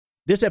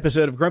This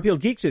episode of Grumpy Old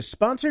Geeks is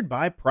sponsored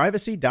by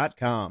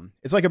Privacy.com.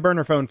 It's like a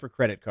burner phone for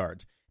credit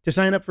cards. To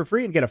sign up for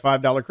free and get a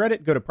 $5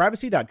 credit, go to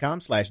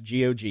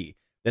Privacy.com/GOG.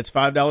 That's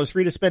 $5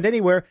 free to spend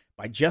anywhere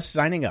by just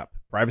signing up.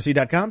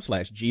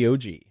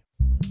 Privacy.com/GOG.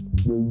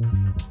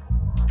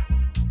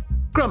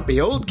 Grumpy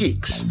Old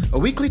Geeks, a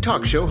weekly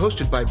talk show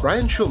hosted by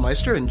Brian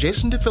Schulmeister and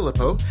Jason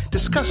DeFilippo,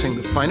 discussing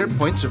the finer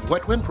points of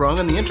what went wrong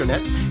on the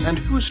internet and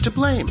who's to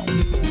blame.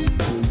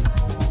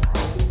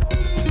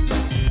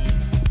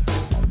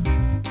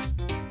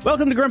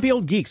 Welcome to Grumpy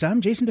Old Geeks.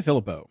 I'm Jason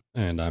DeFilippo.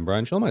 And I'm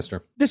Brian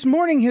Schulmeister. This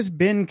morning has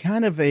been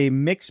kind of a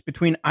mix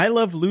between I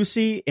Love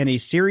Lucy and a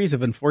series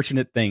of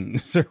unfortunate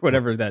things, or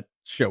whatever that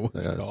show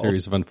was called. A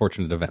series of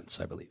unfortunate events,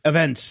 I believe.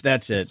 Events,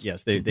 that's it.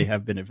 Yes, they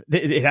have been.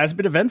 It has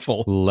been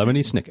eventful. Lemony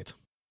Snicket.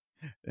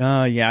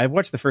 Yeah, I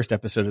watched the first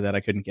episode of that.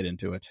 I couldn't get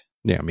into it.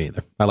 Yeah, me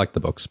either. I like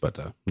the books, but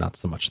not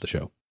so much the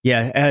show.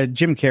 Yeah,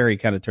 Jim Carrey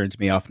kind of turns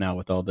me off now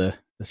with all the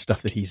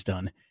stuff that he's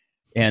done.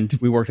 And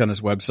we worked on his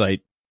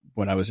website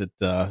when I was at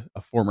a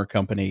former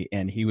company,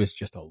 and he was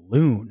just a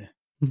loon.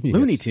 Yes.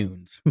 Looney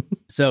Tunes.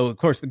 So, of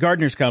course, the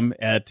gardeners come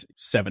at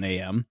 7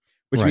 a.m.,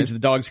 which means the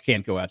dogs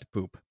can't go out to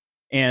poop.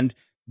 And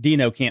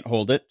Dino can't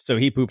hold it, so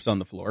he poops on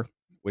the floor,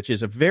 which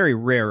is a very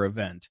rare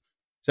event.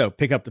 So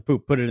pick up the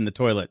poop, put it in the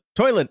toilet.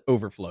 Toilet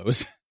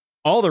overflows.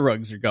 All the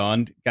rugs are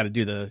gone. Got to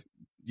do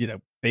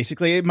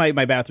basically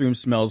my bathroom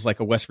smells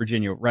like a West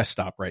Virginia rest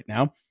stop right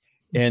now.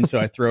 And so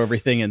I throw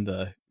everything in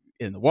the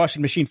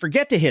washing machine,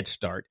 forget to hit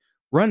start,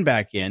 run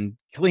back in,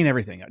 clean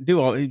everything up,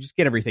 just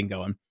get everything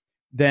going.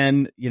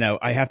 Then,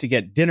 I have to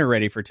get dinner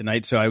ready for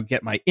tonight. So I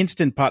get my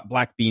Instant Pot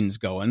black beans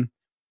going.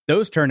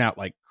 Those turn out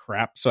like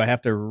crap. So I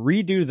have to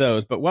redo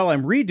those. But while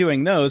I'm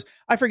redoing those,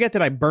 I forget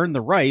that I burned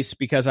the rice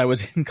because I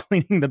was in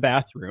cleaning the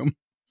bathroom.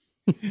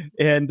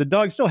 And the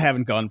dogs still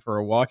haven't gone for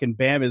a walk. And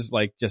Bam is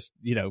like just,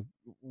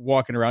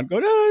 walking around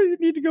going, oh, you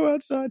need to go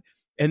outside.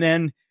 And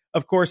then,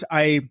 of course,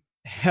 I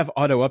have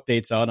auto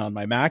updates on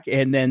my Mac,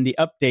 and then the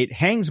update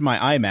hangs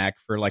my iMac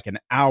for like an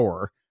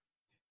hour,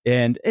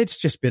 and it's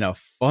just been a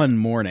fun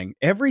morning.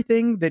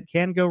 Everything that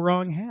can go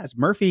wrong has.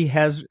 Murphy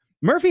has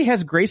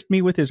graced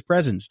me with his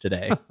presence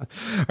today.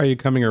 Are you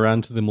coming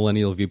around to the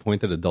millennial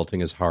viewpoint that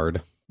adulting is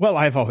hard? Well,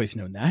 I've always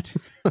known that,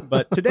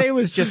 but today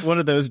was just one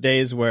of those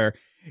days where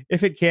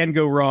if it can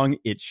go wrong,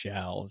 it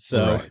shall.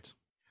 So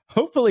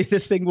Hopefully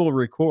this thing will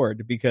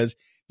record, because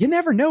you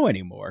never know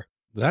anymore.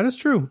 That is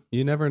true.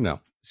 You never know.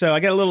 So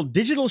I got a little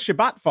digital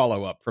Shabbat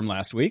follow-up from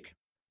last week.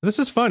 This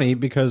is funny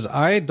because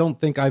I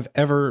don't think I've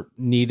ever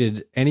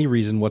needed any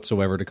reason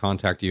whatsoever to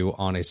contact you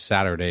on a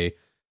Saturday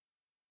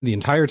the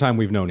entire time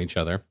we've known each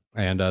other.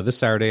 And this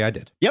Saturday I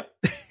did. Yep.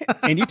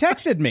 And you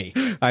texted me.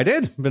 I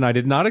did. And I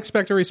did not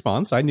expect a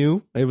response. I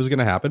knew it was going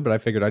to happen, but I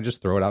figured I'd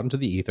just throw it out into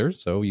the ether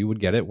so you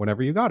would get it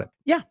whenever you got it.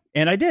 Yeah.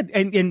 And I did.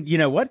 And you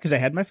know what? Because I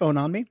had my phone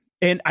on me,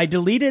 and I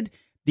deleted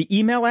the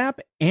email app,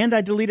 and I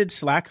deleted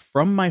Slack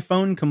from my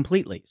phone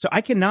completely. So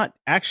I cannot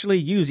actually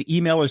use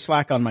email or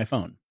Slack on my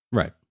phone.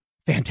 Right.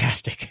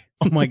 Fantastic.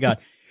 Oh my God.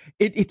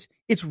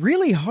 It's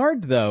really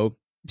hard though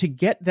to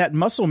get that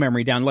muscle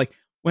memory down. Like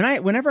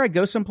whenever I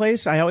go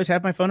someplace, I always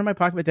have my phone in my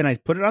pocket, but then I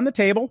put it on the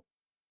table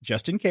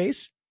just in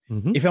case.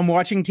 Mm-hmm. If I'm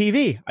watching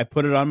TV, I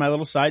put it on my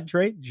little side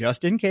tray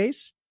just in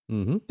case.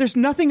 Mm-hmm. There's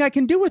nothing I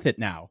can do with it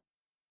now.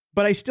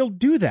 But I still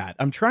do that.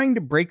 I'm trying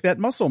to break that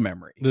muscle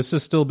memory. This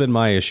has still been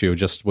my issue,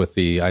 just with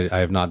I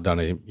have not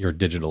done your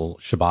digital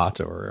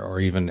Shabbat or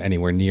even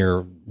anywhere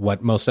near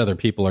what most other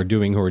people are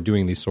doing who are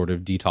doing these sort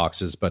of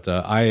detoxes. But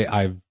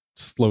I've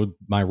slowed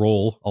my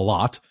roll a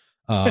lot.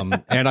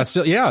 And I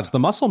still, it's the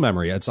muscle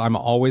memory. I'm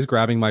always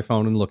grabbing my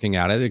phone and looking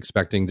at it,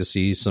 expecting to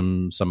see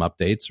some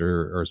updates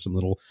or some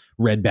little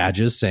red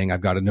badges saying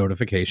I've got a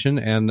notification.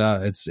 And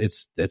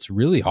it's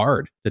really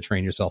hard to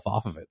train yourself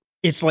off of it.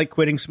 It's like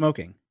quitting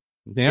smoking.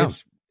 Yeah,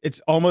 it's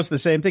almost the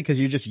same thing because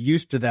you're just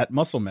used to that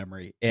muscle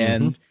memory.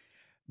 And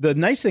the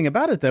nice thing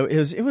about it, though,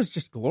 is it was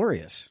just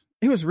glorious.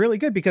 It was really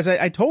good because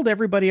I told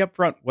everybody up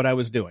front what I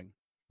was doing.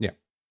 Yeah.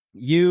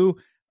 You,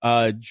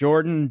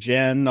 Jordan,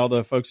 Jen, all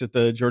the folks at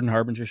the Jordan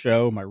Harbinger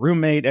show, my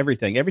roommate,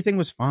 everything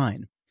was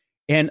fine.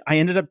 And I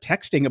ended up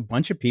texting a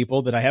bunch of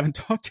people that I haven't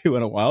talked to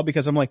in a while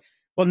because I'm like,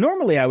 well,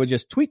 normally I would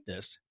just tweet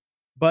this.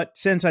 But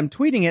since I'm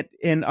tweeting it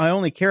and I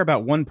only care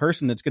about one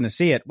person that's going to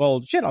see it,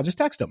 well, shit, I'll just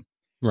text them.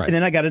 Right. And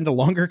then I got into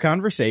longer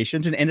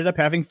conversations and ended up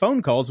having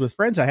phone calls with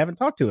friends I haven't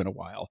talked to in a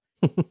while.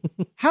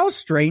 How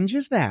strange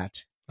is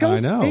that? Go I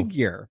know.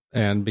 Figure.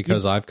 And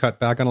because I've cut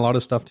back on a lot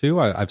of stuff too,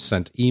 I've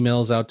sent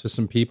emails out to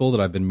some people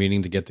that I've been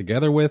meaning to get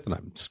together with, and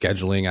I'm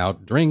scheduling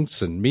out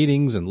drinks and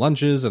meetings and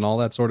lunches and all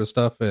that sort of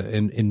stuff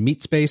in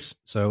meet space.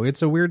 So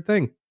it's a weird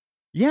thing.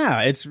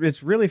 Yeah, it's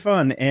really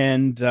fun.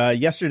 And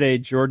yesterday,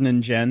 Jordan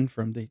and Jen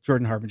from the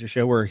Jordan Harbinger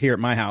show were here at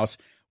my house.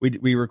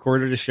 We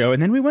recorded a show, and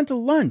then we went to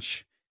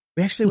lunch.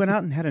 We actually went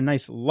out and had a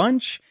nice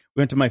lunch. We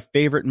went to my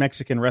favorite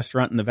Mexican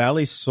restaurant in the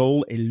Valley,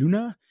 Sol y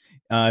Luna.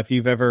 If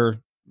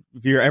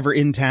you're ever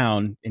in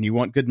town and you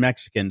want good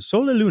Mexican,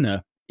 Sol y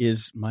Luna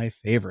is my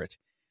favorite.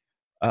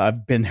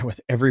 I've been there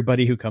with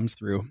everybody who comes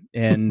through,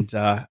 and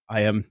I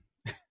am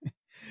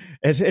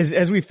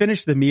As we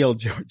finished the meal,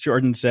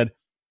 Jordan said,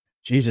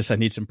 Jesus, I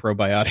need some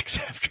probiotics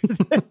after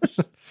this.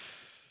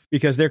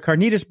 Because their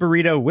carnitas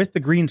burrito with the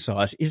green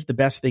sauce is the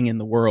best thing in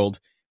the world,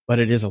 but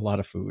it is a lot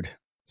of food.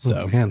 So,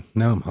 oh, man,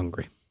 now I'm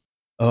hungry.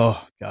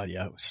 Oh, God,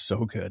 yeah, it was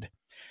so good.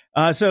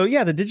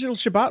 The digital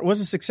Shabbat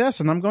was a success,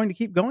 and I'm going to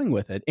keep going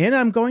with it. And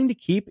I'm going to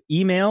keep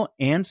email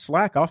and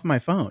Slack off my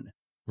phone.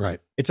 Right.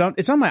 It's on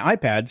my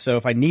iPad, so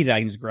if I need it, I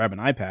can just grab an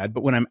iPad.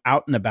 But when I'm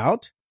out and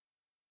about,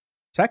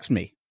 text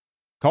me,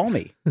 call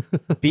me,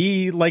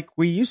 be like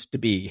we used to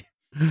be,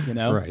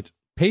 Right.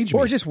 Page me.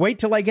 Or just wait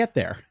till I get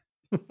there.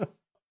 Because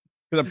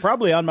I'm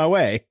probably on my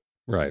way.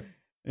 Right.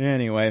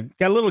 Anyway,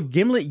 got a little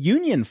Gimlet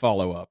Union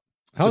follow-up.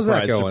 How's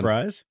that going?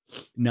 Surprise.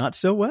 Not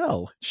so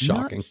well.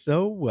 Shocking. Not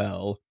so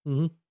well.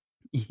 Mm-hmm.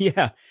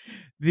 Yeah.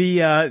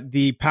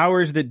 The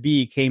powers that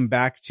be came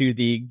back to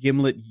the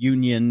Gimlet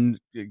Union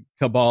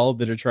cabal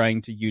that are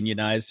trying to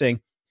unionize,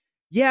 saying,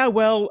 yeah,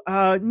 well,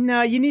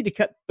 no, you need to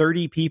cut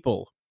 30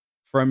 people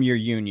from your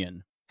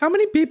union. How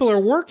many people are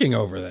working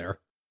over there?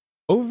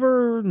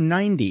 Over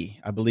 90,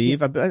 I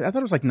believe. I thought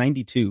it was like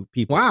 92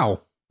 people.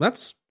 Wow.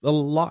 That's a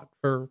lot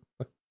for...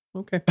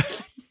 Okay.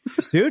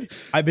 Dude,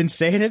 I've been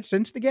saying it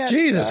since the get.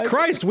 Jesus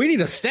Christ, we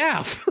need a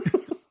staff.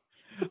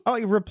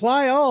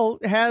 Reply All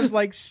has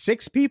like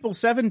 6 people,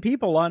 7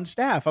 people on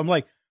staff. I'm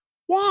like,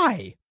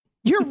 why?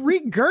 You're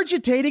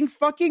regurgitating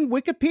fucking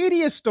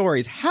Wikipedia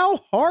stories. How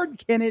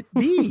hard can it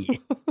be?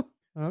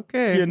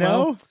 Okay. You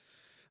know?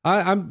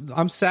 Well,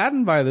 I'm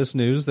saddened by this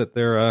news that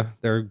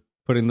they're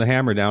putting the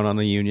hammer down on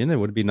the union. It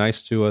would be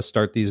nice to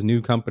start these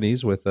new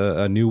companies with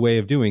a new way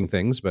of doing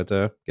things, but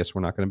guess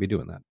we're not going to be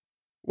doing that.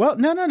 Well,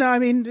 no. I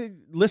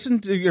mean, listen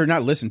to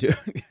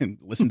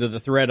the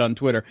thread on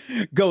Twitter.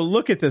 Go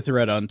look at the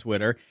thread on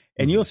Twitter,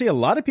 and you'll see a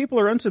lot of people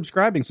are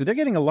unsubscribing. So they're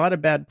getting a lot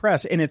of bad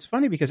press. And it's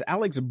funny because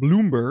Alex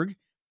Bloomberg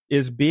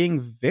is being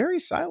very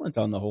silent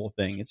on the whole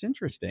thing. It's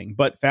interesting.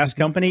 But Fast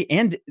Company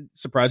and,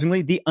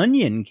 surprisingly, The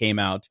Onion came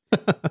out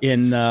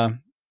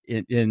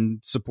in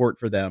support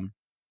for them.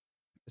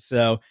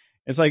 So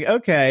it's like,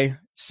 okay,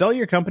 sell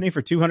your company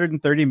for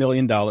 $230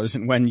 million.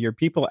 And when your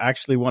people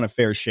actually want a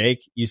fair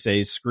shake, you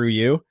say, screw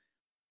you.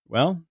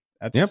 Well,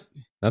 that's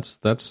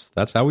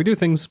how we do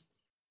things.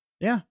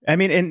 Yeah. I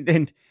mean,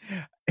 and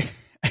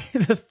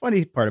the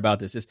funny part about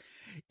this is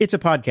it's a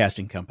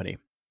podcasting company.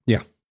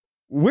 Yeah.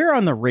 We're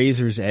on the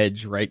razor's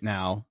edge right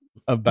now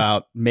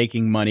about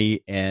making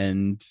money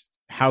and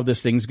how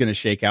this thing's going to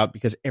shake out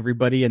because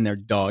everybody and their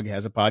dog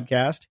has a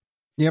podcast.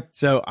 Yep.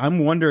 So I'm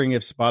wondering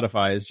if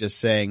Spotify is just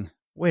saying,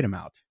 wait them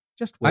out.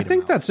 Just wait. I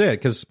think that's it,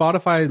 because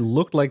Spotify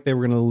looked like they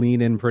were going to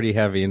lean in pretty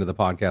heavy into the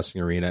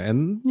podcasting arena,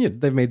 and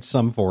they've made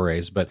some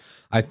forays, but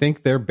I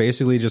think they're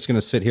basically just going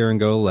to sit here and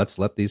go, let's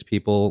let these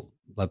people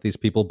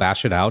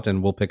bash it out,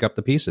 and we'll pick up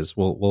the pieces.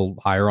 We'll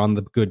hire on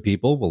the good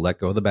people, we'll let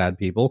go of the bad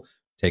people,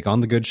 take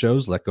on the good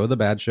shows, let go of the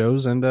bad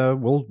shows, and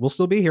we'll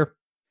still be here.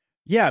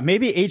 Yeah,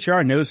 maybe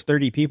HR knows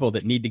 30 people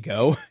that need to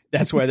go.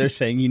 That's why they're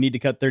saying you need to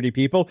cut 30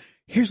 people.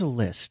 Here's a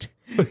list.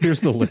 Here's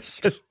the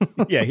list.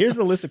 Here's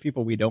the list of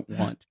people we don't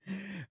want.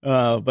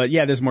 But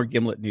yeah, there's more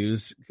Gimlet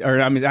news.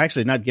 Or I mean,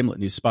 actually not Gimlet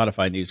news,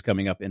 Spotify news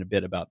coming up in a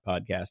bit about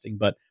podcasting.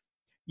 But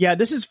yeah,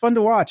 this is fun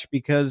to watch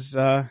because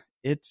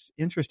it's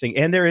interesting.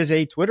 And there is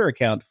a Twitter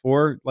account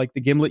for like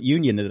the Gimlet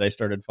Union that I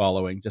started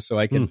following just so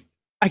I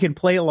can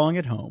play along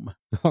at home.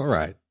 All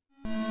right.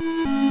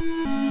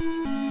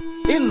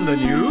 In the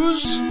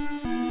news...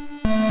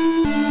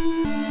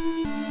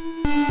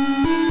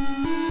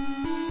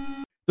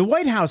 The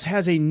White House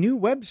has a new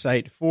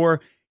website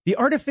for the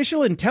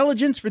Artificial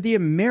Intelligence for the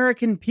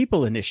American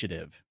People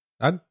Initiative.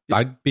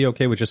 I'd be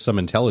okay with just some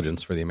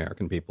intelligence for the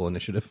American People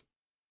Initiative.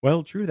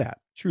 Well, true that.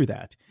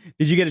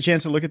 Did you get a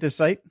chance to look at this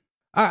site?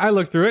 I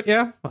looked through it,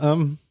 yeah.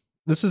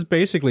 This is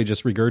basically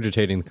just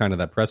regurgitating kind of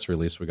that press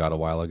release we got a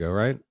while ago,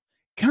 right?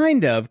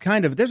 Kind of.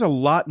 There's a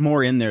lot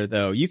more in there,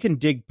 though. You can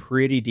dig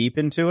pretty deep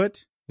into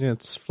it. Yeah,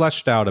 it's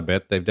fleshed out a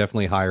bit. They've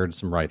definitely hired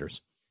some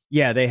writers.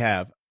 Yeah, they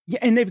have. Yeah,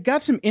 and they've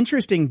got some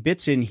interesting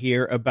bits in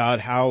here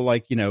about how,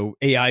 like,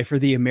 AI for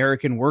the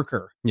American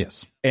worker.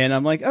 Yes. And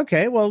I'm like,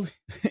 okay, well,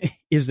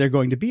 is there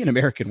going to be an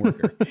American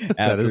worker?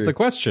 That is the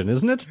question,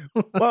 isn't it?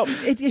 Well,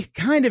 it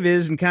kind of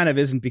is and kind of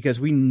isn't, because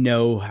we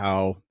know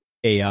how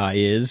AI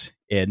is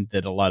and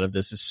that a lot of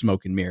this is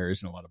smoke and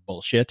mirrors and a lot of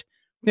bullshit.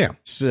 Yeah.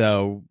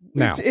 So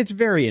now, it's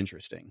very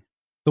interesting.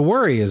 The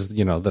worry is,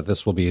 that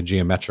this will be a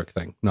geometric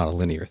thing, not a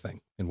linear thing,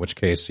 in which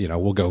case,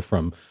 we'll go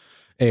from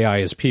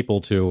AI as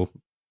people to...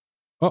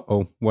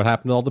 what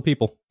happened to all the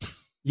people?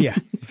 Yeah,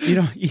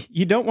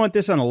 you don't want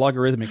this on a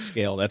logarithmic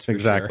scale. That's for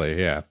exactly sure.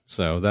 Yeah.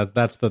 So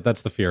that's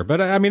the fear.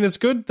 But I mean, it's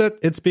good that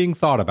it's being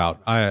thought about.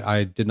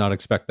 I did not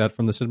expect that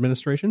from this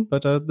administration,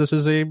 but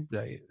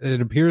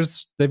it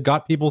appears they've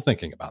got people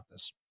thinking about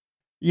this.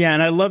 Yeah,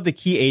 and I love the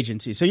key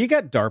agencies. So you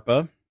got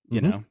DARPA,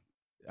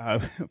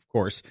 of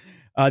course,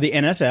 the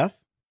NSF,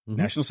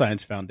 National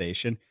Science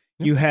Foundation.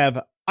 Mm-hmm. You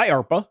have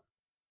IARPA,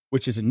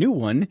 which is a new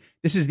one.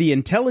 This is the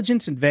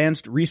Intelligence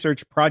Advanced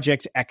Research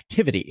Projects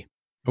Activity.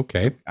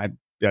 Okay.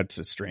 That's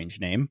a strange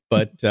name,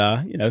 but,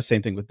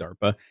 same thing with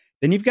DARPA.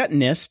 Then you've got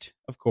NIST,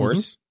 of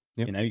course.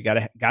 Yep. You know, you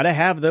gotta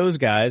have those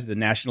guys, the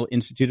National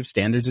Institute of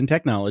Standards and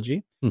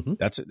Technology.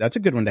 That's a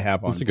good one to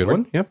have on. That's a good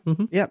one. Yep.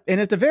 Yeah. And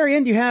at the very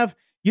end, you have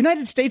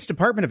United States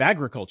Department of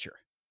Agriculture.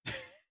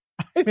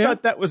 I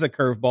thought that was a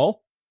curveball.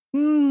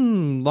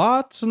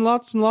 Lots and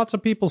lots and lots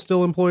of people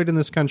still employed in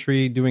this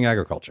country doing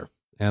agriculture,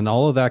 and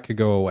all of that could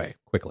go away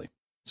quickly.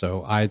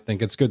 So I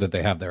think it's good that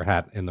they have their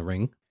hat in the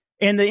ring.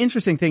 And the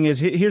interesting thing is,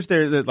 here's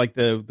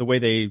the way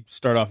they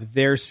start off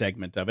their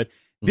segment of it.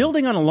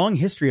 Building on a long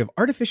history of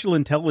artificial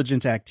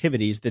intelligence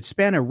activities that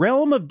span a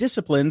realm of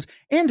disciplines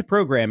and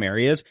program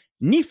areas,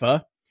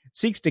 NIFA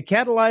seeks to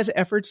catalyze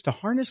efforts to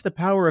harness the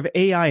power of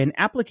AI in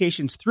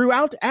applications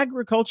throughout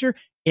agriculture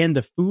and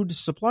the food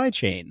supply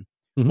chain.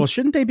 Well,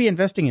 shouldn't they be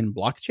investing in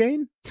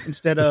blockchain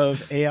instead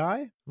of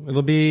AI?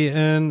 It'll be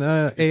an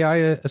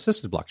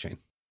AI-assisted blockchain.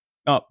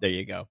 Oh, there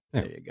you go.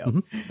 Yeah. There you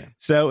go.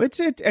 So it's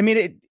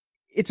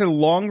a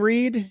long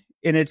read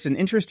and it's an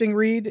interesting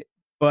read,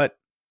 but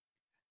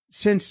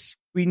since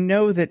we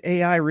know that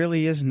AI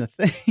really isn't a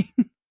thing,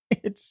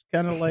 it's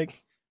kind of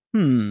like,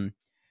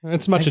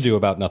 It's much ado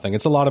about nothing.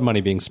 It's a lot of money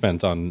being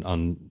spent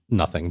on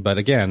nothing. But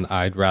again,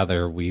 I'd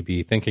rather we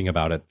be thinking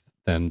about it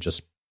than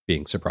just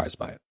being surprised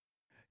by it.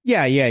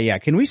 Yeah.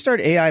 Can we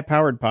start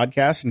AI-powered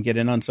podcasts and get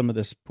in on some of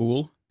this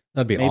pool?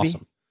 That'd be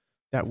awesome.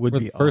 That would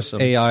be the first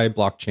awesome. AI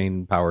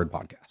blockchain-powered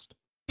podcast.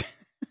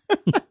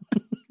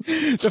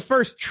 The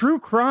first true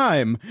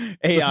crime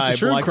AI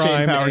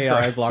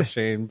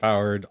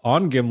blockchain-powered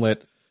on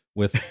Gimlet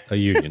with a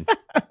union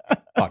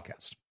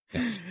podcast.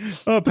 Yes.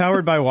 Oh,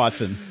 powered by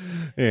Watson.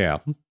 Yeah.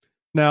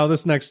 Now,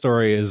 this next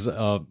story is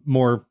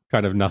more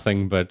kind of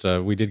nothing, but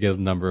we did get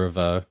a number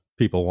of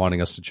people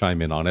wanting us to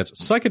chime in on it.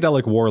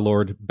 Psychedelic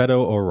warlord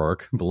Beto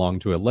O'Rourke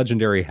belonged to a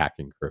legendary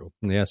hacking crew.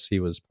 Yes, he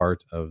was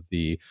part of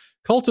the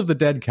Cult of the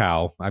Dead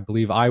Cow. I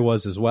believe I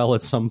was as well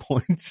at some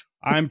point.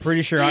 I'm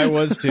pretty sure I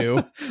was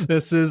too.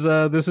 This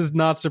is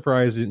not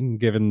surprising,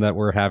 given that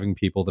we're having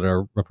people that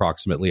are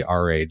approximately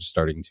our age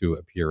starting to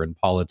appear in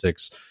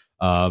politics.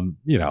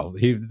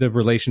 The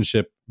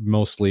relationship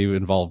mostly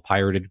involved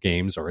pirated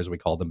games, or as we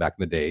called them back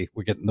in the day,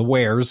 we're getting the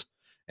wares.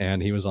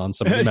 And he was on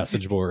some of the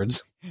message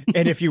boards.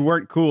 And if you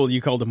weren't cool,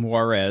 you called him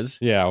Juarez.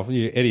 Yeah,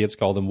 you idiots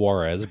called him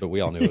Juarez, but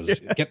we all knew it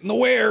was getting the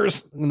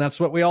wares. And that's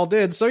what we all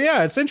did. So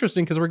yeah, it's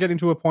interesting because we're getting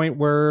to a point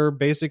where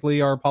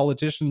basically our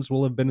politicians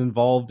will have been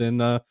involved in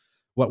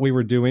what we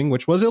were doing,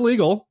 which was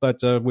illegal,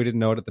 but we didn't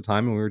know it at the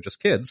time and we were just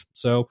kids.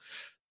 So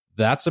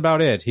that's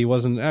about it. He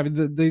wasn't, I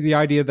mean, the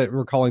idea that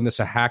we're calling this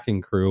a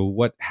hacking crew,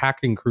 what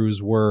hacking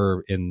crews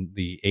were in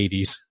the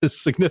 80s is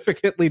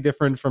significantly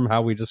different from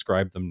how we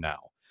describe them now.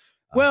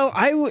 Well,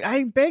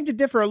 I beg to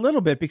differ a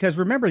little bit because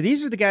remember,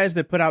 these are the guys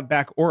that put out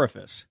Back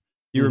Orifice.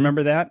 You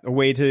remember that? A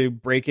way to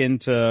break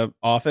into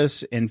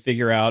office and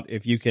figure out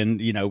if you can,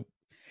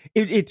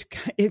 it's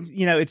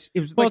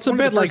a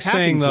bit like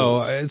saying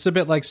though, it's a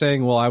bit like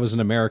saying, well, I was an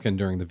American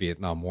during the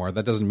Vietnam War.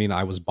 That doesn't mean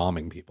I was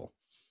bombing people.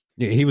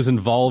 He was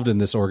involved in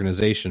this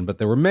organization, but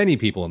there were many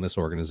people in this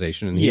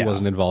organization and he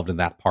wasn't involved in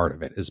that part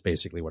of it is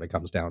basically what it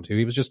comes down to.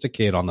 He was just a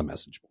kid on the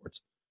message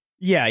boards.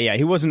 Yeah.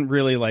 He wasn't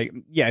really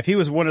if he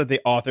was one of the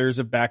authors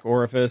of Back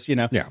Orifice,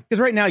 because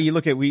right now you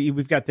look at,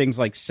 we've got things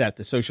like SET,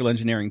 the social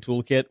engineering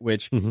toolkit,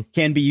 which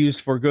can be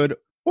used for good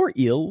or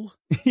ill,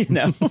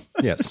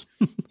 Yes.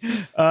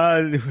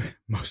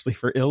 Mostly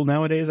for ill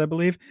nowadays, I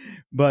believe.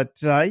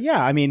 But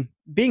I mean,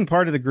 being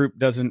part of the group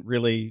doesn't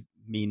really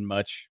mean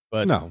much,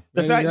 but no,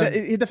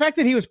 the fact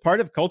that he was part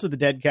of Cult of the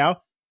Dead Cow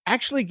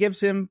actually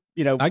gives him,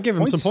 I give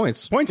him some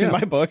points in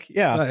my book.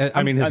 Yeah.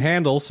 I mean, his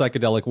handle,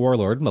 Psychedelic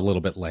Warlord, a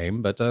little bit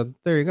lame, but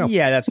there you go.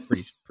 Yeah, that's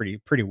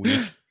pretty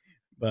weak.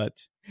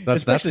 But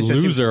that's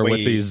loser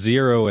with the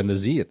 0 and the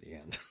Z at the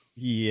end.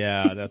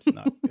 Yeah, that's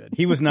not good.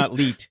 He was not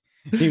leet.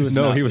 He was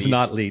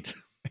not leet.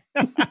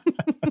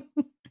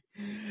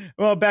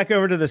 Well, back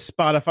over to the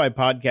Spotify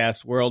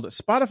podcast world.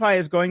 Spotify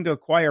is going to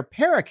acquire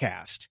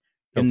Paracast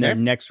in their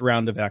next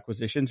round of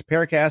acquisitions.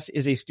 Paracast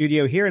is a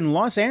studio here in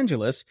Los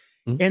Angeles,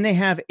 and they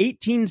have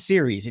 18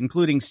 series,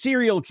 including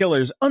serial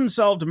killers,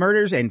 unsolved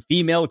murders, and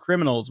female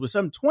criminals, with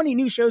some 20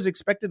 new shows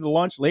expected to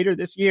launch later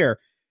this year.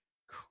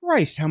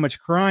 Christ, how much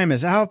crime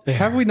is out there.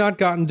 Have we not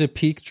gotten to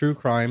peak true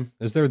crime?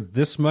 Is there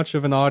this much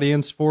of an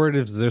audience for it?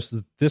 Is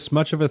there this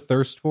much of a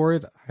thirst for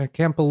it? I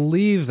can't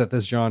believe that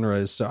this genre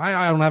is so...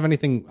 I don't have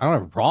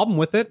a problem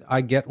with it.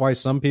 I get why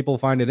some people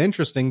find it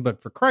interesting,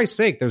 but for Christ's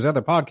sake, there's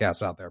other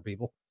podcasts out there,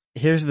 people.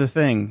 Here's the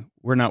thing.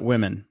 We're not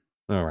women.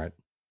 All right.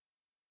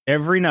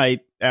 Every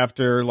night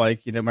after,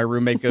 my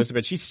roommate goes to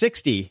bed, she's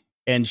 60,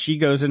 and she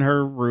goes in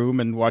her room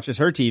and watches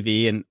her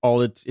TV, and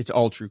it's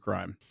all true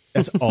crime.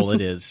 That's all it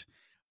is.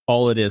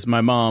 All it is.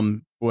 My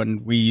mom,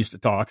 when we used to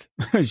talk,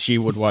 she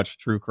would watch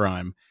true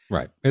crime.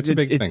 Right. It's a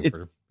big thing.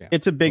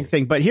 It's a big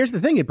thing. But here's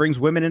the thing. It brings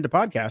women into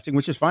podcasting,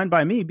 which is fine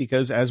by me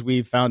because, as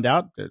we've found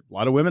out, a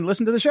lot of women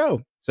listen to the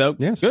show. So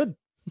good.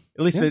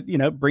 At least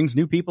it brings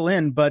new people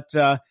in. But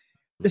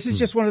this is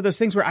just one of those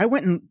things where I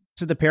went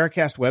to the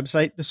Paracast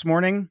website this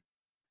morning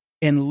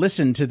and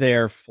listened to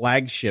their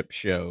flagship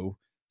show,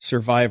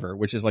 Survivor,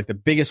 which is like the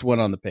biggest one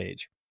on the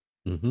page.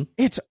 Mm-hmm.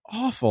 It's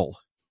awful.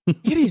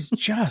 It is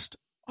just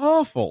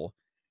awful.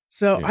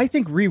 So I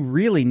think we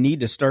really need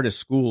to start a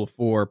school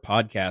for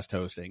podcast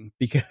hosting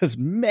because,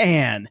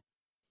 man,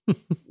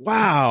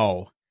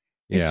 wow.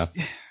 Yeah.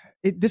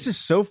 This is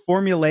so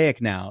formulaic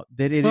now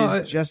that it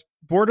is just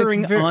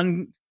bordering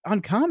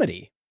on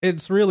comedy.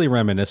 It's really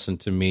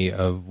reminiscent to me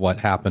of what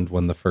happened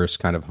when the first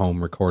kind of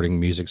home recording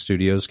music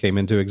studios came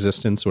into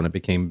existence, when it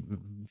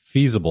became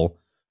feasible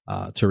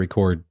to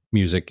record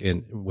music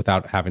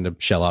without having to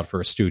shell out for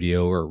a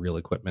studio or real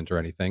equipment or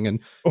anything,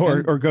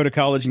 or go to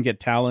college and get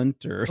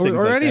talent or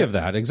things like any that. of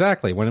that.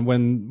 Exactly.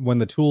 When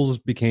the tools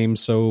became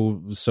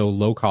so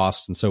low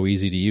cost and so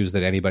easy to use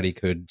that anybody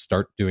could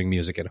start doing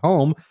music at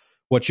home,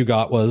 what you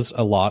got was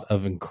a lot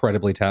of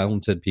incredibly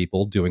talented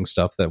people doing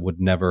stuff that would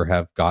never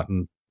have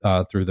gotten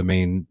through the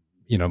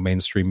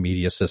mainstream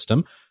media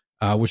system,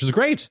 which is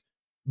great.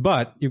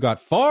 But you got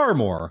far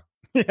more.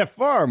 Yeah,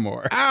 far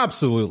more.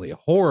 Absolutely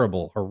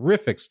horrible,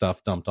 horrific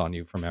stuff dumped on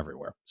you from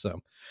everywhere. So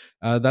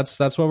that's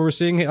what we're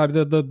seeing.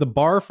 The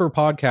bar for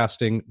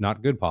podcasting,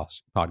 not good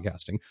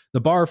podcasting,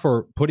 the bar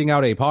for putting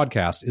out a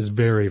podcast is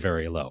very,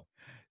 very low.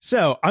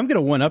 So I'm going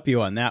to one-up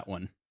you on that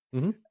one.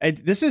 Mm-hmm.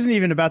 This isn't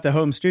even about the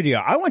home studio.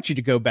 I want you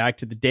to go back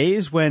to the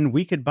days when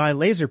we could buy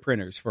laser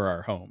printers for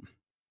our home.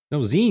 No,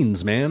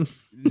 zines, man.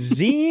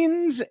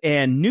 Zines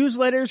and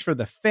newsletters for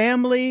the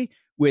family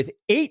with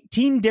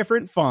 18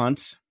 different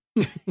fonts.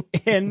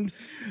 And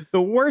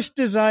the worst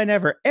design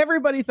ever.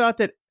 Everybody thought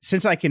that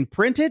since I can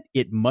print it,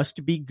 it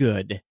must be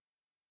good.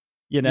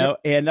 Yep.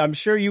 And I'm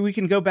sure we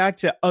can go back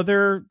to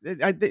other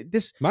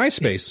this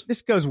MySpace.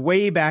 This goes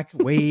way back,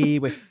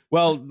 way.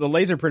 Well, the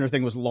laser printer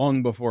thing was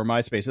long before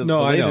MySpace. The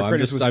laser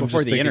printers was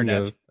before the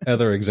internet. Of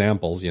other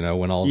examples,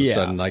 when all of a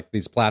sudden, like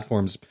these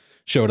platforms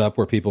showed up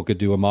where people could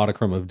do a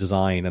modicum of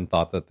design and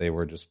thought that they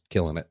were just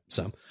killing it.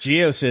 So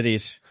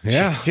GeoCities.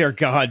 Yeah. Dear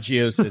God,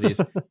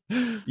 GeoCities.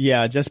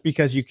 Yeah, just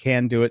because you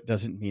can do it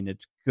doesn't mean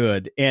it's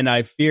good. And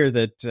I fear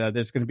that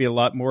there's going to be a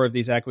lot more of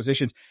these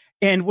acquisitions.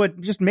 And what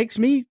just makes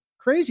me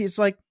crazy, it's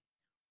like,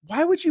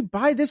 why would you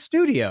buy this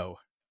studio?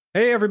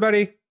 Hey,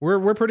 everybody,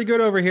 we're pretty good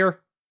over here.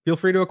 Feel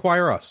free to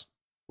acquire us.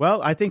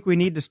 Well, I think we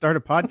need to start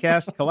a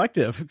podcast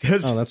collective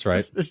because that's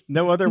right. There's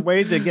no other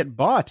way to get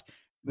bought.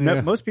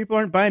 No, most people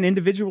aren't buying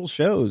individual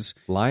shows.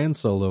 Flying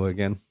solo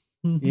again.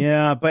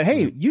 Yeah, but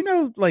hey,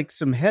 like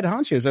some head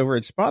honchos over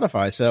at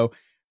Spotify. So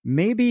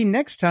maybe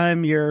next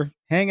time you're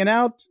hanging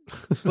out,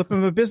 slip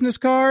them a business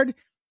card,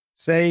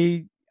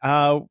 say,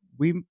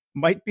 we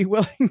might be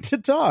willing to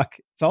talk.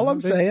 That's all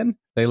I'm saying.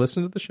 They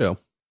listen to the show.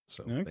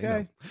 So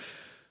okay.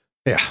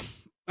 Yeah.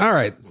 All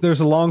right.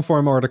 There's a long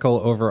form article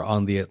over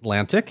on The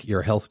Atlantic.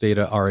 Your health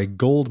data are a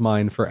gold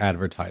mine for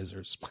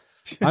advertisers.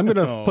 I'm going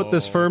to put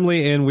this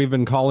firmly in. We've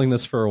been calling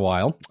this for a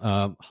while.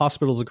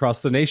 Hospitals across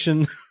the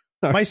nation.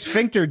 My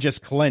sphincter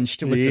just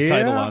clenched with the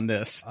title on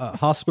this.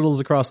 Hospitals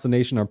across the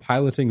nation are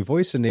piloting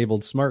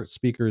voice-enabled smart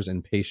speakers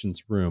in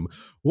patients' room.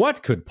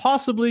 What could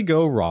possibly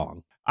go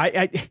wrong?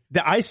 The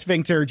eye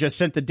sphincter just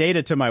sent the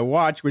data to my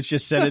watch, which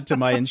just sent it to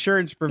my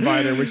insurance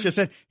provider, which just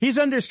said, he's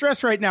under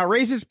stress right now.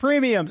 Raise his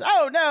premiums.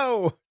 Oh,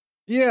 no.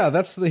 Yeah,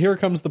 here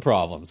comes the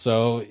problem.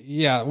 So,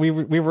 yeah,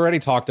 we've already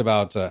talked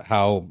about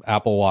how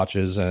Apple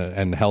Watches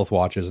and health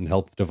watches and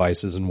health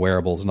devices and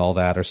wearables and all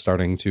that are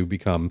starting to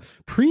become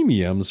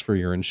premiums for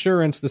your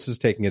insurance. This is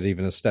taking it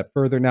even a step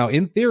further. Now,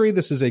 in theory,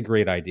 this is a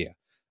great idea.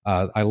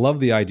 I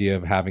love the idea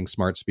of having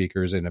smart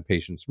speakers in a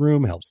patient's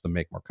room, helps them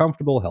make more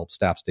comfortable, helps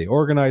staff stay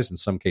organized, in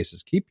some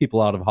cases keep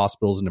people out of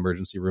hospitals and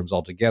emergency rooms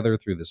altogether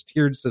through this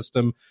tiered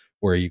system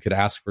where you could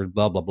ask for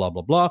blah, blah, blah,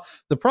 blah, blah.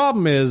 The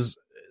problem is,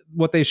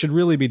 what they should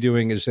really be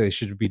doing is they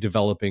should be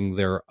developing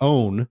their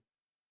own,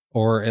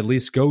 or at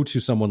least go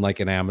to someone like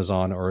an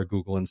Amazon or a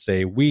Google and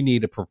say, we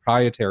need a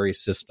proprietary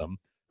system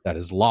that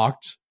is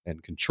locked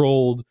and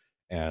controlled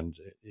and,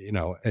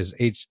 is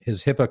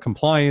HIPAA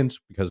compliant,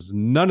 because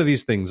none of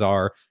these things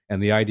are.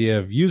 And the idea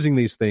of using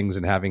these things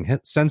and having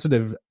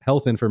sensitive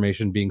health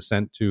information being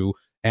sent to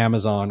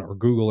Amazon or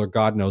Google or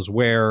God knows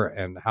where,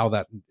 and how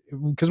that,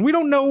 because we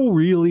don't know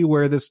really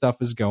where this stuff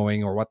is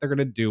going or what they're going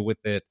to do with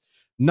it.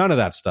 None of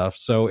that stuff.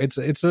 So it's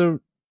kind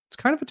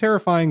of a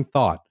terrifying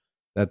thought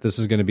that this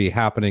is going to be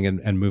happening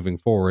and moving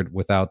forward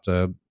without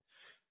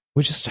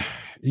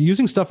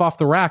using stuff off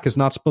the rack is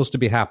not supposed to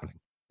be happening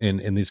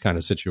in these kind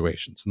of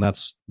situations, and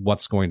that's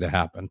what's going to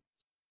happen.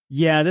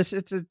 Yeah,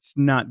 it's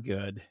not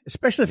good,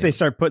 especially if they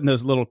start putting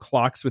those little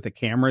clocks with the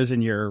cameras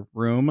in your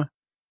room.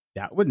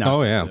 That would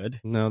not be good.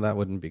 No, that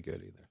wouldn't be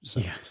good either. So.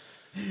 Yeah.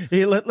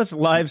 Hey, let's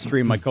live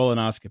stream my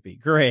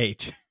colonoscopy.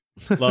 Great.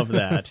 Love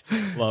that.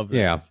 Love that.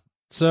 Yeah.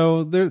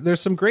 So there's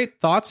some great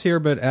thoughts here,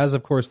 but as,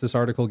 of course, this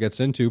article gets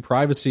into,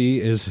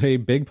 privacy is a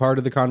big part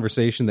of the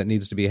conversation that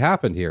needs to be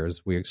happened here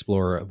as we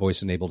explore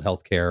voice-enabled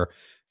healthcare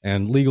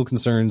and legal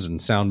concerns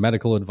and sound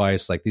medical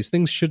advice. Like, these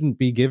things shouldn't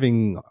be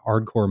giving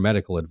hardcore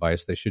medical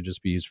advice. They should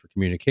just be used for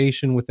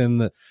communication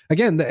within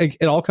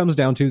it all comes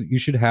down to, you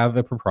should have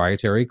a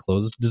proprietary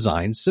closed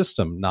design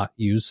system, not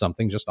use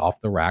something just off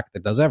the rack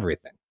that does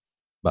everything.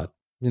 But,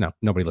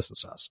 nobody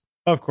listens to us.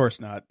 Of course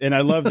not. And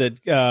I love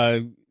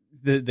that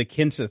the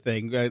Kinsa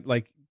thing.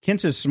 Like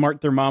Kinsa's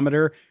smart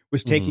thermometer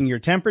was taking your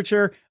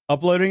temperature,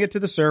 uploading it to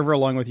the server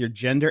along with your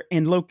gender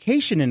and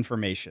location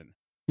information.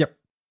 Yep.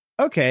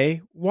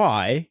 Okay,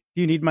 why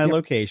do you need my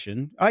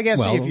location? I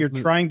guess if you're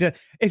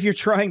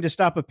trying to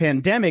stop a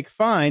pandemic,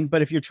 fine.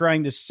 But if you're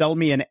trying to sell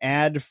me an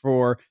ad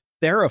for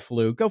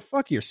Theraflu, go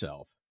fuck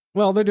yourself.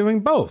 Well, they're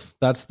doing both.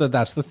 That's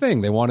the thing.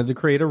 They wanted to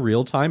create a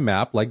real-time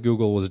map like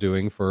Google was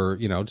doing for,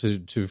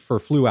 for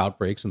flu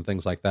outbreaks and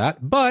things like that.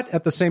 But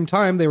at the same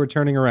time, they were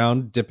turning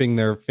around, dipping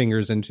their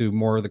fingers into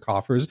more of the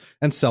coffers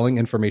and selling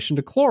information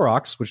to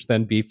Clorox, which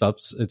then beefed up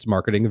its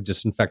marketing of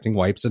disinfecting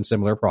wipes and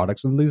similar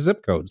products in these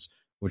zip codes,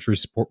 which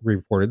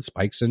reported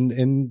spikes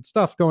in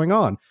stuff going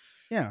on.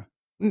 Yeah.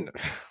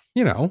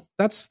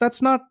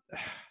 That's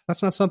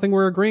not something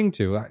we're agreeing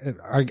to.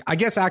 I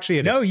guess actually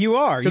it is. No, you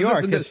are. You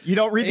are, because you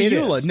don't read the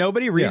EULA. Is.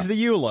 Nobody reads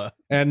the EULA.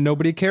 And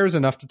nobody cares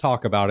enough to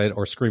talk about it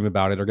or scream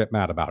about it or get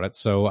mad about it.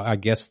 So I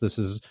guess this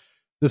is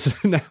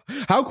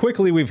how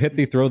quickly we've hit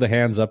the throw the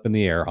hands up in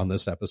the air on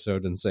this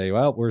episode and say,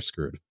 well, we're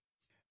screwed.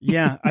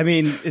 Yeah. I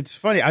mean, it's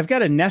funny. I've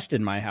got a Nest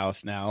in my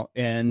house now,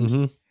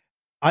 and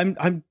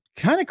I'm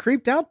kind of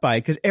creeped out by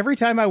it because every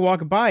time I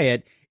walk by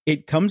it,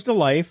 it comes to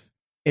life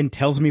and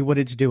tells me what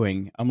it's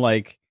doing. I'm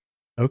like,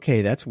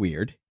 okay, that's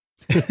weird.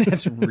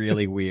 That's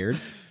really weird.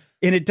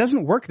 And it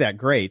doesn't work that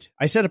great.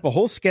 I set up a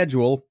whole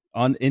schedule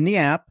in the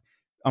app.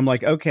 I'm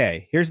like,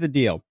 okay, here's the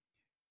deal.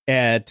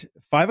 At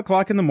 5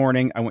 o'clock in the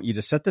morning, I want you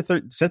to set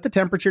the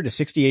temperature to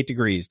 68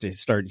 degrees to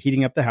start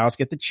heating up the house,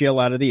 get the chill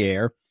out of the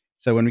air.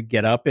 So when we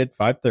get up at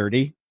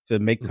 5:30 to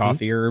make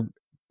coffee or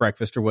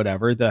breakfast or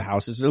whatever, the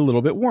house is a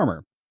little bit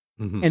warmer.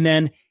 And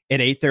then at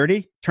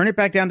 8:30, turn it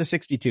back down to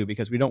 62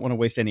 because we don't want to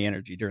waste any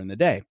energy during the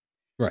day.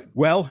 Right.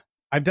 Well,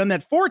 I've done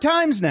that 4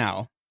 times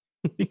now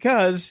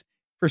because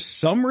for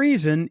some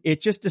reason, it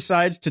just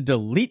decides to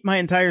delete my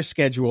entire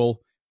schedule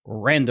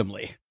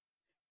randomly.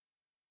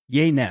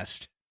 Yay,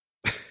 Nest.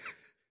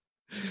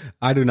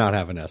 I do not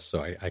have a Nest,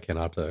 so I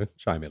cannot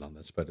chime in on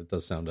this, but it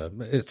does sound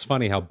it's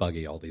funny how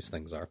buggy all these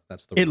things are.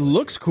 It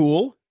looks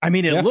cool. I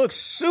mean, it looks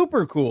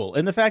super cool.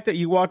 And the fact that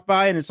you walk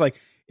by and it's like,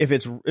 if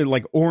it's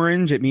like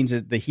orange, it means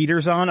that the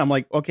heater's on. I'm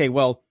like, okay,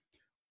 well,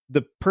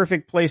 the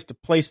perfect place to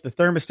place the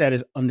thermostat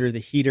is under the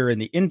heater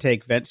and the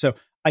intake vent. So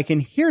I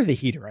can hear the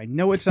heater. I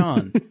know it's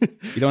on.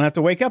 You don't have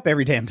to wake up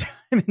every damn time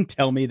and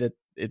tell me that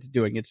it's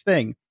doing its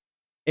thing.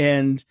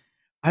 And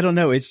I don't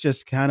know. It's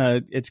just kind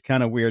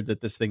of weird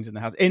that this thing's in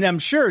the house. And I'm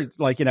sure,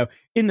 like,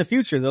 in the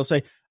future, they'll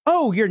say,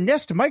 oh, your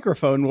Nest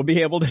microphone will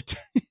be able to,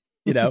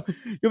 you'll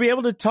be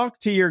able to talk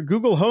to your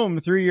Google Home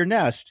through your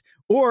Nest,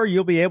 or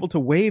you'll be able to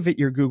wave at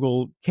your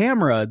Google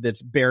camera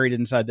that's buried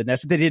inside the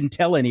Nest that they didn't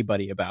tell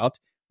anybody about.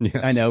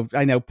 Yes.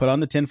 I know, put on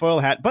the tinfoil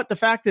hat. But the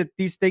fact that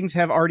these things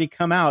have already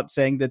come out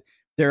saying that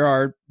there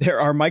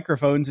are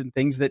microphones and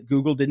things that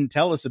Google didn't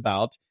tell us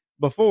about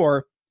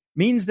before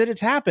means that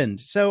it's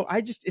happened. So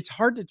it's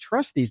hard to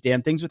trust these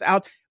damn things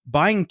without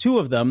buying 2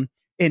 of them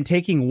and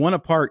taking one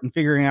apart and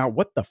figuring out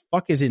what the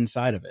fuck is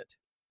inside of it.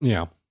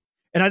 Yeah.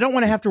 And I don't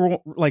want to have to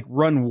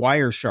run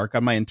Wireshark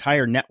on my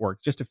entire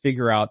network just to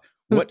figure out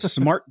what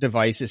smart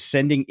device is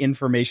sending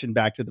information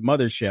back to the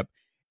mothership.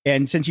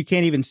 And since you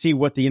can't even see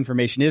what the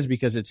information is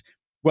because it's,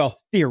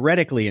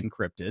 theoretically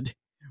encrypted,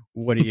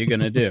 what are you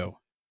going to do?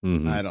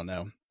 I don't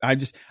know.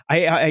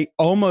 I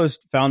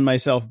almost found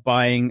myself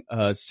buying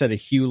a set of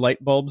Hue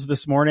light bulbs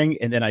this morning,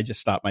 and then I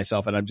just stopped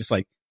myself, and I'm just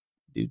like,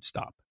 dude,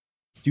 stop.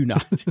 Do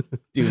not.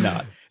 Do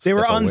not. They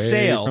were on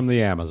sale from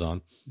the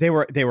Amazon. They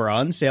were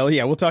on sale.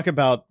 Yeah, we'll talk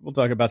about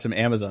some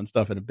Amazon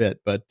stuff in a bit,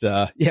 but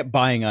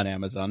buying on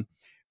Amazon.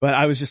 But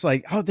I was just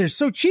like, oh, they're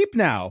so cheap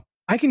now.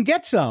 I can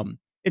get some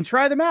and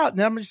try them out.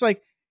 And I'm just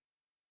like,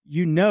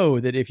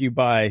 that if you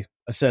buy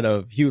a set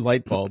of Hue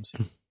light bulbs,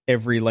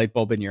 every light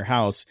bulb in your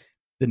house,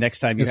 the next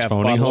time you have a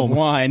bottle of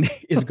wine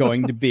is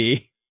going to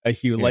be a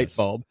Hue light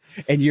bulb,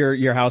 and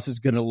your house is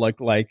going to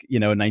look like, a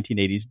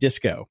 1980s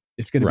disco.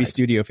 It's going to be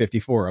Studio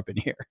 54 up in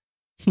here.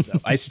 So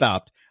I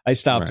stopped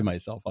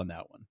myself on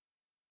that one.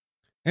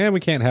 And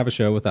we can't have a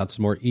show without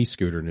some more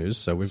e-scooter news,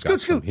 so we've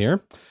got some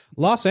here.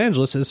 Los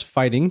Angeles is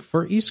fighting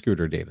for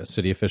e-scooter data.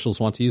 City officials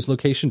want to use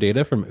location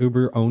data from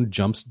Uber-owned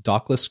Jump's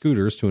dockless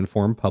scooters to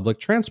inform public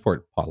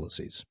transport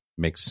policies.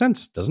 Makes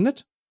sense, doesn't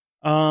it?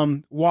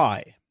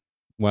 Why?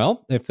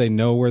 Well, if they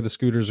know where the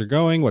scooters are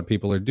going, what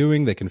people are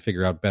doing, they can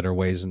figure out better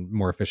ways and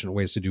more efficient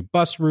ways to do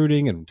bus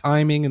routing and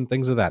timing and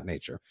things of that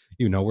nature.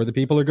 You know where the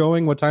people are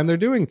going, what time they're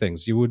doing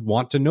things. You would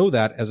want to know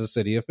that as a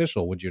city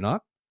official, would you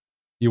not?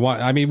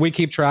 We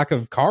keep track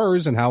of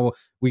cars and how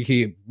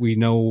we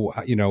know,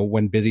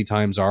 when busy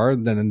times are,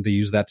 then they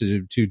use that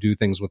to do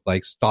things with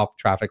like stop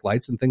traffic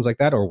lights and things like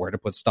that, or where to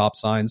put stop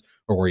signs,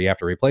 or where you have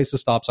to replace a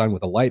stop sign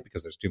with a light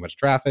because there's too much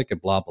traffic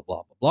and blah, blah,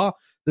 blah, blah, blah.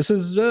 This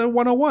is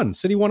 101,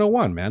 City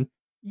 101, man.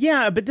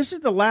 Yeah, but this is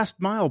the last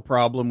mile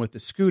problem with the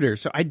scooter.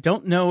 So I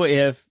don't know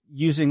if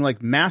using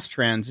like mass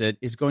transit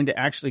is going to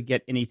actually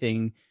get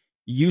anything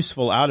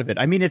useful out of it.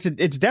 I mean, it's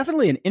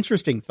definitely an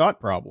interesting thought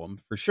problem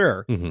for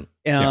sure.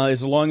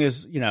 As long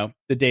as,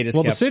 the data's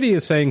Well, kept. the city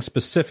is saying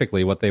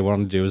specifically what they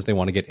want to do is they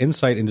want to get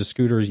insight into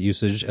scooters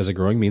usage as a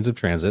growing means of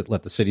transit.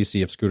 Let the city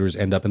see if scooters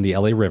end up in the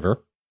LA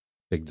River.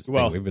 Big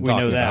thing we've been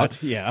talking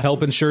about. Yeah.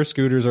 Help ensure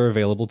scooters are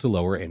available to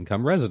lower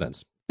income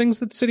residents. Things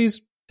that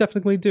cities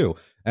definitely do.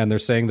 And they're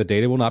saying the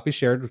data will not be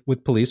shared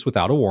with police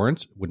without a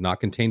warrant, would not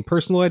contain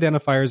personal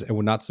identifiers, and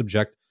would not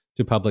subject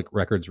to public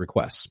records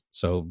requests.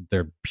 So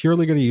they're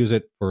purely going to use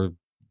it for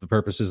the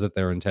purposes that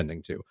they're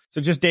intending to.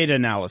 So just data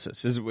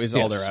analysis is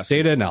all they're asking.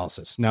 Data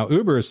analysis. Now,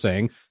 Uber is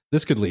saying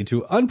this could lead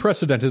to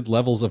unprecedented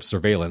levels of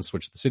surveillance,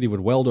 which the city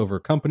would weld over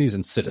companies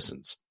and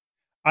citizens.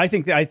 I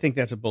think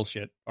that's a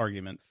bullshit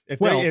argument. Here's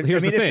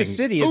the thing. If the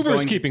city is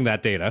Uber's keeping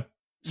that data.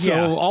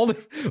 So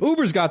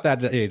Uber's got that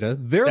data.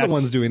 They're the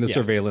ones doing the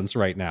surveillance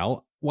right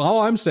now. Well,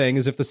 all I'm saying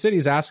is if the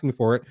city's asking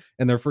for it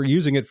and they're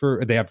using it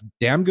they have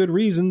damn good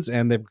reasons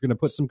and they're going to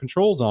put some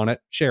controls on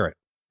it, share it.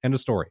 End of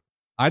story.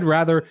 I'd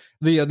rather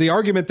the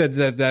argument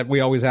that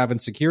we always have in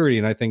security,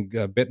 and I think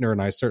Bittner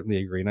and I certainly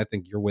agree, and I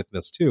think you're with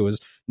this too,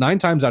 is 9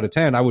 times out of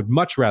 10, I would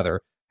much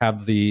rather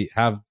have the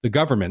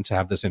government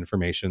have this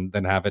information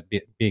than have it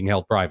being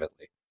held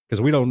privately, because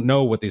we don't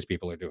know what these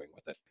people are doing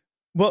with it.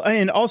 Well,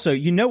 and also,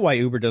 why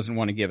Uber doesn't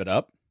want to give it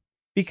up?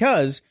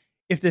 Because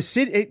if the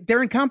city,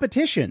 they're in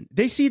competition.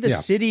 They see the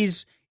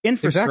city's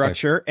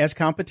infrastructure as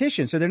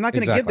competition. So they're not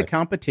going to give the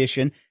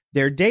competition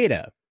their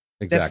data.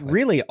 That's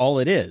really all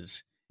it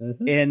is.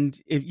 And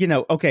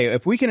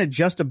if we can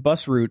adjust a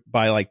bus route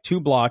by like 2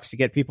 blocks to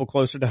get people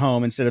closer to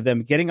home instead of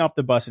them getting off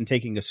the bus and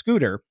taking a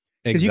scooter,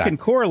 because you can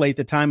correlate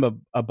the time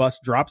a bus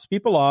drops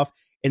people off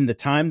and the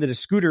time that a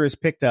scooter is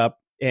picked up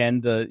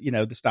and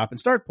the stop and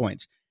start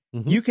points.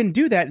 You can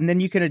do that, and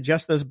then you can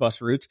adjust those bus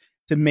routes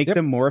to make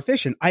them more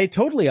efficient. I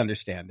totally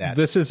understand that.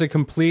 This is a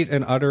complete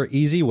and utter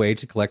easy way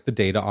to collect the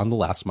data on the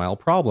last mile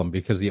problem,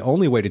 because the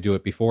only way to do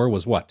it before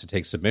was what? To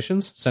take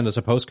submissions, send us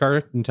a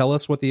postcard and tell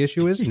us what the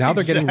issue is. Now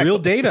they're getting real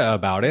data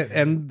about it,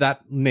 and that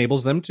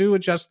enables them to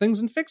adjust things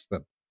and fix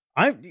them.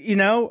 I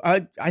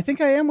think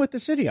I am with the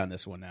city on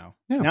this one now.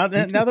 Yeah,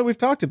 now that we've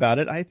talked about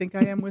it, I think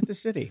I am with the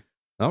city.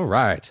 All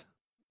right.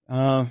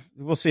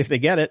 We'll see if they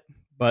get it,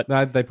 but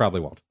they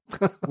probably won't.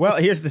 Well,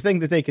 here's the thing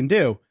that they can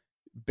do: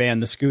 ban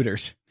the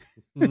scooters.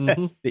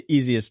 That's the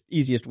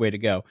easiest way to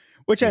go,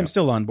 which I'm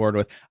still on board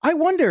with. I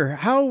wonder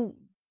how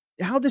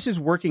this is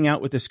working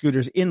out with the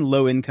scooters in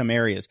low income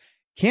areas.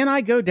 Can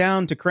I go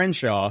down to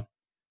Crenshaw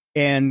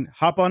and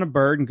hop on a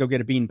bird and go get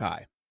a bean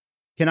pie?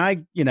 Can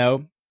I,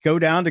 go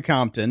down to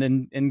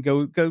Compton and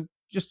go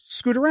just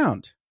scoot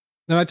around?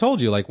 And I told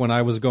you, like when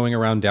I was going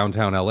around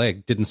downtown LA,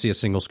 didn't see a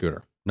single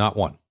scooter, not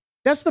one.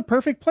 That's the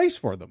perfect place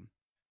for them.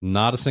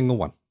 Not a single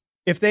one.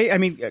 If there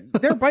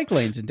are bike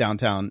lanes in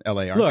downtown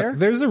LA, aren't there? Look,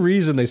 there's a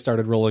reason they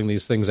started rolling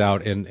these things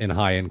out in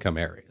high income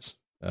areas.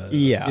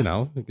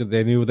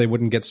 They knew they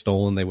wouldn't get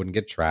stolen, they wouldn't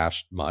get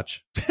trashed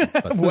much.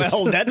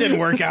 Well, that didn't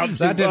work out too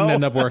That didn't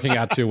end up working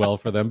out too well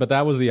for them, but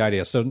that was the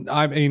idea. So,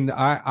 I mean,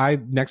 I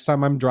next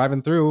time I'm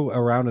driving through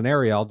around an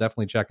area, I'll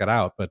definitely check it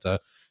out. But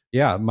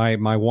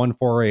my one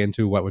foray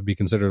into what would be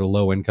considered a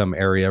low income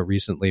area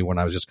recently, when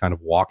I was just kind of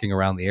walking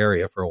around the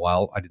area for a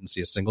while, I didn't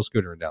see a single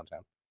scooter in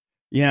downtown.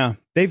 Yeah,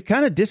 they've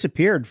kind of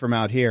disappeared from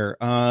out here.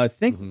 I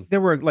think there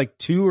were like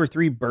 2 or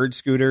 3 bird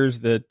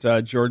scooters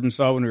that Jordan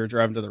saw when we were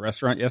driving to the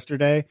restaurant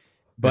yesterday.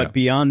 But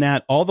beyond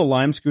that, all the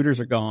Lime scooters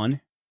are gone.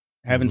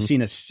 Haven't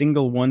seen a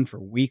single one for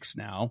weeks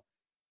now.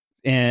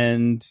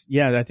 And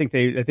I think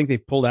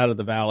they've pulled out of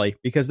the valley,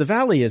 because the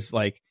valley is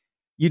like,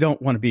 you don't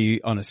want to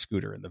be on a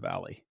scooter in the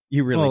valley.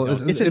 You really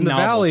don't. It's in the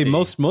valley.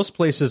 Most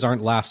places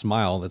aren't last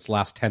mile. It's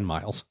last 10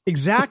 miles.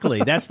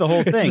 Exactly. That's the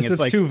whole thing. It's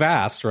like too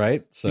vast,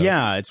 right? So.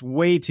 Yeah, it's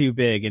way too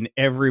big, and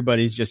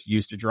everybody's just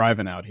used to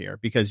driving out here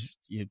because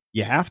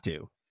you have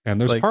to.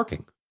 And there's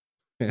parking.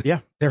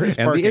 Yeah, there is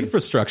parking. And the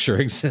infrastructure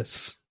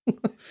exists.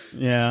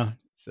 Yeah.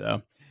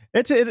 So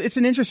it's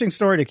an interesting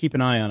story to keep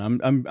an eye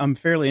on. I'm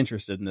fairly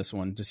interested in this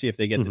one to see if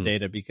they get the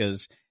data,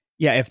 because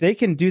if they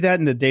can do that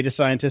and the data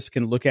scientists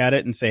can look at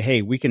it and say,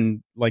 hey, we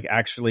can like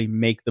actually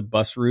make the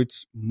bus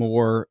routes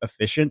more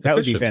efficient, that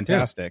would be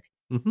fantastic.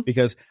 Yeah.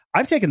 Because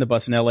I've taken the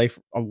bus in LA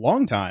for a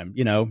long time.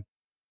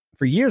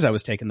 For years I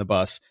was taking the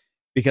bus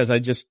because I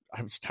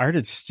was tired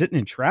of sitting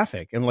in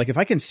traffic. And like, if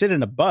I can sit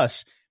in a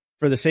bus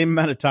for the same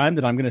amount of time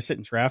that I'm going to sit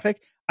in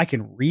traffic, I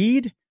can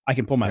read, I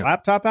can pull my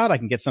laptop out, I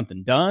can get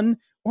something done,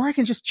 or I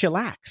can just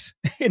chillax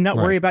and not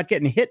worry about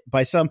getting hit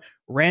by some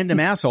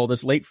random asshole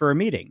that's late for a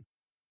meeting.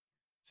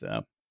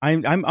 So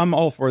I'm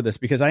all for this,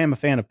 because I am a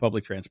fan of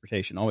public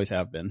transportation, always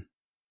have been.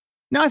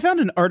 Now, I found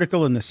an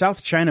article in the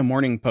South China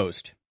Morning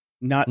Post,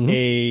 not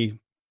a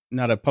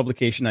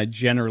publication I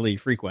generally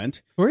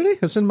frequent. Really?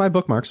 It's in my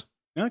bookmarks.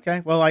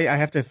 Okay. Well, I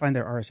have to find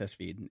their RSS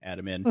feed and add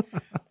them in.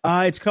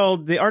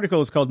 The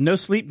article is called "No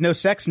Sleep, No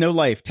Sex, No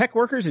Life. Tech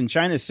Workers in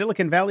China's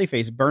Silicon Valley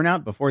Face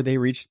Burnout Before They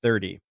Reach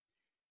 30."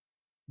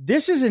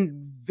 This is a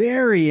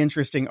very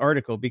interesting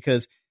article,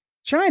 because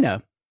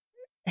China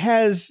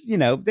has,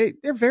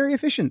 they're very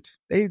efficient.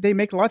 They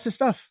make lots of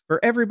stuff for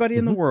everybody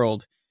in the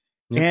world.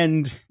 Yep.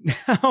 And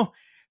now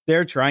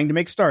they're trying to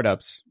make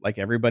startups like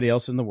everybody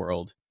else in the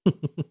world.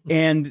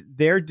 And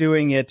they're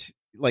doing it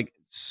like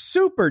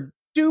super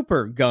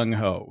duper gung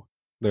ho.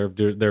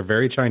 They're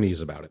very Chinese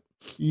about it.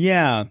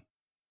 Yeah.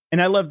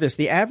 And I love this.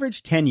 The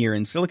average tenure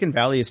in Silicon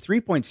Valley is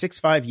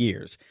 3.65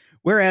 years,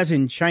 whereas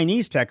in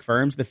Chinese tech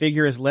firms, the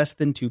figure is less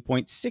than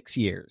 2.6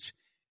 years.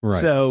 Right.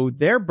 So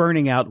they're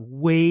burning out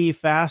way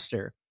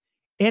faster.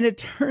 And it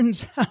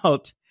turns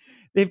out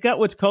they've got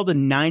what's called a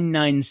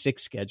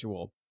 996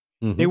 schedule.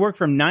 Mhm. They work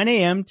from 9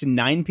 a.m. to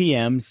 9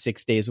 p.m.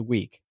 6 days a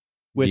week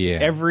with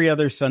every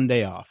other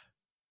Sunday off.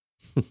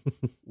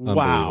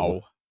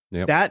 Wow.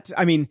 Yep.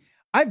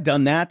 I've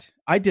done that.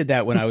 I did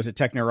that when I was at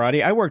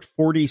Technorati. I worked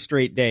 40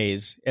 straight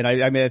days. And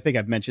I think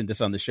I've mentioned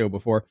this on the show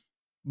before.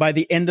 By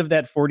the end of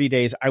that 40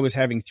 days, I was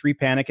having 3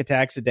 panic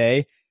attacks a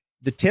day.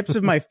 The tips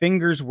of my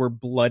fingers were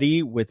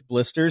bloody with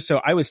blisters.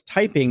 So I was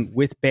typing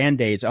with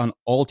Band-Aids on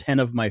all 10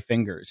 of my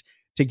fingers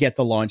to get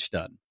the launch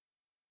done.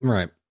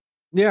 Right.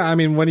 Yeah. I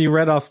mean, when you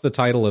read off the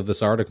title of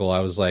this article, I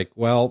was like,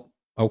 well,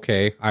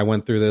 okay, I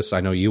went through this. I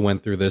know you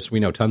went through this. We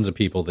know tons of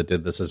people that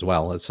did this as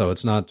well. So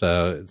it's not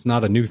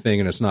a new thing,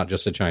 and it's not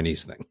just a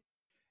Chinese thing.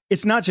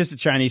 It's not just a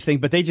Chinese thing,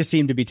 but they just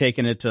seem to be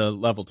taking it to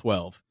level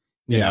 12.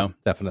 You know?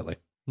 Definitely.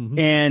 Mm-hmm.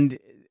 And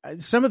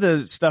some of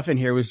the stuff in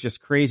here was just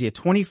crazy. A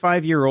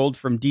 25-year-old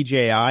from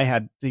DJI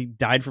he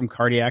died from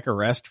cardiac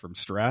arrest from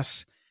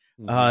stress.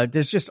 Mm-hmm.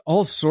 There's just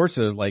all sorts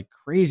of like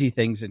crazy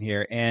things in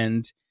here,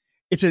 and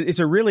it's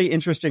a really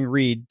interesting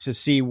read to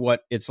see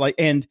what it's like.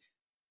 And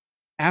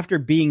after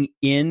being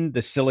in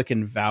the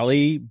Silicon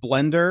Valley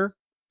blender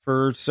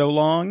for so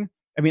long,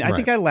 I mean, I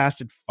think I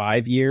lasted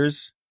 5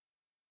 years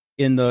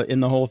in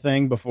the whole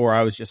thing before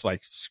I was just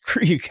like,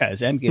 screw you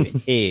guys, I'm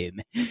getting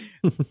in.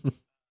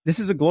 This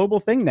is a global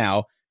thing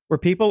now where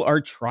people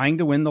are trying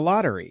to win the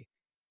lottery.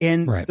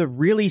 And the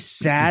really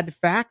sad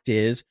fact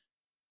is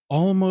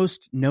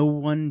almost no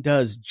one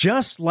does,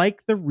 just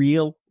like the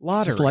real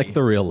lottery. Just like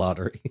the real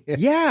lottery.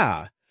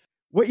 Yeah.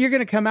 What you're going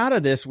to come out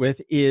of this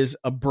with is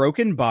a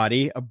broken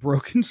body, a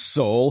broken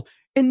soul,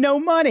 and no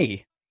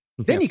money.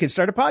 Then you can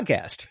start a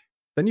podcast.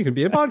 Then you can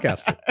be a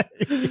podcaster.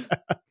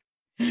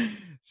 Yeah.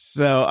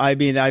 So, I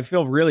mean, I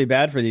feel really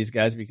bad for these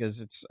guys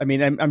because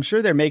I'm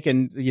sure they're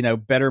making,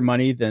 better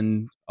money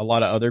than a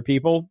lot of other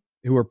people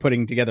who are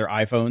putting together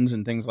iPhones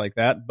and things like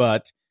that.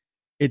 But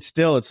it's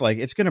like,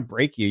 it's going to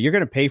break you. You're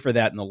going to pay for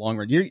that in the long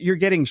run. You're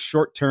getting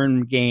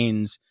short-term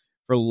gains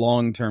for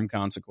long-term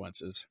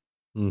consequences.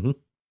 Mm-hmm.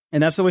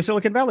 And that's the way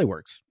Silicon Valley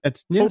works.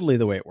 That's totally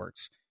the way it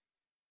works.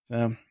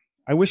 So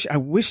I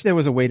wish there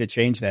was a way to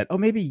change that. Oh,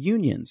 maybe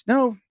unions.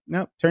 No.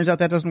 Turns out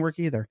that doesn't work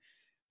either.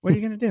 What are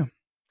you going to do?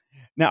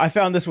 Now, I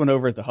found this one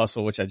over at The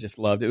Hustle, which I just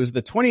loved. It was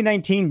the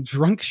 2019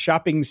 drunk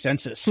shopping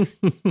census.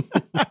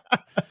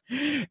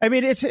 I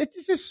mean, it's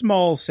a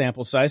small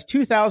sample size,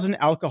 2,000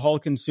 alcohol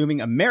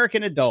consuming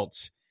American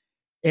adults.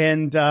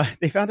 And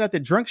they found out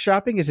that drunk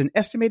shopping is an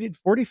estimated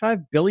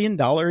 $45 billion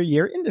a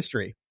year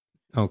industry.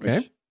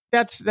 Okay.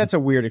 That's a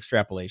weird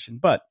extrapolation.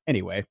 But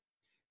anyway,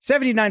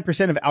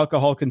 79% of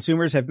alcohol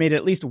consumers have made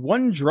at least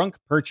one drunk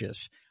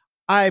purchase.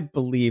 I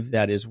believe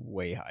that is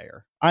way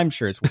higher. I'm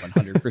sure it's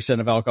 100%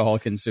 of alcohol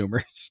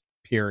consumers,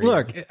 period.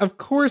 Look, of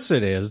course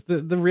it is.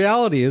 The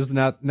reality is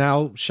that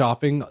now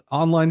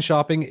online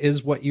shopping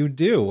is what you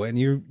do. And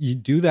you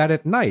do that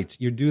at night.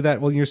 You do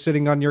that when you're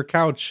sitting on your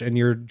couch and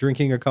you're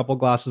drinking a couple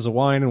glasses of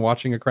wine and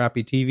watching a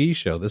crappy TV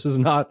show. This is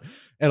not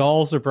at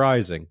all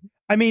surprising.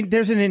 I mean,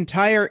 there's an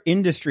entire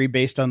industry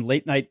based on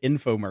late night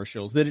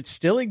infomercials that it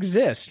still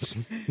exists.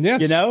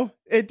 Yes.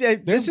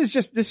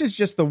 This is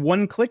just the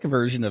one click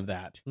version of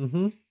that.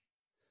 Mm-hmm.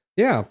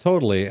 Yeah,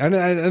 totally.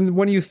 And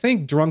when you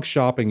think drunk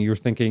shopping, you're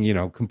thinking,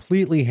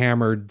 completely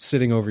hammered,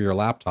 sitting over your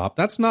laptop.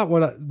 That's not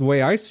the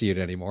way I see it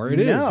anymore. It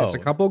is. It's a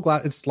couple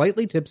it's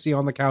slightly tipsy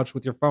on the couch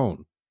with your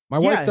phone. My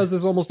wife does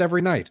this almost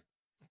every night.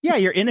 Yeah,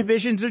 your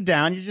inhibitions are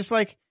down. You're just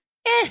like,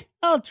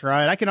 I'll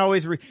try it. I can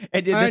always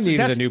I needed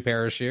a new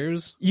pair of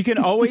shoes. You can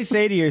always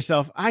say to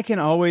yourself, I can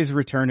always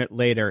return it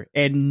later.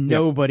 And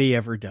nobody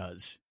ever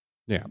does.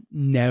 Yeah.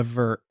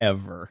 Never,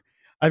 ever.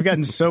 I've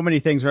gotten so many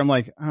things where I'm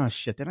like, oh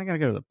shit, then I gotta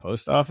go to the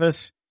post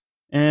office.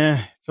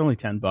 It's only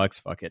 $10.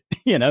 Fuck it.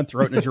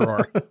 Throw it in a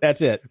drawer.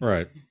 That's it.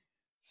 Right.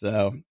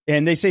 So,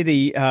 and they say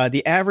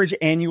the average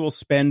annual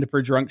spend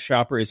per drunk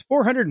shopper is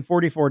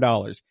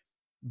 $444.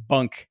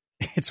 Bunk.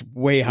 It's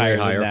way higher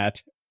than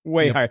that.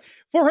 Way higher.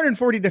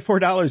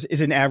 $444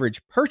 is an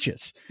average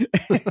purchase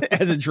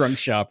as a drunk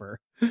shopper.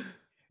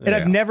 And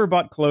I've never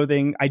bought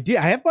clothing. I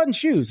have bought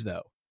shoes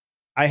though.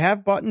 I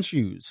have bought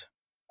shoes.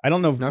 I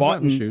don't know if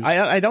bought.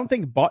 I don't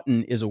think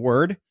Boughton is a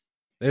word.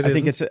 I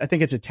think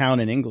it's a town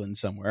in England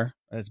somewhere.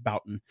 It's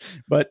Boughton.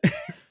 But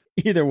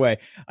either way,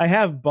 I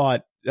have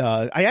bought.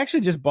 I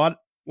actually just bought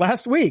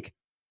last week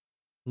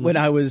when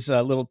I was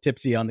a little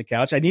tipsy on the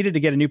couch. I needed to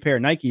get a new pair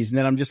of Nikes, and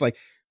then I'm just like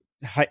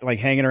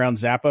hanging around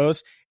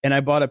Zappos, and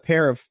I bought a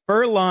pair of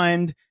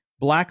fur-lined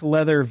black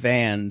leather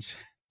Vans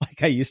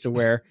like I used to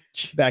wear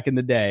back in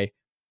the day.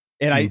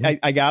 And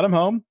I got them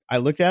home. I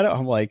looked at it.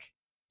 I'm like,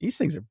 these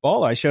things are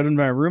baller. I showed them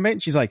to my roommate,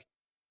 and she's like,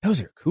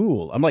 those are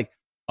cool. I'm like,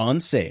 on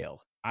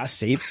sale. I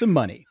saved some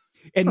money.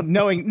 And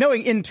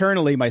knowing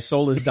internally my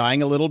soul is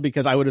dying a little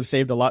because I would have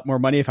saved a lot more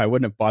money if I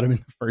wouldn't have bought them in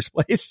the first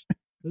place.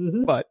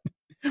 But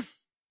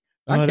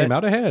I came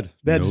out ahead.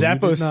 That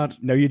Zappos,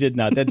 no, you did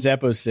not. That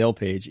Zappos sale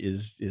page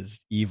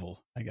is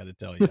evil. I got to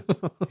tell you.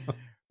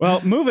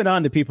 Well, moving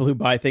on to people who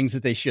buy things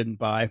that they shouldn't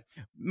buy.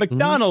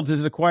 McDonald's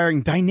is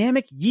acquiring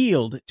Dynamic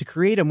Yield to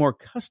create a more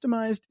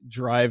customized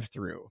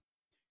drive-through.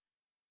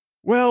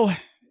 Well,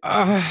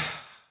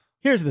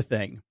 here's the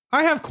thing.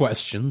 I have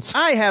questions.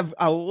 I have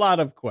a lot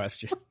of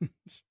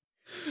questions.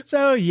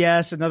 So,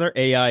 yes, another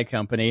AI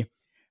company.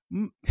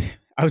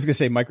 I was going to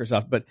say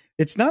Microsoft, but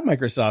it's not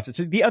Microsoft. It's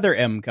the other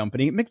M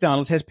company.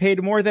 McDonald's has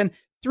paid more than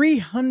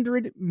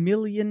 $300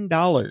 million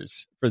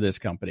for this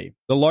company,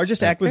 the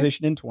largest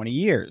acquisition in 20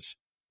 years.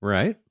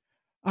 Right.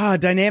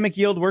 Dynamic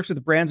Yield works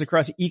with brands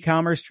across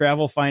e-commerce,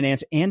 travel,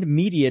 finance, and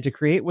media to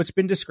create what's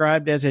been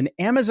described as an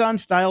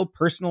Amazon-style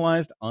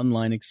personalized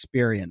online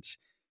experience.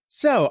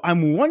 So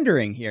I'm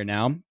wondering here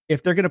now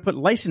if they're going to put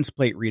license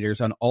plate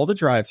readers on all the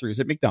drive-thrus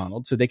at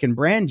McDonald's so they can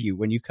brand you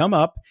when you come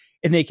up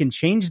and they can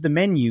change the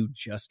menu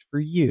just for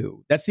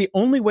you. That's the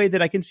only way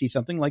that I can see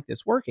something like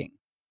this working.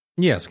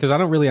 Yes, because I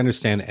don't really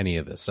understand any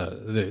of this.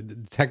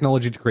 The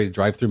technology to create a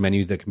drive-through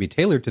menu that can be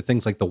tailored to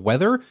things like the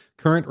weather,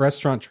 current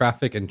restaurant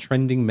traffic, and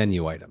trending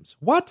menu items.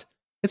 What?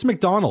 It's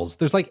McDonald's.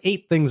 There's like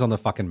 8 things on the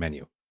fucking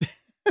menu.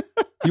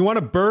 You want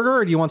a burger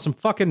or do you want some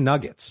fucking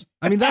nuggets?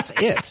 I mean, that's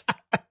it.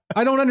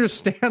 I don't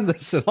understand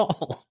this at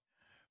all.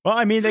 Well,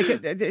 I mean, they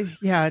could,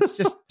 yeah, it's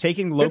just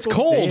taking local It's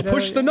cold. data.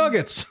 Push the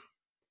nuggets.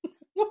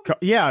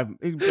 Yeah,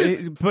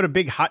 put a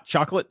big hot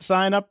chocolate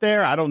sign up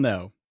there. I don't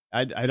know.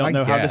 I don't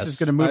know how this is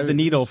going to move the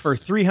needle for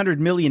 $300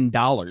 million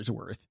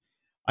worth.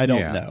 I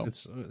don't know.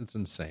 It's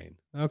insane.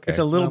 Okay, it's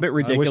a little bit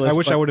ridiculous. I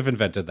wish I would have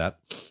invented that.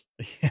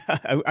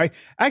 Yeah,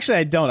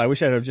 I don't. I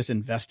wish I'd have just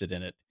invested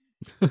in it.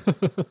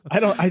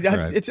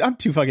 I'm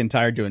too fucking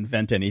tired to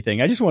invent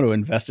anything. I just want to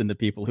invest in the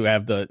people who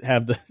have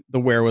the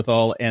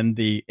wherewithal and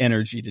the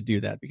energy to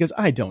do that because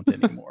I don't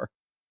anymore.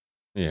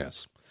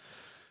 Yes.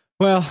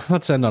 Well,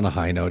 let's end on a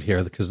high note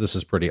here because this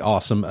is pretty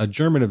awesome. A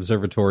German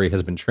observatory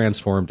has been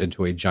transformed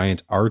into a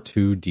giant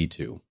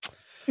R2-D2.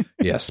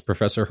 Yes,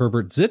 Professor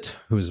Herbert Zitt,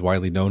 who is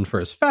widely known for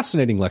his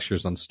fascinating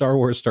lectures on Star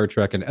Wars, Star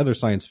Trek, and other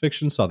science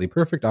fiction, saw the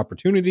perfect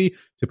opportunity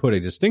to put a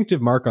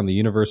distinctive mark on the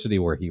university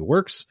where he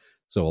works.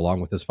 So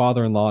along with his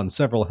father-in-law and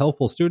several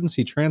helpful students,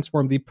 he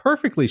transformed the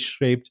perfectly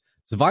shaped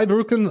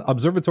Zweibrücken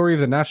Observatory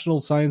of the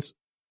National Science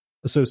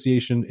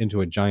Association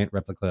into a giant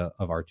replica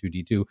of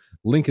R2-D2.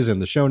 Link is in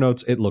the show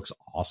notes. It looks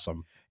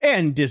awesome.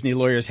 And Disney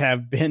lawyers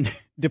have been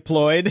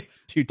deployed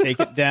to take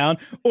it down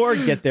or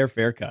get their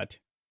fair cut.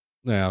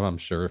 Yeah, I'm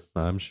sure.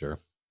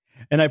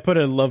 And I put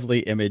a lovely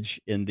image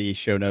in the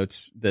show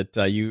notes that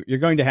you're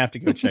going to have to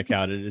go check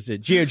out. It is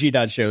at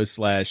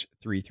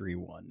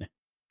gog.show/331.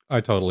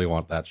 I totally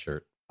want that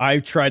shirt. I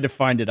tried to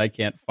find it. I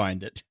can't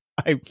find it.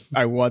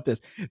 I want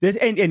this.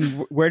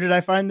 And where did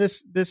I find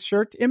this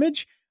shirt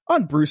image?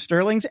 On Bruce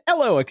Sterling's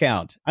Ello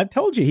account. I've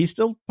told you, he's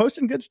still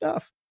posting good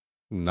stuff.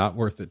 Not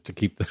worth it to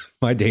keep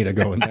my data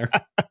going there.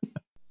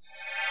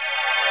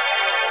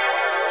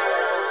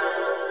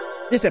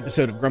 This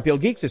episode of Grumpy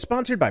Old Geeks is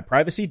sponsored by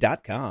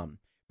Privacy.com.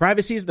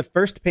 Privacy is the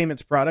first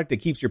payments product that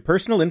keeps your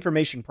personal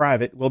information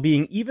private while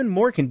being even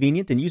more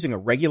convenient than using a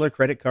regular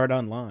credit card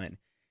online.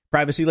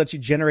 Privacy lets you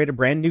generate a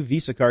brand new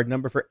Visa card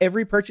number for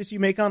every purchase you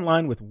make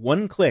online with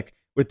one click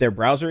with their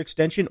browser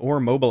extension or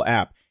mobile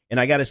app. And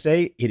I gotta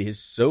say, it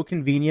is so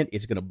convenient,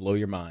 it's gonna blow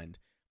your mind.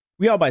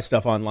 We all buy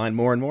stuff online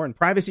more and more, and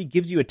Privacy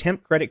gives you a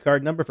temp credit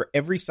card number for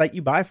every site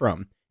you buy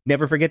from.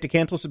 Never forget to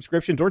cancel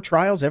subscriptions or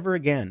trials ever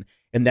again.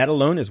 And that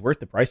alone is worth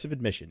the price of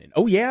admission. And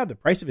oh yeah, the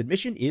price of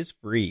admission is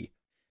free.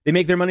 They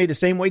make their money the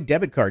same way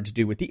debit cards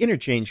do with the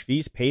interchange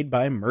fees paid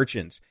by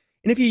merchants.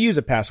 And if you use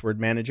a password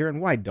manager,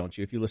 and why don't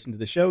you if you listen to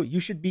the show, you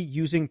should be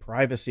using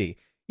Privacy.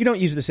 You don't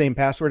use the same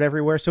password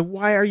everywhere, so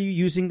why are you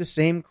using the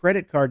same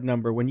credit card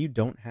number when you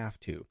don't have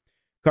to?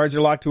 Cards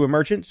are locked to a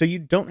merchant, so you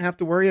don't have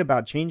to worry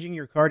about changing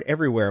your card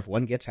everywhere if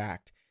one gets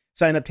hacked.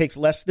 Sign up takes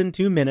less than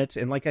 2 minutes,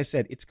 and like I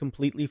said, it's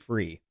completely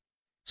free.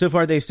 So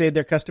far, they've saved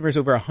their customers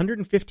over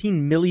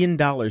 $115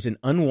 million in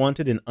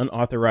unwanted and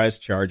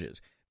unauthorized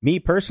charges. Me,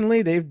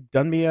 personally, they've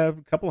done me a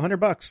couple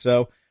 $100,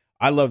 so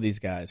I love these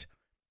guys.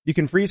 You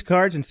can freeze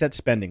cards and set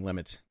spending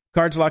limits.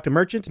 Cards locked to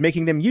merchants,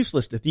 making them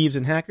useless to thieves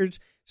and hackers,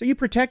 so you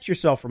protect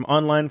yourself from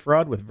online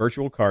fraud with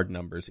virtual card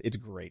numbers. It's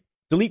great.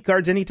 Delete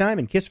cards anytime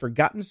and kiss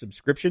forgotten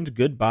subscriptions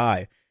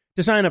goodbye.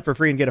 To sign up for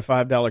free and get a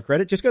 $5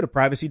 credit, just go to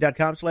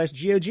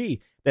privacy.com/GOG.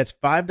 That's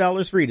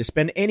 $5 free to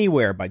spend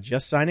anywhere by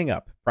just signing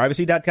up.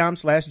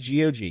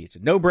 Privacy.com/GOG. It's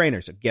a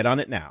no-brainer, so get on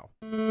it now.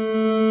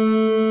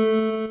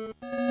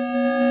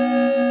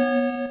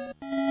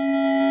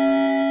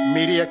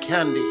 Media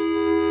Candy.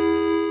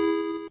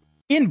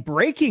 In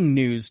breaking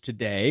news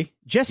today,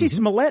 Jesse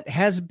Smollett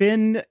has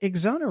been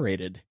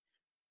exonerated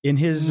in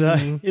his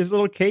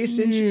little case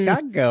in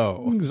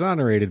Chicago.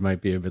 Exonerated might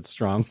be a bit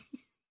strong.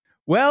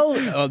 Well,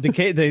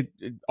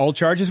 all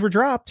charges were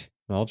dropped.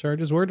 All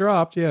charges were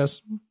dropped,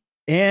 yes.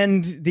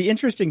 And the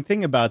interesting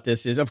thing about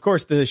this is, of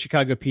course, the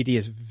Chicago PD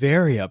is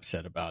very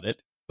upset about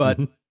it. But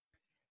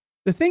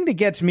the thing that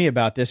gets me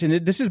about this,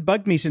 and this has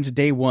bugged me since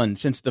day one,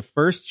 since the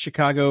first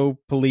Chicago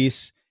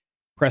police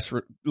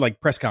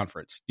press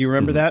conference. Do you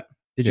remember that?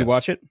 Did you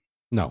watch it?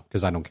 No,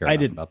 because I don't care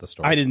about the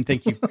story. I didn't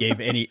think you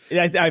gave any.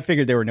 I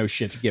figured there were no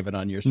shits given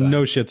on your side.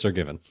 No shits are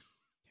given.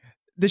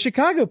 The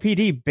Chicago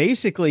PD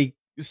basically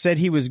said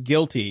he was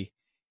guilty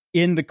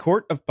in the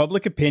court of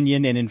public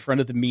opinion and in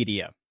front of the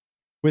media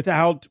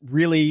without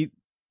really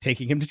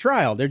taking him to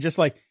trial. They're just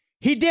like,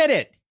 he did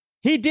it.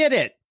 He did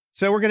it.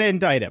 So we're going to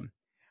indict him.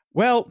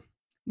 Well,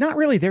 not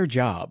really their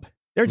job.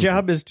 Their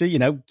job is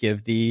to,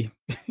 give the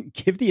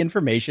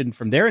information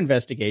from their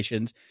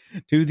investigations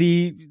to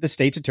the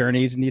state's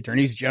attorneys and the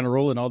attorneys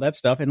general and all that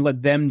stuff and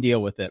let them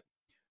deal with it.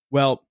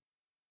 Well,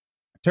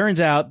 it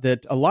turns out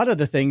that a lot of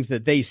the things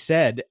that they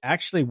said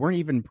actually weren't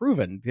even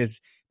proven,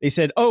 because they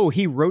said, oh,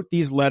 he wrote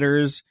these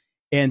letters,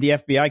 and the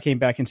FBI came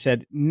back and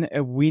said,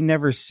 we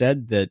never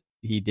said that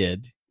he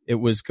did. It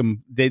was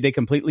they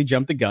completely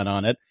jumped the gun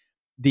on it.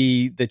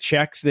 The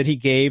checks that he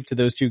gave to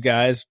those two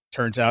guys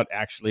turns out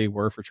actually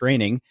were for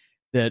training.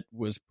 That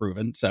was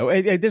proven. So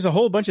there's a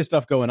whole bunch of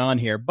stuff going on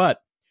here. But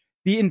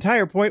the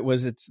entire point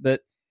was it's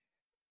that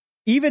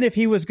even if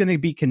he was going to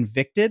be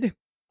convicted,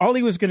 all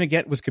he was going to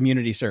get was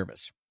community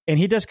service. And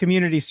he does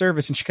community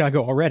service in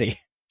Chicago already.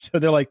 So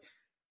they're like,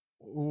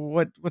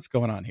 what's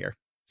going on here?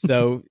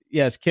 So,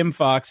 yes, Kim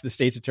Fox, the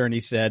state's attorney,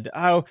 said,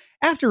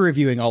 after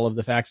reviewing all of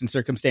the facts and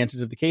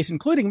circumstances of the case,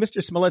 including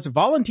Mr. Smollett's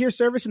volunteer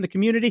service in the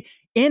community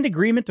and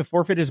agreement to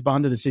forfeit his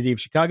bond to the city of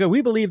Chicago,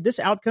 we believe this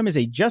outcome is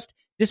a just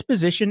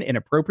disposition and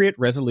appropriate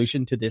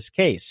resolution to this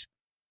case.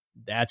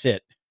 That's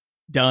it.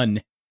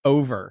 Done.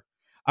 Over.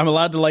 I'm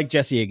allowed to like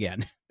Jesse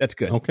again. That's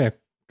good. Okay.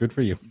 Good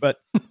for you. But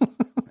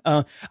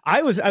I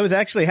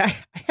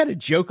had a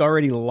joke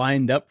already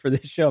lined up for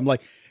this show. I'm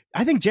like,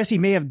 I think Jesse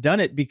may have done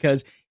it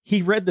because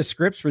he read the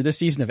scripts for this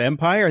season of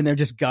Empire and they're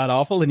just god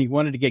awful, and he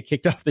wanted to get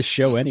kicked off the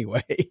show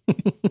anyway.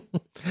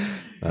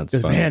 That's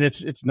funny. Man,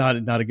 it's not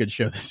a good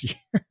show this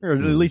year, or at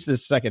least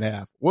this second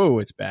half. Whoa,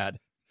 it's bad.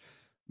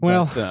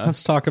 Well,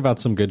 let's talk about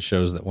some good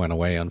shows that went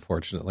away,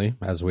 unfortunately.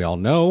 As we all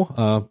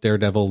know,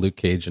 Daredevil, Luke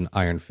Cage, and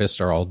Iron Fist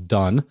are all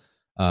done.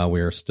 We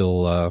are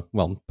still,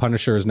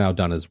 Punisher is now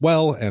done as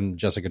well, and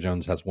Jessica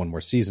Jones has one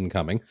more season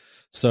coming.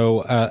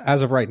 So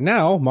as of right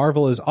now,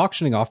 Marvel is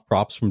auctioning off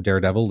props from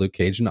Daredevil, Luke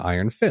Cage, and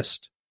Iron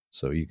Fist.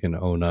 So you can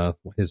own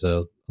his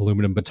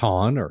aluminum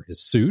baton or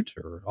his suit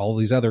or all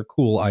these other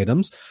cool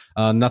items.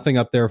 Nothing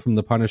up there from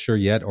the Punisher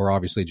yet, or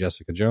obviously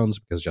Jessica Jones,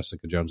 because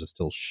Jessica Jones is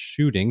still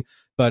shooting.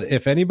 But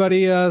if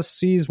anybody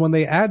sees when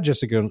they add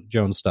Jessica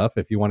Jones stuff,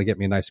 if you want to get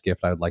me a nice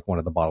gift, I would like one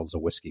of the bottles of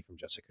whiskey from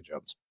Jessica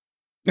Jones.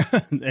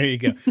 There you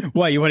go.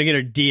 Why, you want to get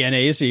her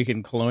DNA so you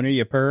can clone her,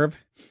 you perv?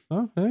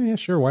 Oh, yeah,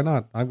 sure. Why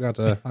not? I'll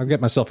get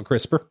myself a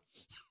CRISPR.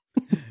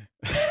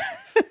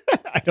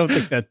 I don't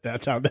think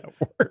that's how that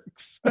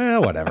works.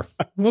 Whatever.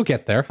 We'll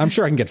get there. I'm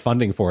sure I can get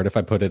funding for it if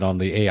I put it on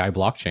the AI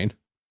blockchain.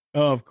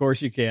 Oh, of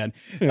course you can.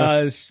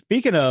 Yeah.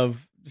 Speaking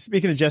of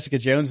Jessica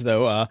Jones,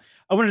 though, I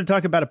wanted to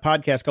talk about a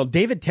podcast called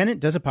David Tennant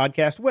Does a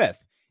Podcast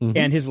With. Mm-hmm.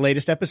 And his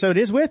latest episode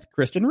is with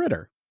Kristen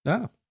Ritter.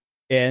 Oh.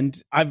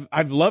 And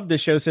I've loved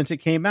this show since it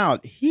came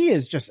out. He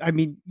is just,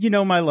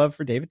 my love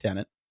for David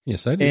Tennant.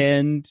 Yes, I do.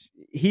 And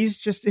his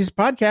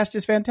podcast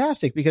is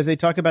fantastic because they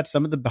talk about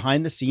some of the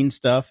behind the scenes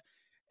stuff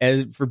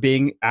for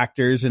being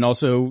actors, and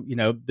also,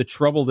 the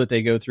trouble that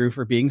they go through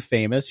for being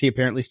famous. He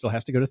apparently still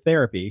has to go to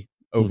therapy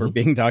over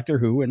being Doctor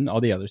Who and all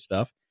the other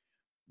stuff.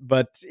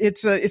 But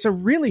it's a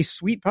really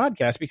sweet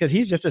podcast because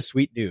he's just a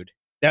sweet dude.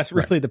 That's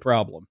really the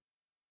problem.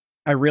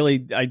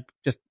 I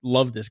just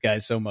love this guy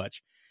so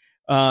much.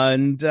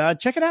 And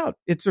check it out.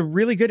 It's a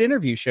really good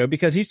interview show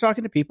because he's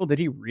talking to people that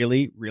he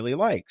really, really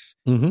likes.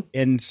 Mm-hmm.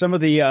 And some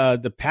of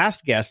the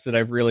past guests that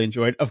I've really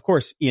enjoyed, of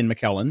course, Ian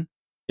McKellen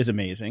is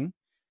amazing.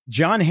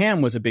 John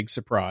Hamm was a big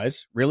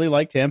surprise. Really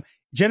liked him.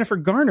 Jennifer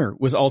Garner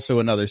was also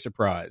another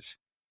surprise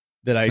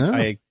that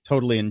I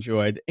totally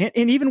enjoyed.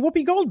 And even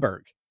Whoopi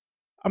Goldberg.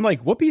 I'm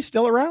like, Whoopi's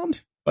still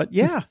around? But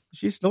yeah,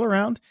 she's still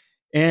around.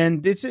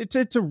 And it's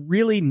a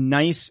really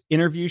nice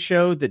interview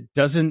show that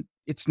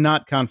it's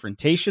not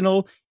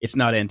confrontational. It's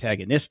not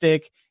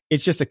antagonistic.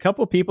 It's just a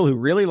couple people who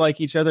really like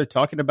each other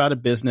talking about a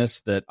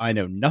business that I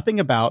know nothing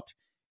about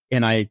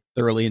and I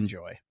thoroughly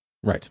enjoy.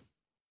 Right.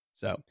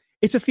 So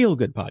it's a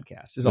feel-good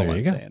podcast is all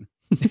I'm saying.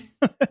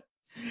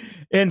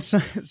 And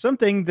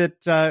something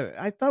that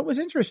I thought was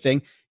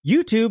interesting,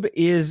 YouTube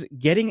is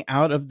getting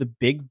out of the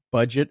big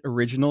budget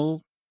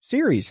original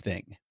series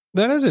thing.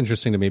 That is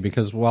interesting to me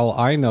because while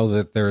I know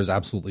that there is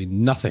absolutely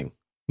nothing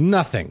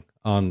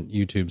on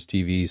YouTube's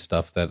TV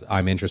stuff that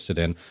I'm interested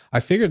in,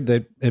 I figured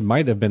that it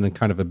might have been a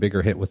kind of a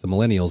bigger hit with the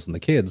millennials and the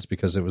kids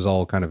because it was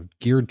all kind of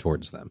geared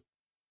towards them.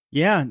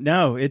 Yeah,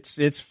 no,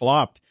 it's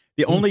flopped.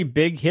 The only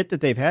big hit that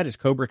they've had is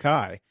Cobra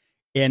Kai.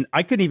 And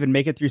I couldn't even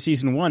make it through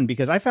season 1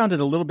 because I found it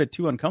a little bit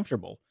too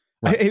uncomfortable.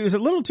 Right. It was a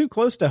little too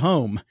close to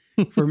home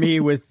for me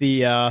with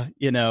the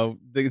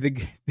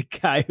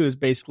guy who was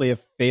basically a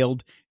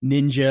failed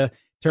ninja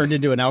turned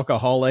into an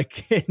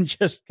alcoholic and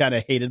just kind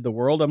of hated the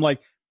world. I'm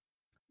like,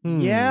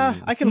 yeah,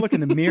 I can look in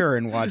the mirror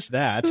and watch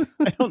that.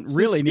 I don't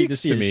really need to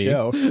see a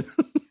show.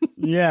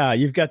 Yeah,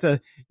 you've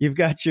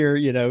got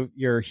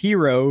your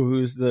hero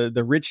who's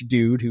the rich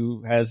dude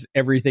who has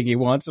everything he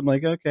wants. I'm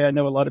like, okay, I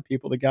know a lot of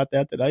people that got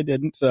that I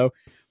didn't, so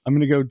I'm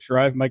gonna go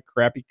drive my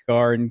crappy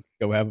car and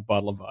go have a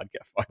bottle of vodka.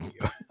 Fuck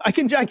you. I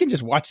can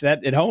just watch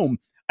that at home.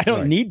 I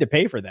don't need to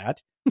pay for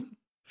that.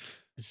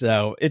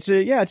 So it's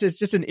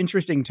just an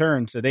interesting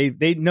turn. So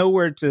they know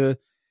when to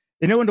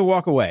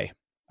walk away.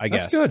 I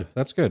guess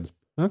That's good.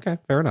 Okay,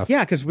 fair enough.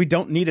 Yeah, because we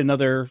don't need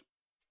another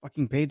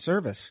fucking paid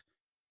service.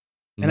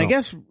 And I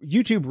guess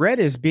YouTube Red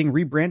is being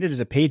rebranded as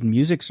a paid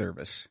music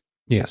service.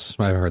 Yes,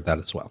 I've heard that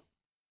as well.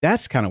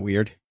 That's kind of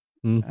weird.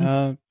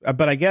 Mm-hmm.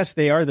 But I guess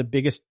they are the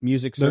biggest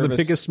music service. They're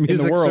the biggest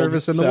music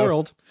service in the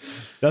world.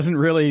 Doesn't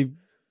really,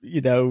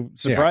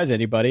 surprise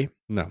anybody.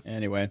 No.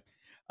 Anyway,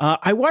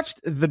 I watched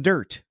The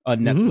Dirt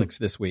on Netflix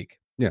this week.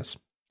 Yes.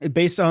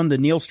 Based on the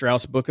Neil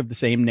Strauss book of the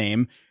same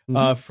name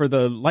for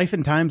the life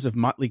and times of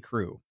Motley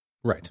Crue.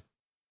 Right.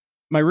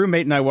 My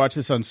roommate and I watched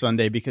this on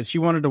Sunday because she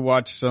wanted to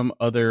watch some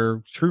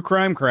other true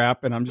crime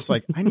crap. And I'm just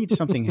like, I need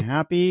something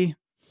happy,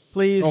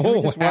 please. Can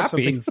we just watch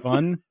something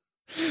fun?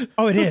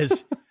 Oh, it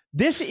is.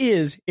 This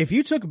is, if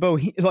you took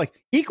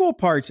equal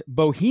parts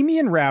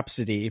Bohemian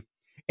Rhapsody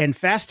and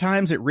Fast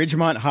Times at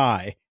Ridgemont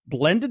High,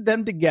 blended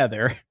them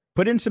together,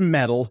 put in some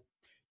metal,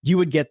 you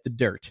would get The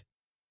Dirt.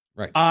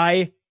 Right.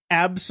 I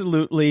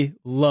absolutely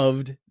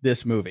loved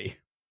this movie.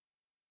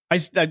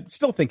 I'm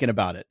still thinking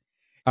about it.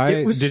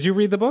 Did you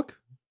read the book?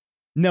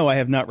 No, I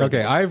have not read the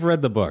book. I've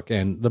read the book,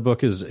 and the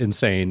book is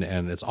insane,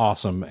 and it's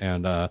awesome.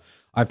 And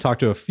I've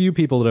talked to a few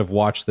people that have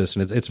watched this,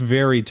 and it's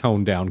very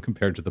toned down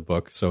compared to the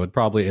book, so it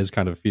probably is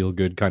kind of feel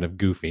good, kind of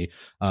goofy.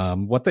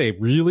 What they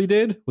really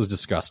did was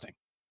disgusting.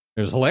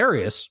 It was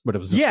hilarious, but it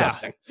was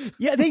disgusting.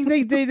 Yeah,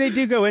 they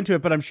do go into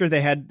it, but I'm sure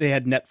they had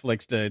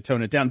Netflix to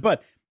tone it down.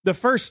 But the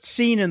first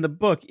scene in the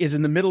book is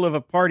in the middle of a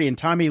party, and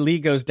Tommy Lee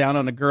goes down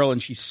on a girl,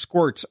 and she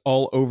squirts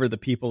all over the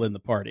people in the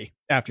party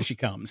after she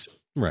comes.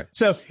 Right.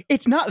 So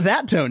it's not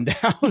that toned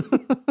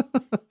down,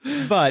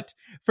 but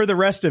for the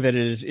rest of it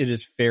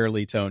is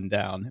fairly toned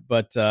down.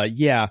 But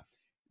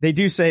they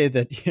do say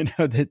that,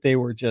 that they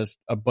were just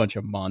a bunch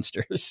of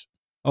monsters.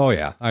 Oh,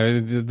 yeah.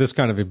 This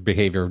kind of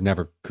behavior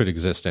never could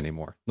exist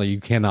anymore. Like,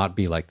 you cannot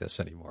be like this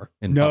anymore.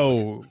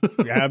 No,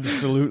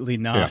 absolutely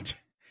not. Yeah.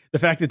 The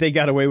fact that they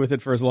got away with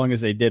it for as long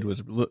as they did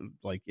was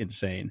like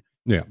insane.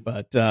 Yeah.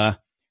 But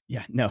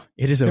no,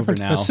 it is over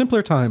now.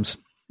 Simpler times.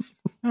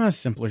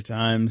 Simpler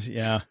times.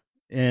 Yeah.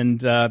 And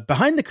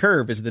Behind the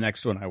Curve is the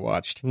next one I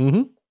watched.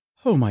 Mm-hmm.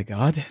 Oh, my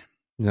God.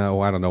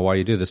 No, I don't know why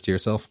you do this to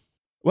yourself.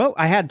 Well,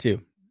 I had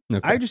to.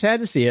 Okay. I just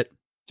had to see it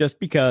just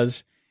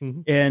because.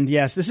 Mm-hmm. And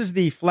yes, this is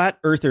the Flat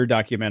Earther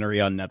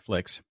documentary on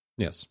Netflix.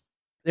 Yes.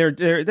 There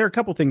are a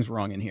couple things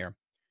wrong in here.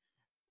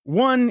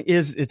 One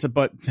is it's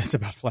about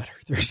flat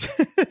earthers,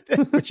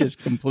 which is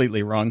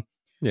completely wrong.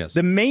 Yes.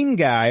 The main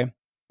guy,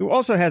 who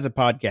also has a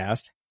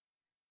podcast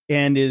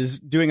and is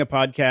doing a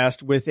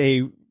podcast with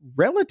a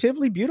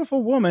relatively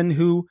beautiful woman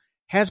who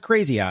has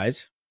crazy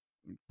eyes,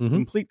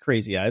 complete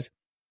crazy eyes.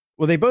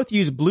 Well, they both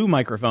use blue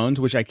microphones,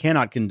 which I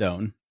cannot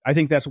condone. I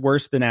think that's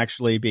worse than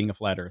actually being a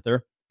flat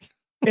earther.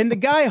 And the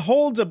guy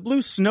holds a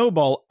blue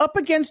snowball up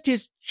against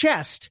his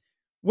chest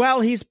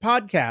while he's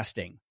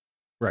podcasting.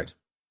 Right.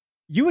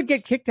 You would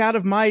get kicked out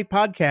of my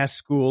podcast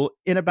school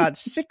in about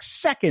 6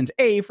 seconds.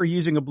 A, for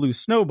using a blue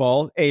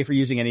snowball. A, for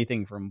using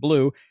anything from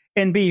blue.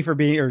 And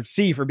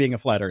C, for being a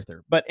flat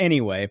earther. But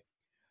anyway,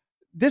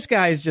 this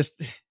guy is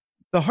just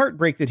the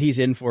heartbreak that he's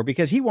in for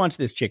because he wants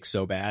this chick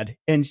so bad.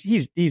 And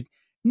he's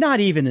not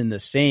even in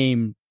the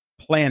same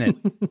planet,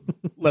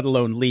 let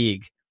alone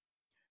league.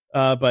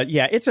 But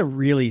yeah, it's a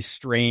really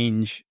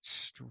strange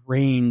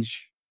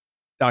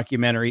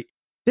documentary.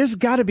 There's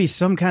got to be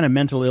some kind of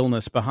mental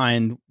illness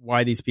behind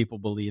why these people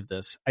believe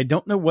this. I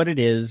don't know what it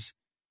is,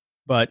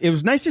 but it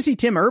was nice to see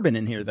Tim Urban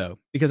in here, though,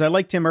 because I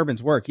like Tim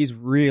Urban's work. He's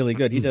really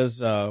good. He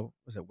does,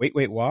 was it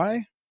Wait,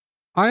 Why?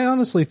 I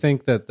honestly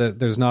think that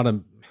there's not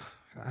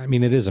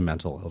it is a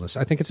mental illness.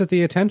 I think it's at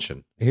the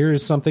attention.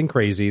 Here's something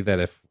crazy that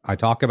if I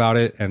talk about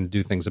it and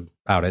do things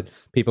about it,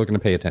 people are going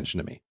to pay attention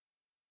to me.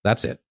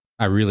 That's it.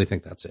 I really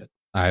think that's it.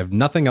 I have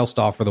nothing else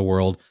to offer the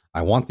world.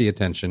 I want the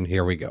attention.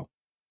 Here we go.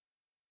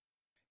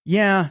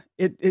 Yeah,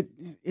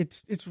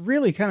 it's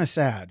really kind of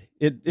sad.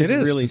 It is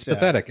really sad.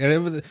 Pathetic.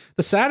 And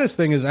the saddest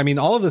thing is,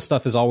 all of this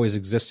stuff has always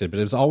existed, but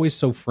it was always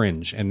so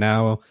fringe. And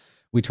now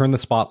we turn the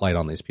spotlight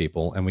on these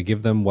people and we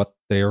give them what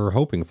they're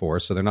hoping for,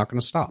 so they're not going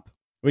to stop.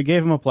 We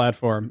gave him a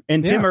platform.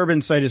 And Tim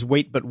Urban's site is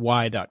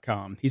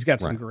waitbutwhy.com. He's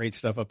got some great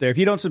stuff up there. If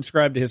you don't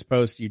subscribe to his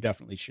posts, you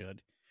definitely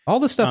should. All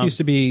this stuff used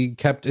to be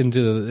kept in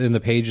the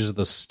pages of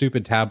the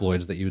stupid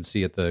tabloids that you would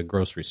see at the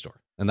grocery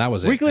store. And that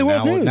was Weekly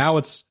World News. Now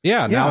it's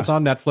now it's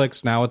on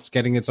Netflix. Now it's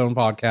getting its own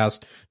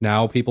podcast.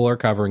 Now people are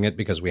covering it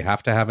because we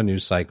have to have a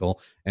news cycle,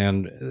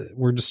 and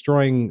we're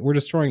destroying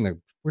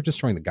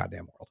the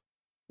goddamn world.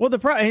 Well,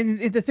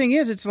 the thing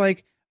is, it's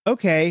like,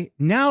 okay,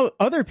 now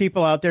other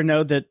people out there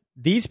know that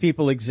these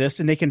people exist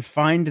and they can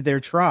find their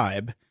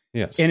tribe.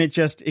 Yes. And it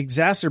just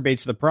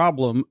exacerbates the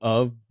problem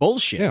of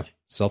bullshit. Yeah.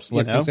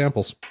 Self-selecting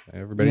samples.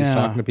 Everybody's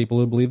talking to people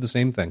who believe the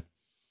same thing.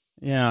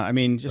 Yeah. I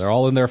mean, they're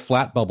all in their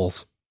flat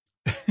bubbles.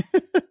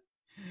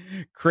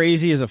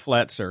 Crazy as a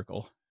flat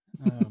circle.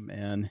 Oh,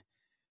 man.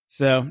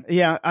 So,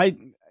 yeah,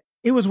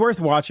 it was worth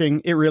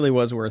watching. It really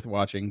was worth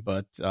watching,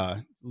 but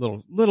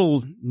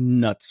little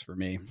nuts for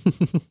me.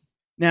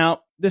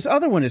 Now, this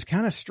other one is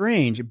kind of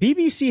strange.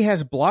 BBC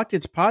has blocked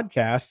its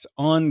podcasts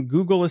on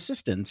Google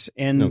Assistants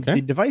and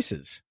the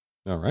devices.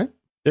 All right.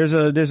 There's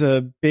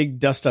a big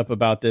dust up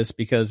about this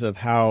because of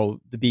how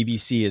the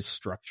BBC is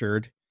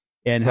structured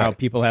and how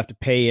people have to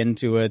pay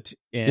into it.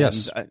 And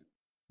yes.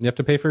 You have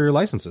to pay for your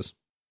licenses.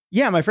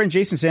 Yeah. My friend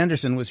Jason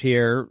Sanderson was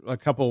here a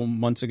couple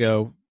months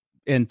ago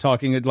and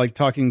talking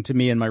to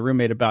me and my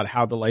roommate about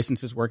how the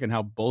licenses work and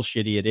how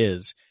bullshitty it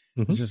is.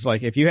 It's just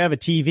like, if you have a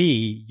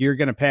TV, you're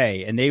going to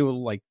pay. And they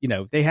will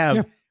they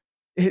have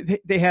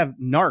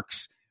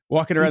narcs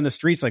walking around the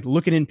streets, like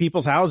looking in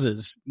people's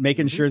houses,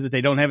 making sure that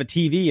they don't have a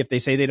TV if they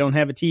say they don't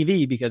have a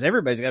TV, because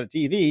everybody's got a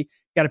TV,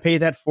 got to pay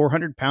that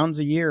 £400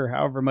 a year,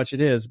 however much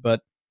it is.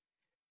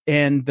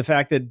 And the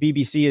fact that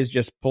BBC is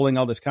just pulling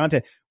all this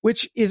content,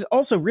 which is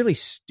also really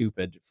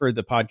stupid for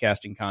the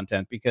podcasting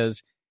content,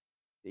 because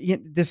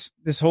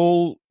this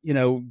whole,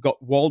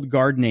 walled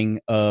gardening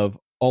of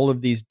all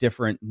of these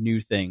different new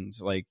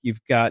things. Like you've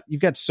got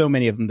so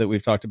many of them that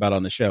we've talked about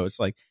on the show. It's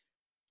like,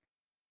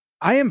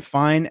 I am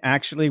fine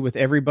actually with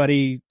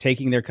everybody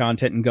taking their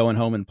content and going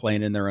home and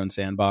playing in their own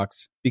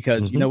sandbox,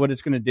 because you know what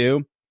it's going to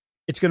do?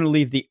 It's going to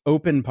leave the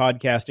open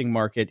podcasting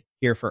market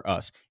here for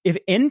us. If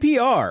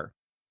NPR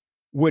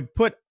would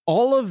put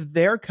all of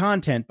their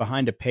content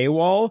behind a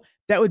paywall,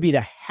 that would be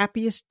the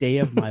happiest day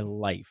of my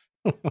life.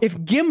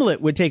 If Gimlet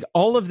would take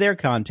all of their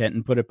content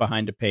and put it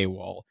behind a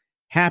paywall,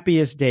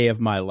 happiest day of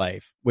my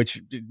life,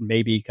 which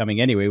may be coming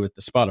anyway with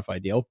the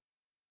Spotify deal.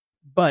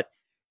 But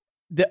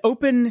the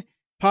open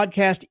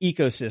podcast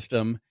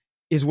ecosystem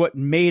is what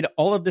made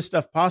all of this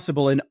stuff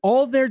possible. And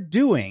all they're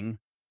doing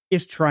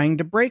is trying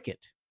to break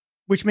it,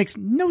 which makes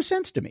no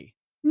sense to me.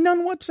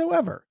 None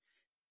whatsoever.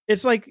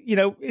 It's like,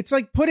 it's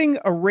like putting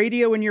a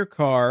radio in your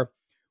car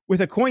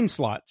with a coin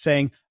slot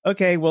saying,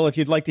 okay, well, if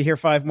you'd like to hear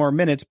 5 more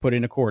minutes, put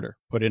in a quarter,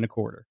 put in a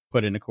quarter,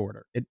 put in a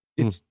quarter.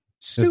 It's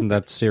stupid. Isn't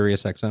that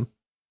Sirius XM?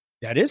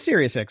 That is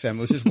Sirius XM,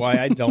 which is why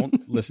I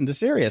don't listen to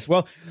Sirius.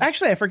 Well,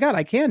 actually, I forgot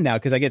I can now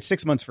because I get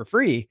 6 months for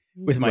free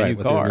with my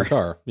new car. Your new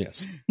car,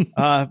 yes.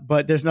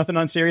 But there's nothing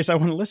on Sirius I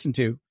want to listen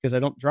to because I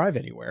don't drive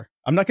anywhere.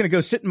 I'm not going to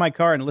go sit in my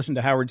car and listen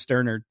to Howard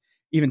Stern or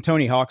even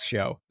Tony Hawk's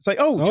show. It's like,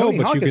 Tony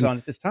Hawk is on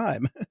at this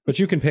time. But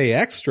you can pay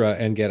extra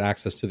and get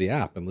access to the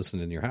app and listen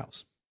in your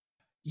house.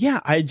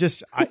 Yeah, I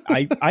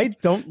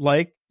don't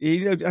like,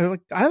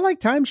 I like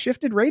time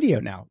shifted radio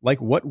now, like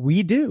what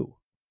we do.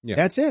 Yeah.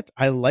 That's it.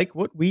 I like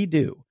what we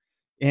do.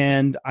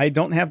 And I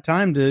don't have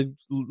time to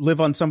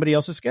live on somebody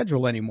else's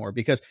schedule anymore,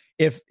 because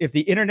if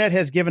the internet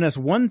has given us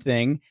one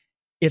thing,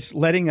 it's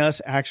letting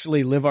us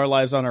actually live our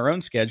lives on our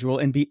own schedule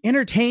and be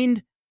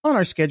entertained on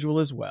our schedule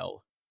as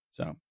well.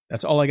 So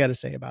that's all I got to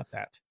say about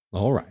that.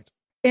 All right.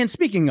 And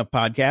speaking of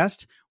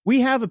podcasts, we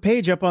have a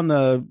page up on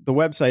the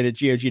website at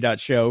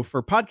GOG.show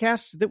for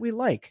podcasts that we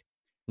like.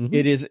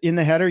 It is in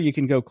the header. You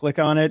can go click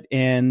on it.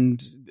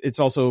 And it's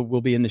also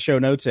will be in the show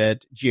notes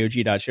at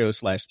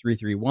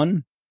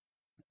GOG.show/331.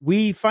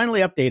 We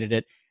finally updated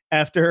it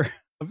after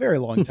a very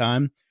long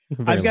time.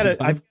 I've got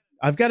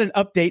an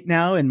update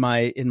now in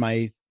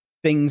my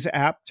Things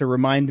app to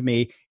remind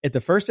me at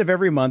the first of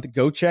every month,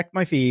 go check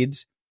my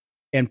feeds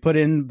and put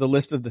in the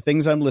list of the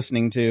things I'm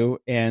listening to.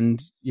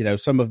 And,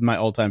 some of my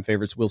all-time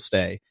favorites will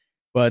stay.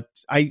 But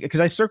because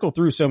I circle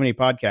through so many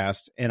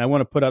podcasts and I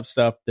want to put up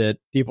stuff that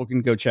people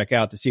can go check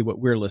out to see what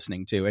we're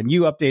listening to. And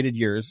you updated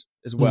yours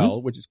as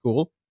well, which is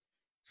cool.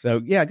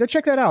 So yeah, go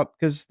check that out,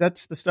 because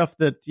that's the stuff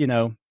that,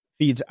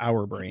 feeds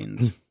our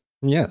brains.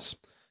 Yes.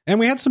 And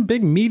we had some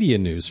big media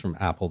news from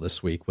Apple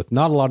this week with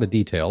not a lot of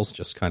details,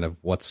 just kind of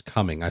what's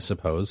coming, I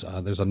suppose.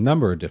 There's a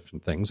number of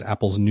different things.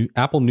 Apple's new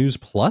Apple News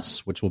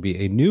Plus, which will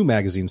be a new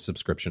magazine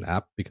subscription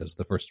app because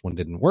the first one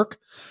didn't work.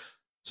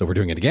 So we're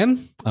doing it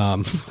again.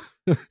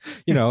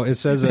 It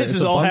says this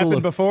has all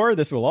happened before.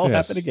 This will all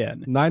happen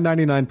again.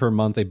 $9.99 per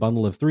month, a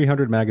bundle of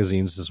 300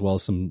 magazines, as well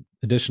as some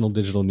additional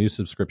digital news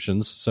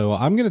subscriptions. So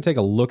I'm going to take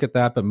a look at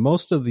that. But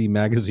most of the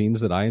magazines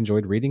that I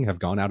enjoyed reading have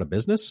gone out of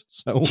business.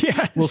 So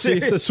we'll see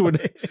if this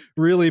would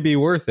really be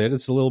worth it.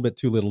 It's a little bit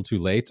too little too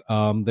late.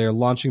 They're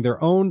launching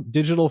their own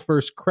digital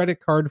first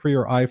credit card for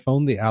your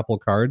iPhone, the Apple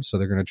Card. So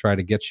they're going to try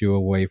to get you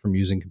away from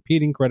using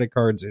competing credit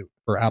cards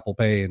for Apple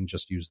Pay and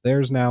just use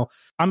theirs now.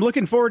 I'm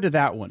looking forward to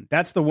that one.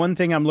 That's the one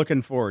thing I'm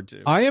looking forward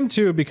to. I am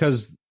too,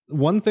 because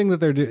one thing that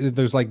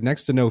there's like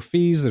next to no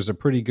fees. There's a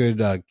pretty good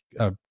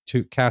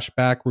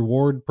cashback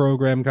reward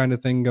program kind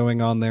of thing going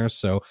on there.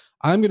 So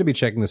I'm going to be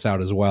checking this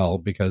out as well,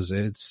 because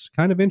it's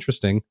kind of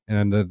interesting,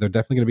 and they're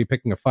definitely going to be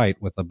picking a fight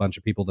with a bunch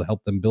of people to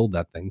help them build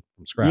that thing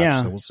from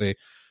scratch. So we'll see.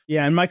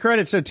 Yeah, and my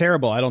credit's so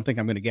terrible, I don't think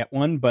I'm going to get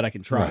one, but I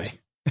can try. Right.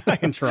 I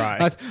can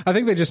try. I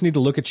think they just need to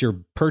look at your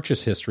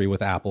purchase history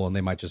with Apple, and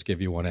they might just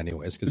give you one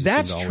anyways. Because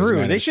that's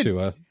true.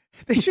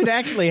 They should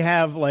actually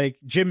have like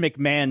Jim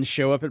McMahon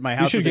show up at my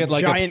house. You should with get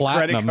like giant a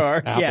platinum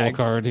credit card. Apple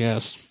card.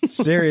 Yes.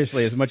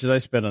 Seriously, as much as I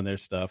spend on their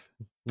stuff.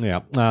 Yeah.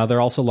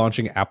 They're also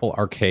launching Apple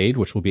Arcade,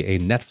 which will be a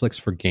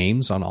Netflix for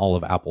games on all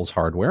of Apple's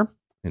hardware.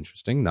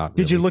 Interesting.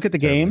 Did you look at the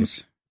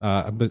games?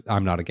 But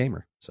I'm not a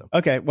gamer, so.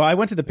 Okay. Well, I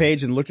went to the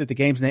page and looked at the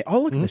games, and they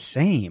all look the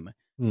same.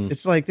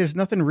 It's like there's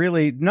none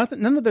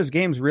of those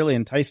games really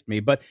enticed me.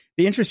 But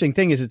the interesting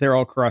thing is that they're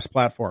all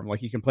cross-platform.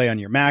 Like you can play on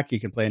your Mac,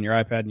 you can play on your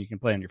iPad, and you can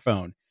play on your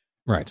phone.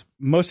 Right.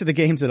 Most of the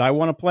games that I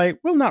want to play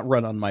will not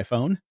run on my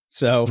phone.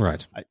 So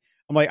right.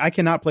 I'm like, I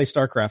cannot play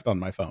StarCraft on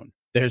my phone.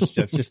 That's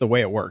just the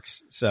way it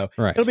works. So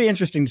It'll be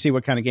interesting to see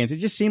what kind of games. It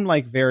just seemed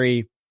like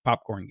very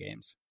popcorn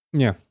games.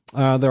 Yeah.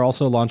 They're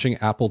also launching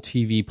Apple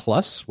TV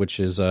Plus, which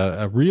is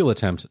a real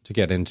attempt to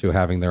get into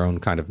having their own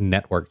kind of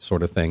network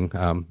sort of thing,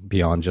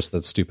 beyond just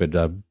that stupid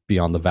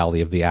Beyond the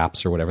Valley of the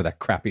Apps or whatever that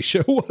crappy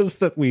show was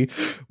that we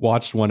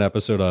watched one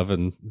episode of,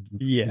 and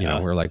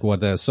we're like,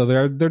 what this? So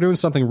they're doing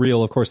something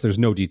real. Of course, there's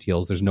no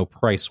details, there's no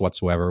price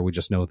whatsoever. We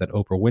just know that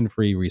Oprah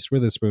Winfrey, Reese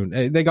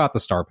Witherspoon, they got the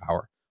star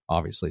power.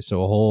 Obviously,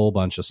 so a whole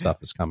bunch of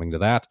stuff is coming to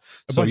that.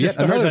 A bunch of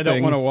stars I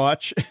don't want to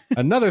watch.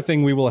 Another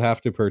thing we will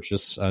have to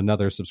purchase,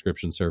 another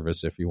subscription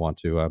service if you want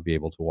to be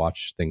able to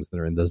watch things that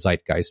are in the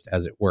zeitgeist,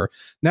 as it were.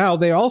 Now,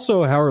 they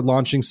also are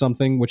launching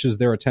something which is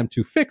their attempt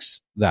to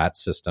fix that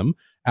system,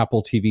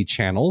 Apple TV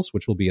Channels,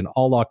 which will be an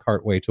a la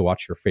carte way to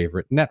watch your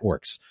favorite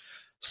networks.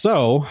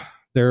 So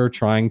they're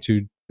trying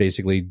to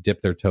basically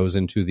dip their toes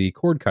into the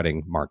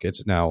cord-cutting market.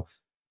 Now,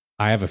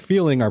 I have a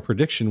feeling our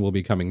prediction will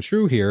be coming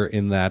true here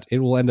in that it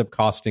will end up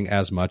costing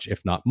as much,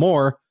 if not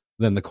more,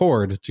 than the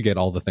cord to get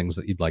all the things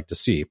that you'd like to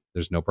see.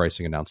 There's no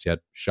pricing announced yet.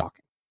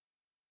 Shocking.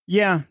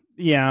 Yeah.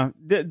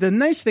 The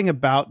nice thing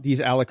about these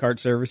a la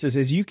carte services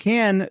is you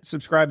can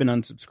subscribe and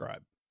unsubscribe.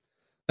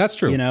 That's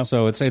true.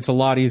 So it's a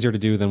lot easier to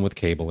do than with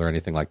cable or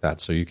anything like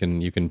that. So you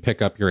can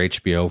pick up your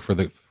HBO for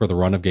the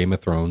run of Game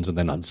of Thrones and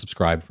then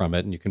unsubscribe from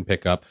it, and you can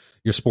pick up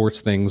your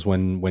sports things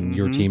when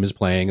your team is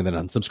playing and then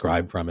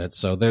unsubscribe from it.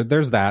 So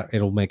there's that.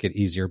 It'll make it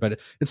easier, but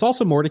it's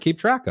also more to keep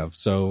track of.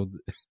 So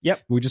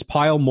we just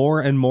pile more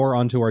and more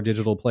onto our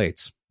digital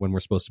plates when we're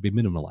supposed to be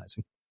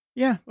minimalizing.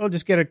 Yeah, well,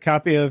 just get a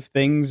copy of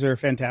Things or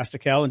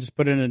Fantastical and just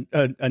put in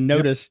a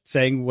notice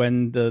saying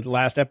when the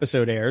last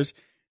episode airs.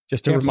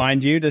 Just to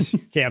remind you to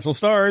cancel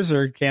Stars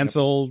or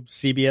cancel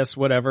CBS,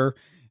 whatever.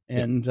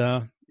 And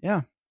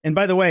And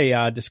by the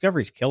way,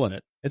 Discovery's killing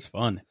it. It's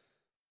fun.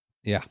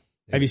 Yeah.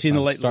 Have you seen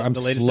the latest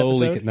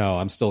episode? No,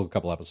 I'm still a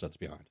couple episodes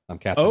behind. I'm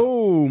catching up.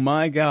 Oh,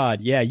 my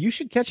God. Yeah, you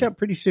should catch up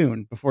pretty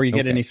soon before you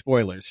get any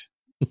spoilers.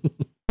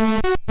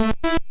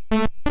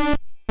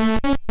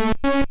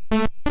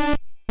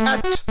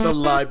 At the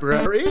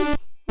library.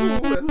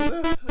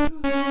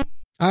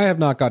 I have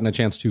not gotten a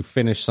chance to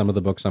finish some of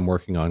the books I'm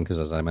working on because,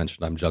 as I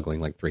mentioned, I'm juggling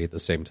like 3 at the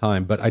same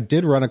time. But I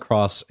did run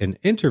across an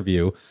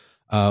interview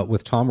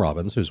with Tom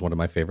Robbins, who's one of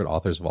my favorite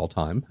authors of all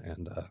time.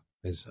 And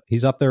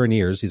he's up there in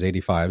years. He's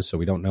 85, so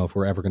we don't know if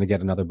we're ever going to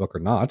get another book or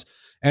not.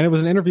 And it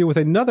was an interview with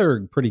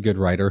another pretty good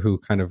writer who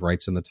kind of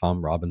writes in the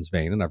Tom Robbins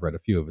vein, and I've read a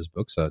few of his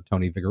books,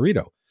 Tony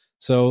Vigorito.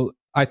 So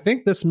I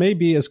think this may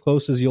be as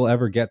close as you'll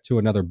ever get to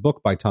another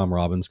book by Tom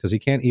Robbins because he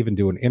can't even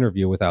do an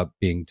interview without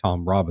being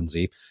Tom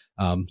Robbins-y.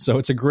 So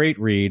it's a great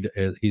read.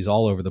 He's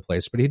all over the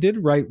place. But he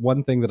did write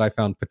one thing that I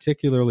found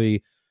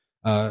particularly...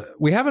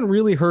 we haven't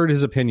really heard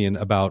his opinion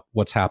about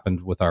what's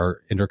happened with our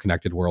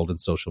interconnected world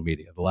and social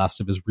media. The last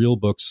of his real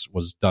books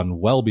was done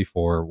well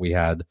before we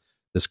had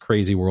this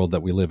crazy world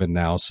that we live in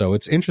now. So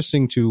it's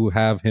interesting to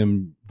have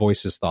him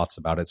voice his thoughts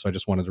about it. So I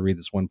just wanted to read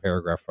this one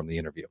paragraph from the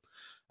interview.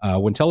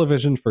 When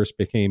television first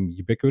became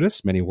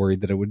ubiquitous, many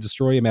worried that it would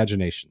destroy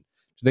imagination.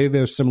 Today,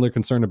 there's similar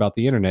concern about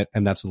the internet,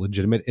 and that's a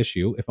legitimate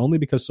issue, if only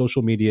because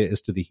social media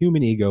is to the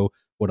human ego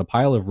what a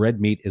pile of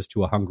red meat is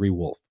to a hungry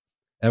wolf.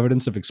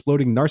 Evidence of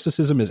exploding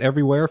narcissism is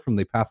everywhere, from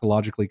the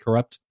pathologically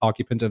corrupt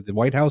occupant of the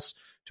White House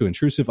to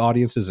intrusive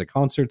audiences at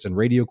concerts and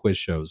radio quiz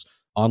shows.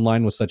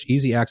 Online, with such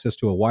easy access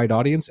to a wide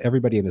audience,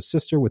 everybody and his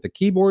sister with a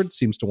keyboard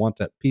seems to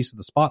want a piece of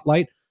the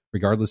spotlight,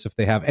 regardless if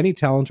they have any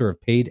talent or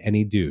have paid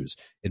any dues.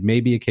 It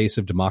may be a case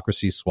of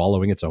democracy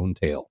swallowing its own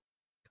tail.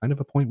 Kind of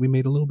a point we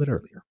made a little bit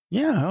earlier.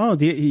 Yeah. Oh,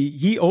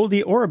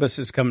 the Orbis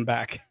is coming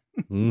back.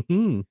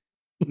 Mm-hmm.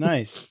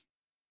 Nice.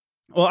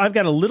 Well, I've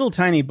got a little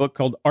tiny book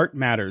called Art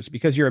Matters,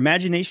 because your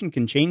imagination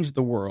can change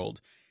the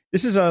world.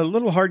 This is a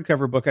little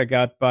hardcover book I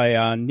got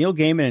by Neil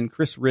Gaiman and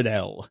Chris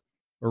Riddell,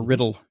 or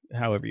Riddle,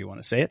 however you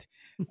want to say it.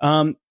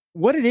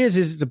 What it is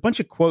it's a bunch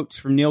of quotes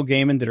from Neil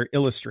Gaiman that are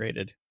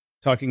illustrated,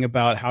 talking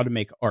about how to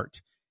make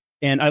art.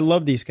 And I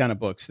love these kind of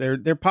books.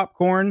 They're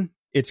popcorn.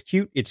 It's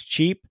cute. It's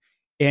cheap.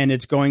 And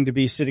it's going to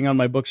be sitting on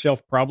my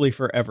bookshelf probably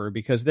forever,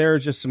 because there are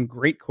just some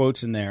great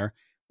quotes in there.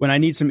 When I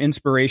need some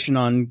inspiration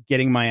on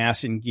getting my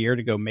ass in gear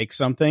to go make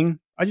something,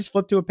 I just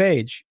flip to a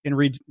page and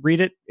read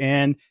it,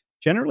 and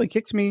generally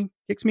kicks me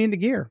into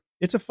gear.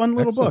 It's a fun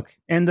little book,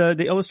 and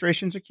the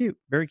illustrations are cute,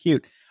 very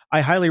cute.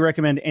 I highly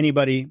recommend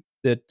anybody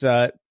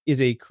that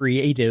is a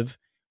creative,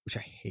 which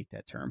I hate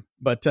that term,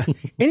 but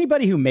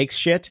anybody who makes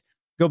shit,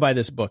 go buy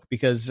this book,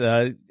 because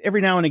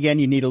every now and again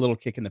you need a little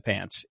kick in the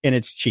pants, and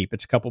it's cheap.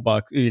 It's a couple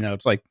bucks,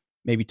 it's like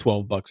maybe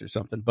 $12 or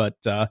something, but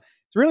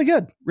it's really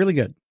good. Really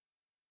good.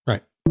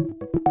 Right.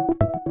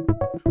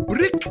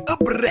 Brick a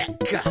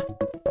brick.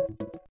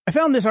 I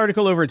found this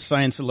article over at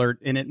Science Alert,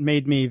 and it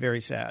made me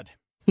very sad.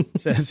 It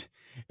says,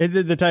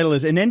 the title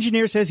is, "An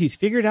engineer says he's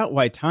figured out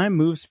why time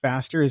moves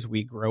faster as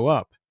we grow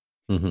up."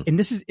 Mm-hmm. And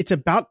it's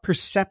about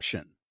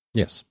perception.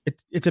 Yes.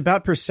 It's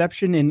about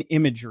perception and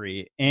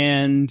imagery.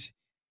 And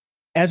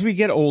as we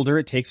get older,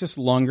 it takes us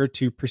longer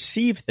to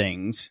perceive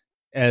things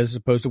as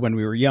opposed to when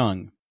we were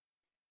young,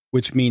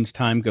 which means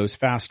time goes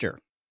faster.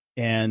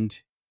 And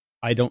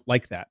I don't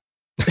like that.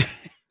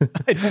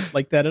 I don't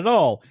like that at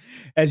all.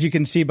 As you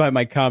can see by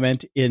my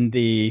comment in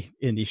the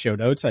show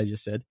notes, I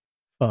just said,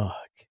 fuck.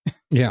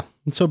 Yeah.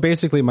 So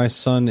basically my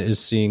son is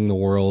seeing the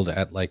world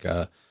at like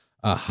a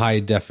high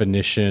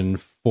definition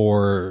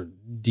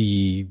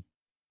 4D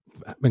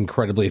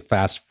incredibly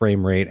fast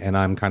frame rate, and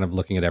I'm kind of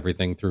looking at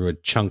everything through a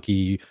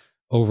chunky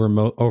over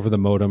the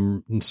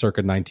modem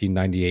circa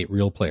 1998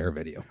 real player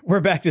video. We're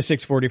back to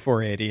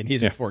 640/480 and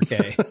he's at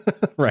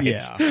 4K. Right.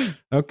 Yeah.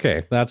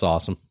 Okay, that's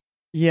awesome.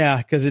 Yeah,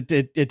 because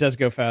it does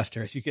go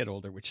faster as you get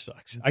older, which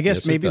sucks. I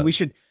guess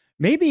yes,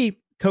 maybe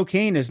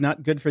cocaine is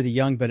not good for the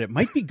young, but it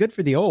might be good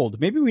for the old.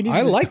 Maybe we need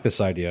this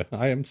idea.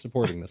 I am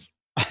supporting this.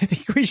 I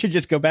think we should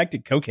just go back to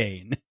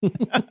cocaine.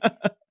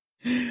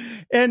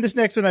 And this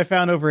next one I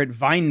found over at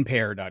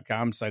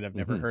vinepair.com, site I've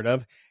never heard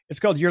of. It's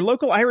called "Your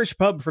Local Irish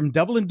Pub from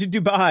Dublin to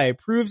Dubai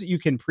Proves You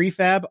Can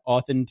Prefab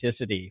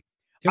Authenticity."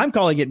 Yep. I'm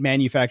calling it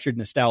manufactured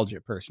nostalgia,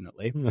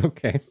 personally.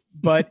 Okay.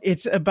 But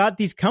it's about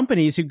these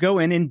companies who go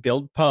in and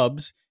build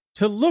pubs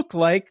to look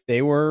like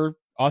they were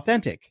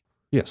authentic.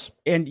 Yes.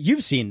 And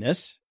you've seen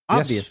this,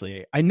 obviously.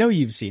 Yes. I know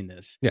you've seen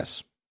this.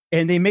 Yes.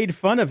 And they made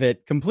fun of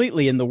it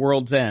completely in The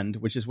World's End,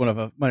 which is one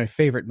of my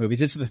favorite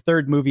movies. It's the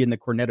third movie in the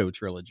Cornetto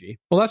trilogy.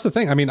 Well, that's the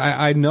thing. I mean,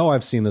 I know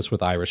I've seen this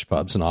with Irish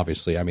pubs, and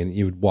obviously, I mean,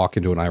 you would walk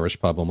into an Irish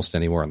pub almost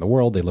anywhere in the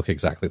world. They look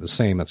exactly the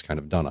same. That's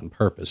kind of done on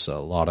purpose. A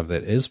lot of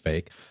it is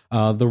fake.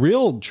 The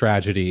real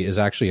tragedy is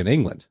actually in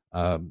England.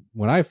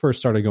 When I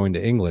first started going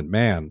to England,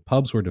 man,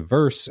 pubs were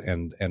diverse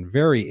and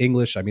very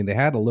English. I mean, they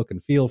had a look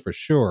and feel for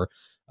sure.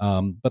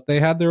 But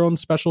they had their own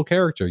special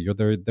character,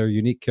 their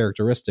unique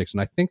characteristics. And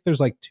I think there's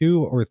like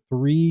 2 or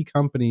 3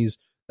 companies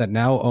that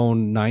now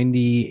own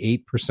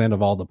 98%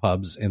 of all the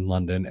pubs in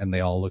London, and they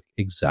all look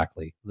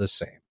exactly the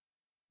same.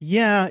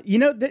 Yeah.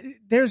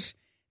 There's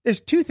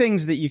 2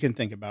 things that you can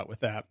think about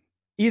with that.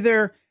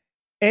 Either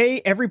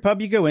A, every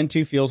pub you go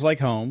into feels like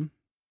home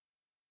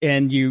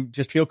and you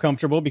just feel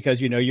comfortable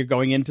because you're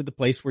going into the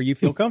place where you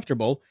feel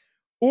comfortable.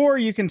 Or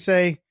you can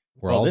say,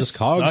 we're all just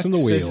cogs in the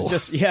wheel.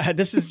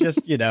 This is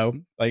just,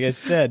 like I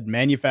said,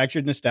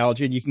 manufactured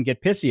nostalgia, and you can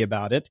get pissy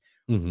about it.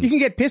 Mm-hmm. You can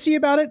get pissy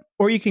about it,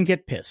 or you can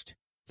get pissed.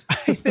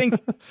 I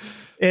think,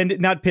 and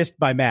not pissed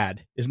by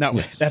mad is not.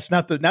 Yes. That's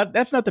not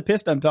the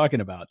pissed I'm talking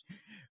about.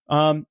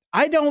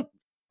 I don't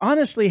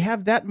honestly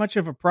have that much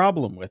of a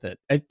problem with it.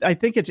 I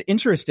think it's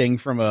interesting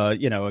from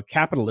a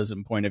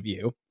capitalism point of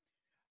view.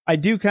 I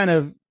do kind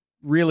of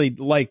really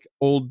like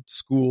old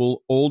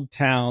school, old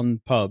town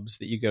pubs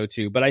that you go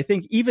to. But I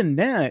think even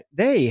that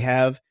they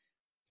have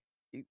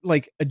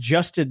like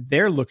adjusted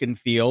their look and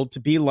feel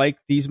to be like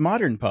these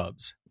modern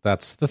pubs.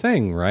 That's the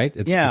thing, right?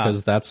 It's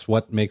because that's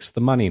what makes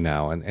the money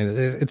now. And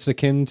it's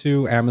akin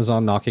to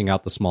Amazon knocking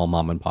out the small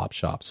mom and pop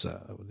shops.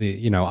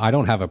 I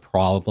don't have a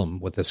problem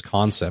with this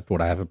concept.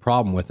 What I have a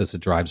problem with is it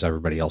drives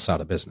everybody else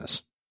out of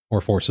business or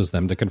forces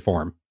them to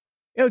conform.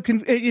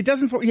 It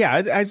doesn't.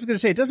 I was going to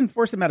say it doesn't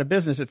force them out of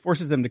business. It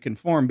forces them to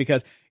conform,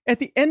 because at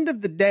the end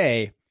of the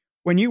day,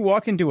 when you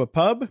walk into a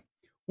pub,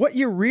 what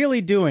you're really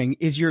doing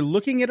is you're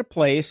looking at a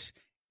place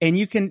and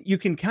you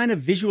can kind of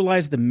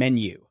visualize the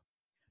menu.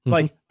 Mm-hmm.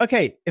 Like,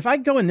 okay, if I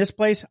go in this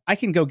place, I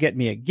can go get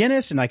me a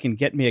Guinness and I can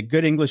get me a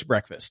good English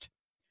breakfast.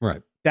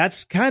 Right.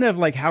 That's kind of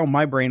like how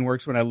my brain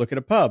works when I look at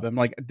a pub. I'm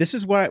like, this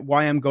is why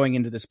I'm going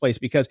into this place,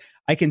 because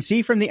I can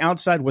see from the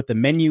outside what the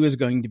menu is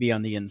going to be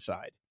on the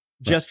inside.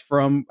 Just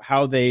from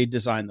how they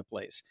design the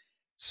place.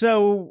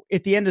 So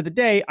at the end of the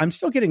day, I'm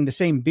still getting the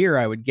same beer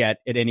I would get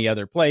at any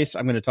other place.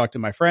 I'm going to talk to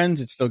my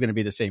friends. It's still going to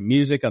be the same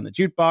music on the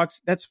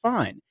jukebox. That's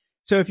fine.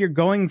 So if you're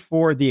going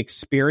for the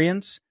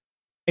experience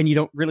and you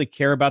don't really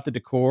care about the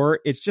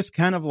decor, it's just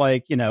kind of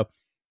like,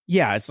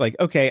 it's like,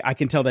 okay, I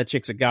can tell that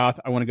chick's a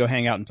goth. I want to go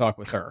hang out and talk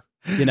with her.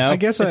 I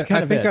guess I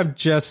think I'm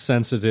just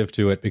sensitive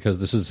to it because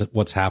this is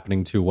what's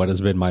happening to what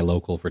has been my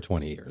local for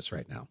 20 years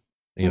right now.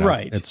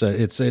 Right.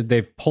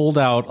 They've pulled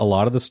out a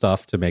lot of the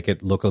stuff to make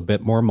it look a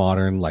bit more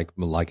modern, like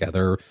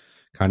other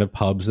kind of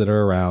pubs that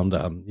are around.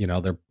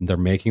 They're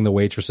making the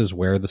waitresses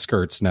wear the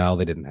skirts now.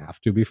 They didn't have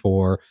to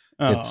before.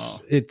 Oh.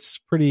 It's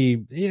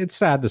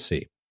sad to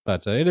see,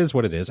 but it is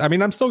what it is. I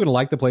mean, I'm still going to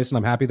like the place, and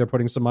I'm happy they're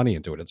putting some money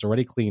into it. It's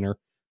already cleaner.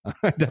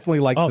 I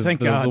definitely like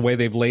the way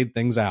they've laid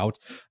things out.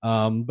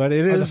 But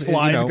it is the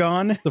flies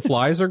gone. The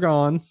flies are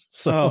gone.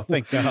 So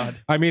thank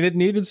God. I mean, it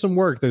needed some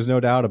work. There's no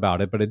doubt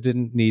about it, but it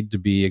didn't need to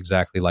be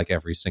exactly like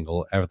every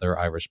single other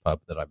Irish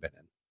pub that I've been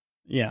in.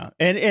 Yeah.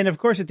 And of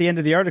course, at the end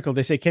of the article,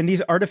 they say, can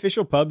these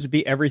artificial pubs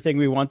be everything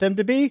we want them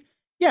to be?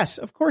 Yes,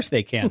 of course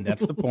they can.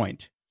 That's the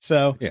point.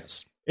 So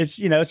yes, it's,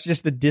 it's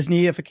just the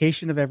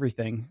Disneyification of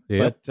everything.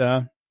 Yep.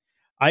 But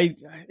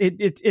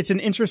it's an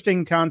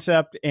interesting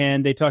concept,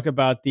 and they talk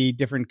about the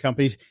different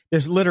companies.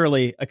 There's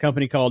literally a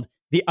company called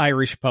the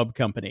Irish Pub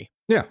Company.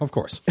 Yeah, of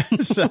course.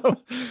 So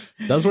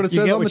that's what it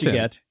says on the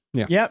tin.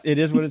 Yeah, it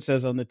is what it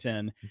says on the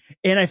tin.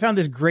 And I found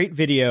this great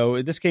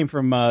video. This came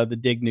from the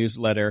Dig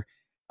newsletter.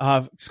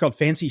 It's called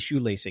Fancy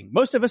Shoelacing.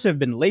 Most of us have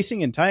been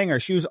lacing and tying our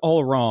shoes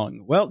all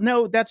wrong. Well,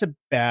 no, that's a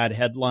bad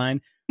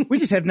headline. We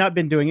just have not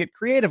been doing it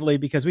creatively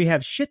because we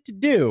have shit to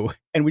do.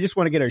 And we just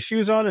want to get our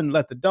shoes on and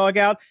let the dog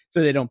out so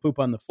they don't poop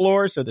on the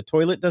floor, so the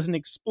toilet doesn't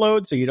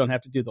explode, so you don't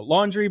have to do the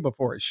laundry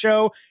before a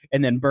show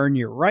and then burn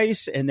your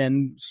rice and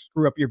then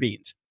screw up your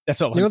beans.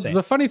 That's all I'm saying.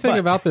 The funny thing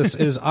about this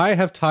is I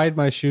have tied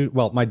my shoe.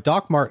 Well, my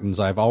Doc Martens,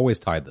 I've always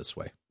tied this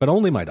way, but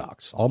only my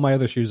Docs. All my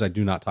other shoes, I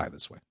do not tie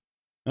this way.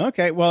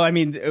 Okay. Well, I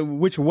mean,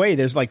 which way?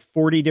 There's like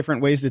 40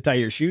 different ways to tie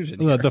your shoes in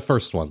here. The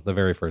first one, the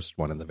very first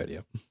one in the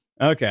video.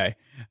 Okay.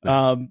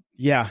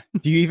 Yeah.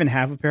 Do you even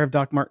have a pair of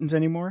Doc Martens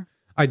anymore?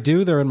 I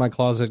do. They're in my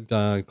closet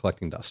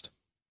collecting dust.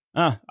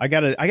 I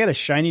got a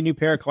shiny new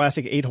pair of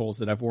classic 8-holes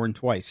that I've worn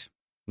twice.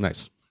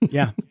 Nice.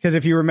 Yeah. Because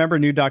if you remember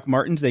new Doc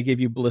Martens, they give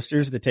you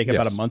blisters that take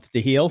about a month to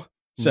heal.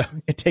 So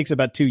it takes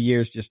about 2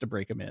 years just to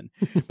break them in.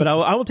 But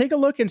I will take a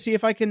look and see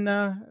if I can,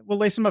 we'll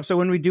lace them up. So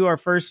when we do our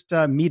first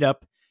meetup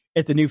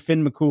at the new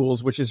Finn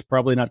McCool's, which is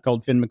probably not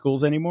called Finn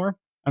McCool's anymore,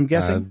 I'm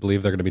guessing. I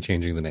believe they're going to be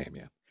changing the name,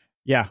 yeah.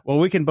 Yeah, well,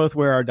 we can both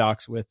wear our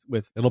Docs with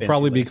it'll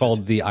probably be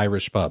called the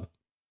Irish Pub.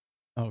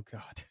 Oh,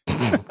 God.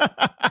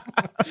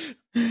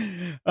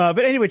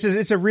 But anyway,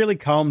 it's a really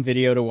calm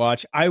video to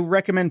watch. I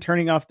recommend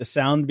turning off the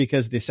sound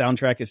because the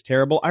soundtrack is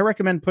terrible. I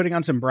recommend putting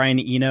on some Brian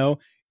Eno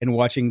and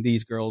watching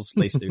these girls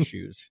lace their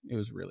shoes. It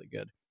was really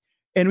good.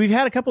 And we've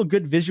had a couple of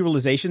good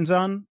visualizations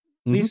on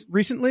these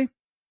recently.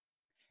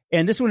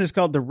 And this one is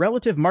called The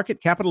Relative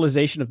Market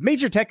Capitalization of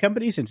Major Tech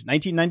Companies Since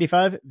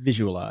 1995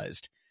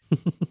 Visualized.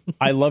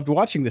 I loved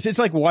watching this. It's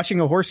like watching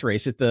a horse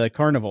race at the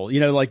carnival,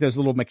 like those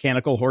little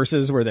mechanical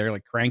horses where they're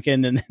like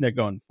cranking and they're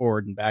going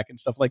forward and back and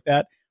stuff like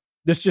that.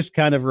 This just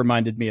kind of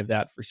reminded me of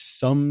that for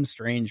some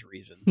strange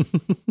reason.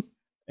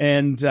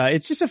 And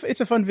it's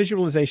a fun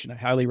visualization. I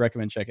highly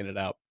recommend checking it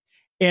out.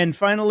 And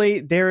finally,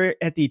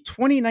 they're at the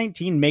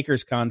 2019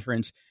 Makers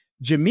Conference.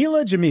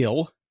 Jamila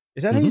Jamil,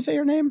 is that how you say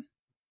her name?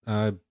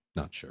 Not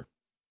sure.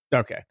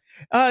 Okay.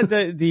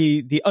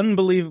 The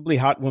unbelievably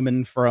hot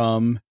woman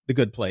from The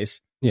Good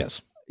Place.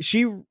 Yes.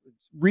 She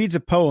reads a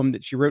poem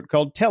that she wrote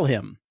called Tell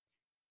Him.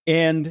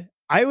 And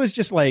I was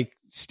just like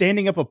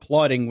standing up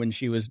applauding when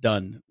she was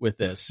done with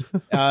this.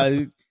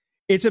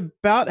 It's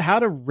about how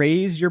to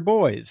raise your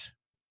boys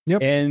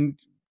and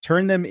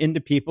turn them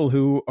into people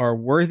who are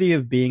worthy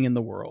of being in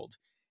the world.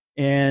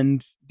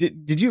 And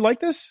did you like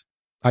this?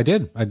 I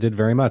did. I did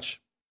very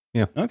much.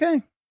 Yeah.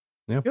 Okay.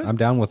 Yeah, good. I'm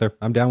down with her.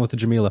 I'm down with the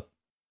Jamila.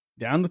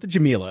 Down with the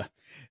Jamila.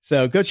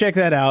 So go check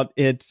that out.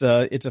 It's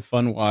a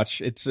fun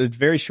watch. It's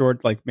very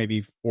short, like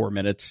maybe 4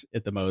 minutes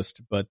at the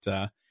most. But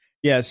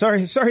yeah,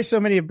 sorry, so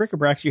many of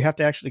Bric-a-Bracs you have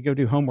to actually go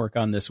do homework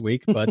on this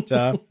week. But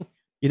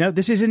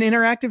this is an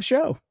interactive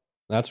show.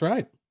 That's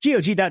right.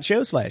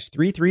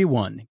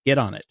 GOG.show/331. Get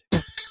on it.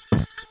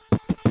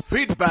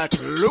 Feedback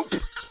loop.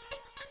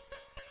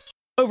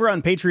 Over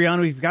on Patreon,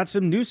 we've got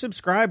some new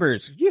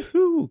subscribers.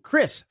 Yoo-hoo!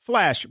 Chris,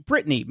 Flash,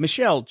 Brittany,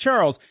 Michelle,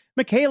 Charles,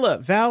 Michaela,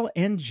 Val,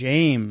 and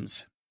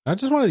James. I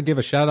just wanted to give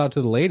a shout out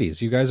to the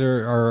ladies. You guys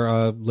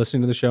are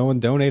listening to the show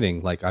and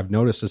donating. Like, I've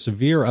noticed a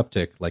severe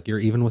uptick. Like, you're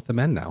even with the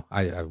men now.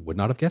 I would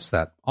not have guessed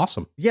that.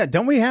 Awesome. Yeah,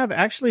 don't we have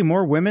actually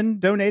more women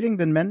donating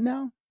than men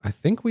now? I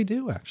think we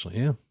do, actually,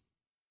 yeah.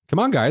 Come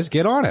on, guys,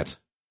 get on it.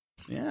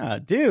 Yeah,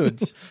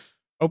 dudes.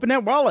 Open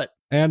that wallet.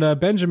 And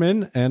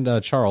Benjamin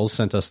and Charles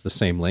sent us the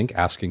same link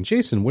asking,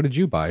 Jason, what did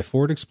you buy?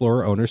 Ford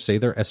Explorer owners say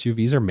their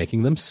SUVs are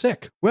making them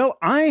sick. Well,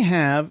 I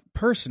have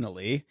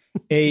personally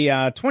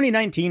a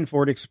 2019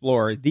 Ford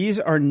Explorer.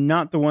 These are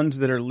not the ones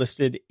that are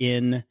listed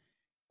in.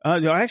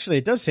 Actually,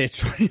 it does say it's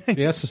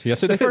 2019. Yes, it the is.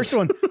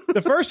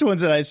 The first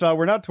ones that I saw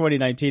were not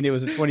 2019. It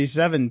was a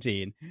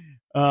 2017.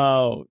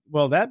 Well,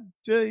 that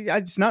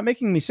it's not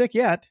making me sick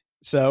yet.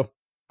 So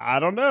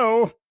I don't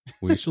know.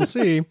 We shall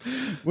see.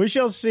 We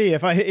shall see.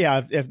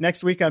 If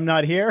next week I'm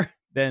not here,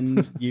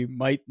 then you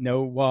might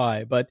know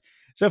why. But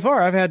so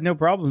far, I've had no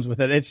problems with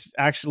it. It's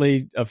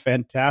actually a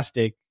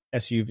fantastic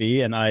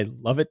SUV, and I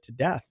love it to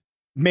death.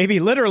 Maybe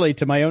literally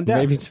to my own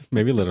death.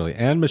 Maybe literally.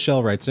 And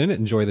Michelle writes in,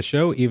 enjoy the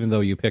show, even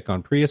though you pick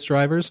on Prius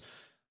drivers.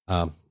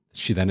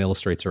 She then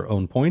illustrates her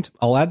own point.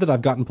 I'll add that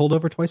I've gotten pulled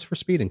over twice for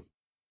speeding.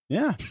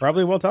 Yeah,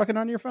 probably while talking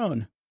on your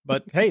phone.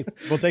 But hey,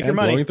 we'll take your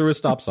money. Going through a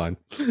stop sign.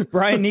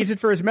 Brian needs it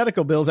for his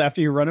medical bills after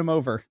you run him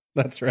over.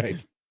 That's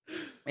right.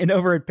 And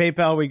over at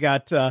PayPal, we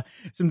got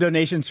some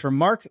donations from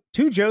Mark,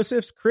 2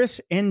 Josephs,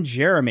 Chris, and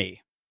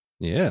Jeremy.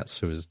 Yes,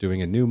 who is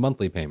doing a new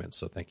monthly payment.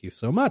 So thank you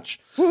so much.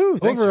 Woohoo,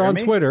 thanks,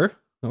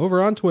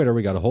 Over on Twitter,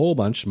 we got a whole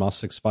bunch.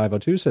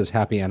 Moss6502 says,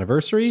 happy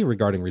anniversary.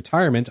 Regarding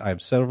retirement, I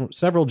have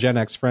several Gen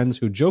X friends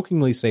who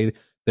jokingly say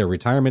their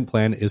retirement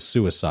plan is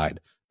suicide.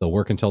 They'll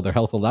work until their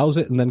health allows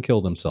it and then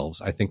kill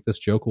themselves. I think this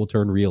joke will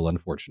turn real,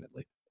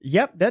 unfortunately.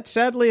 Yep, that's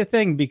sadly a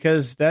thing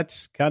because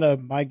that's kind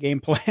of my game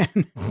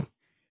plan.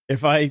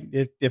 If I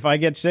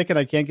get sick and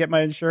I can't get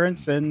my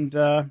insurance, and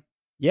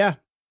yeah,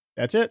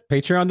 that's it.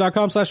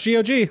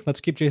 Patreon.com/GOG. Let's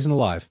keep Jason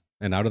alive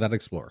and out of that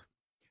Explorer.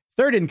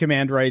 Third in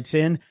Command writes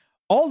in,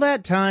 all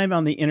that time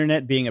on the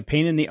internet being a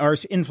pain in the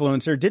arse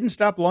influencer didn't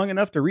stop long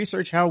enough to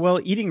research how well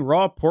eating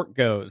raw pork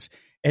goes.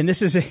 And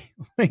this is a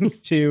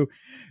link to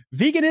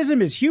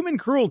veganism is human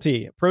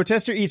cruelty.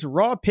 Protester eats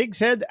raw pig's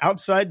head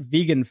outside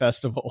vegan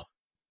festival.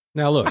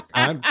 Now, look,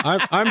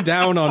 I'm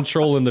down on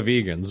trolling the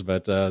vegans,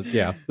 but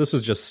yeah, this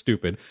is just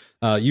stupid.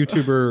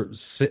 YouTuber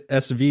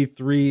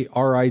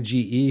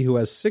SV3RIGE, who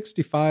has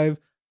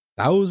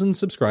 65,000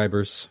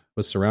 subscribers,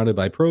 was surrounded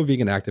by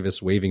pro-vegan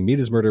activists waving "Meat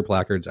is Murder"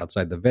 placards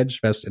outside the Veg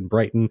Fest in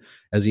Brighton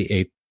as he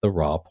ate the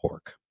raw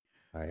pork.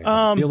 I have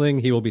a feeling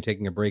he will be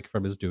taking a break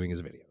from doing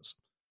his videos.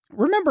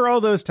 Remember all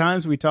those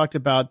times we talked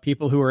about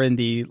people who are in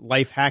the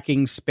life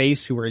hacking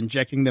space who are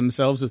injecting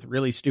themselves with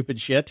really stupid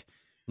shit?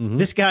 Mm-hmm.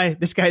 This guy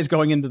is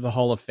going into the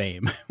Hall of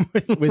Fame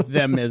with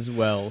them as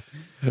well.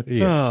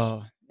 Yes.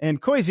 Oh. And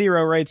Koi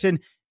Zero writes in,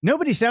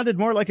 nobody sounded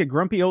more like a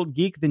grumpy old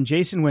geek than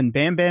Jason when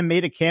Bam Bam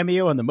made a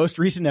cameo on the most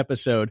recent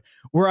episode.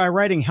 Were I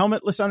riding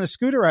helmetless on a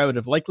scooter, I would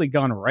have likely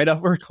gone right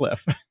over a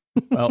cliff.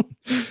 Well,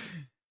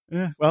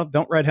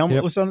 don't ride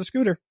helmetless on a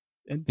scooter.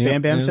 And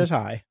Bam Bam says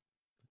hi.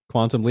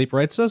 Quantum Leap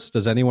writes us,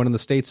 does anyone in the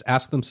States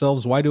ask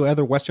themselves, why do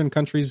other Western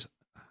countries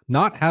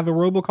not have a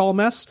robocall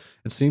mess?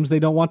 It seems they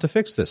don't want to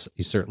fix this.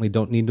 You certainly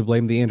don't need to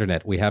blame the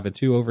internet. We have it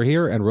too over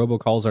here, and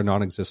robocalls are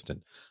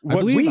non-existent.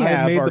 What we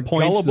have are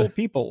gullible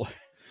people.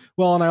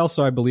 Well, and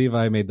I believe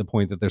I made the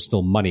point that there's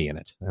still money in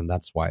it, and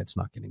that's why it's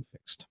not getting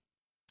fixed.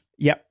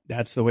 Yep,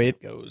 that's the way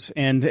it goes.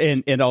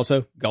 And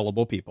also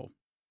gullible people.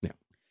 Yeah.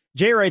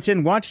 Jay writes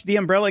in, watched The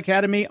Umbrella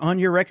Academy on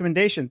your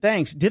recommendation.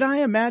 Thanks. Did I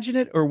imagine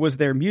it, or was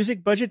their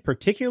music budget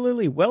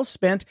particularly well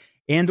spent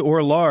and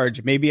or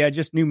large? Maybe I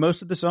just knew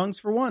most of the songs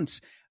for once.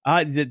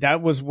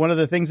 That was one of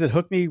the things that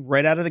hooked me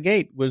right out of the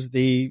gate. Was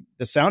the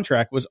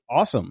soundtrack was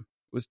awesome.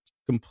 It was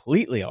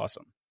completely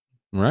awesome.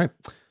 All right.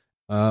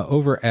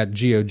 Over at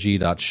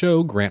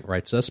GOG.show, Grant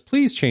writes us,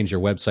 please change your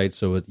website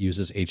so it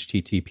uses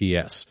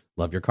HTTPS.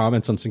 Love your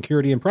comments on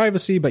security and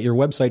privacy, but your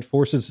website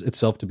forces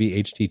itself to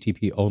be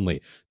HTTP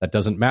only. That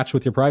doesn't match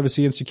with your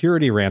privacy and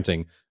security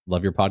ranting.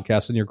 Love your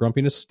podcast and your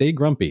grumpiness. Stay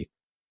grumpy.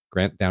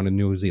 Grant down in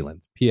New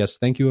Zealand. P.S.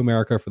 Thank you,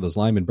 America, for those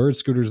lime and bird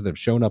scooters that have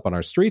shown up on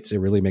our streets. It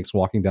really makes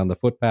walking down the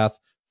footpath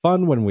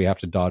fun when we have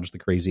to dodge the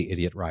crazy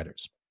idiot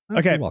riders.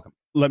 Okay, you're welcome.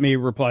 Let me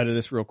reply to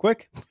this real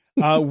quick.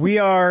 We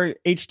are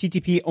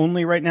HTTP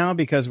only right now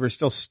because we're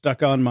still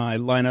stuck on my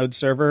Linode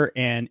server,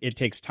 and it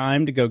takes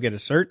time to go get a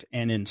cert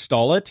and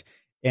install it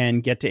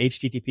and get to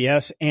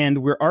HTTPS. And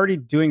we're already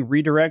doing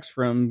redirects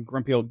from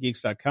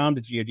grumpyoldgeeks.com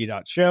to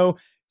GOG.show.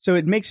 So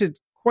it makes it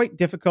quite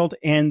difficult.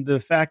 And the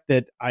fact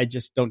that I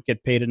just don't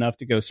get paid enough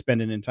to go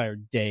spend an entire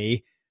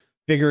day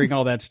figuring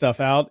all that stuff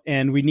out.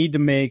 And we need to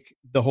make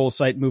the whole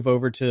site move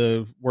over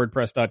to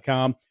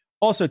WordPress.com.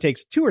 Also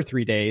takes 2 or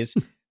 3 days.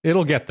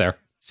 It'll get there.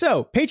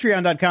 So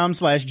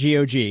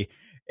patreon.com/GOG.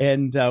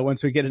 And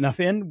once we get enough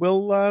in,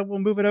 we'll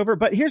move it over.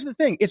 But here's the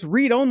thing. It's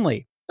read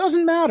only.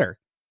 Doesn't matter.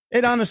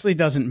 It honestly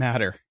doesn't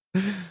matter.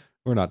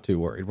 We're not too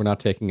worried. We're not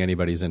taking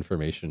anybody's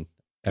information.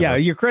 Yeah,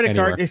 your credit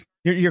card,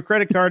 your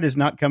credit card is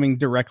not coming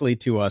directly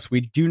to us.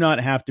 We do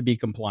not have to be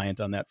compliant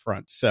on that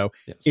front. So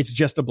It's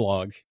just a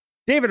blog.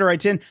 David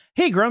writes in,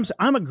 hey, Grumps,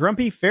 I'm a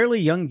grumpy, fairly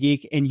young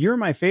geek, and you're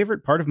my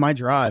favorite part of my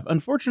drive.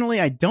 Unfortunately,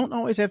 I don't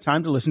always have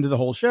time to listen to the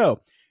whole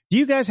show. Do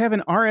you guys have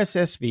an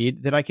RSS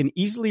feed that I can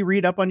easily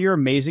read up on your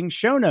amazing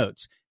show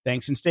notes?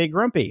 Thanks and stay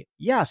grumpy.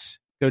 Yes.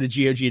 Go to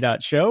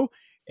GOG.show,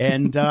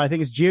 and I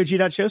think it's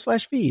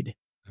GOG.show/feed.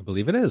 I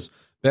believe it is.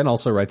 Ben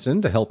also writes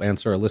in to help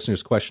answer a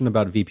listener's question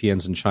about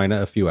VPNs in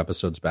China a few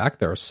episodes back.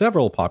 There are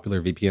several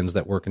popular VPNs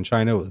that work in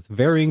China with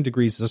varying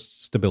degrees of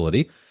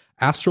stability.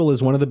 Astral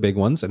is one of the big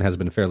ones and has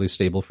been fairly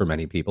stable for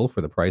many people.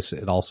 For the price,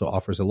 it also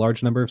offers a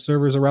large number of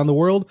servers around the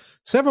world,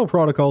 several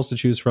protocols to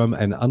choose from,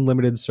 and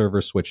unlimited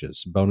server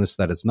switches. Bonus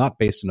that it's not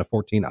based in a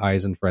 14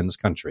 Eyes and Friends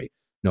country.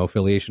 No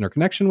affiliation or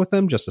connection with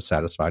them, just a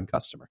satisfied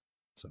customer.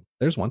 So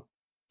there's one.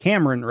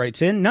 Cameron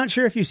writes in, not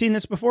sure if you've seen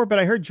this before, but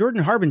I heard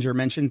Jordan Harbinger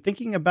mention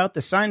thinking about the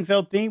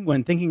Seinfeld theme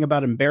when thinking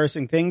about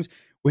embarrassing things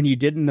when you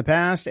did in the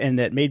past, and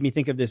that made me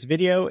think of this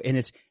video, and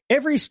it's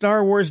every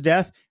Star Wars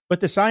death, but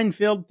the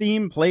Seinfeld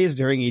theme plays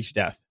during each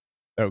death.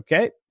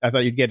 Okay, I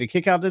thought you'd get a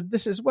kick out of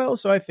this as well,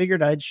 so I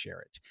figured I'd share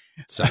it.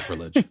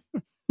 Sacrilege.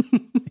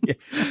 Yeah,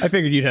 I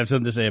figured you'd have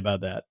something to say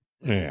about that.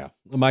 Yeah.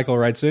 Michael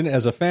writes in,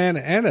 as a fan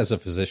and as a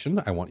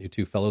physician, I want you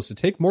two fellows to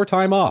take more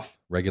time off.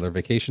 Regular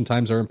vacation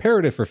times are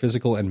imperative for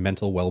physical and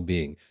mental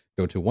well-being.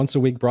 Go to once a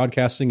week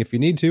broadcasting if you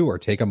need to, or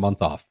take a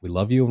month off. We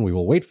love you and we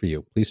will wait for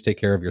you. Please take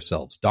care of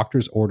yourselves.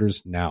 Doctor's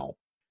orders now.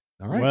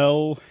 All right.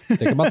 Well,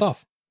 let's take a month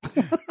off.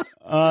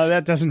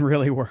 That doesn't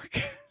really work.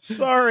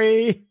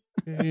 Sorry.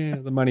 Yeah,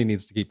 the money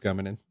needs to keep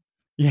coming in.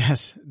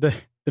 Yes, the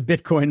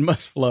Bitcoin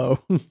must flow.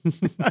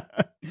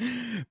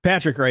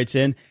 Patrick writes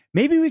in,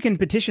 maybe we can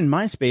petition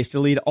MySpace to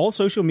lead all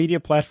social media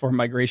platform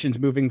migrations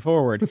moving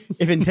forward.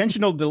 If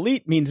intentional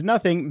delete means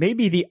nothing,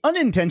 maybe the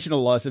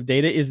unintentional loss of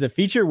data is the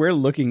feature we're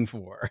looking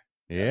for.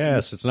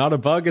 Yes, it's not a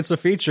bug, it's a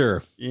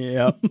feature.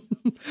 Yeah.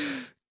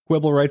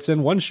 Quibble writes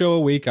in, one show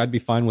a week, I'd be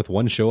fine with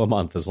one show a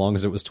month as long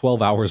as it was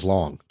 12 hours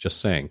long. Just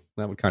saying.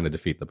 That would kind of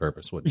defeat the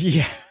purpose, wouldn't it?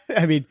 Yeah.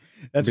 I mean,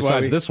 that's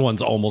Besides, this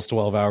one's almost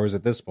 12 hours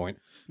at this point.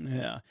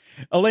 Yeah.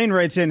 Elaine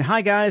writes in,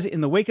 hi guys,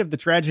 in the wake of the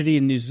tragedy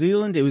in New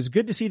Zealand, it was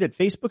good to see that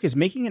Facebook is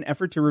making an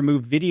effort to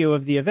remove video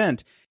of the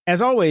event.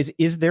 As always,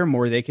 is there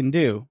more they can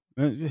do?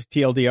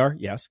 TLDR,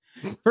 yes.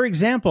 For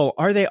example,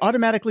 are they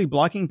automatically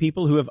blocking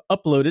people who have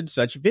uploaded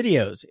such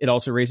videos? It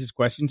also raises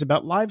questions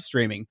about live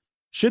streaming.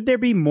 Should there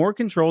be more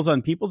controls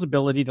on people's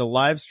ability to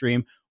live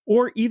stream,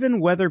 or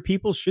even whether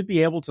people should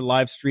be able to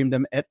live stream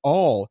them at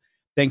all?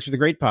 Thanks for the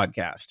great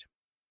podcast.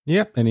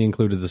 Yep, and he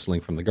included this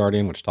link from The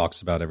Guardian, which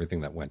talks about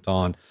everything that went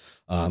on.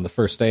 On the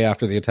first day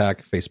after the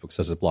attack, Facebook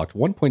says it blocked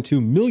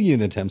 1.2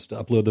 million attempts to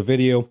upload the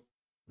video,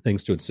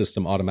 thanks to its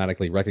system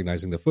automatically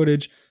recognizing the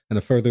footage, and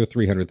a further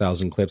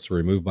 300,000 clips were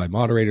removed by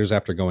moderators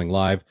after going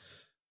live,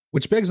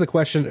 which begs the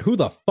question, who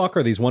the fuck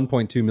are these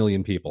 1.2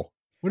 million people?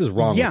 What is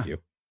wrong with you?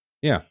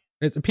 Yeah.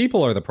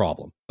 People are the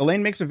problem.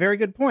 Elaine makes a very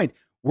good point.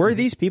 Were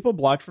these people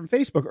blocked from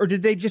Facebook, or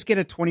did they just get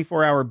a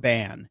 24-hour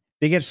ban?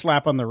 They get a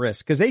slap on the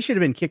wrist because they should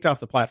have been kicked off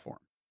the platform.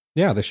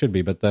 Yeah, they should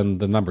be, but then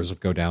the numbers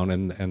would go down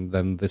and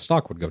then the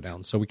stock would go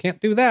down. So we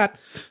can't do that.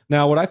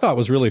 Now, what I thought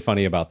was really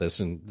funny about this,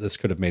 and this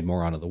could have made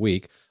more on of the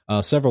week,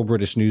 several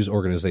British news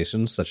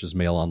organizations such as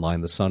Mail Online,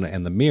 The Sun,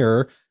 and The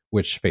Mirror,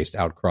 which faced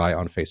outcry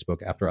on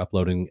Facebook after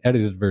uploading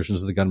edited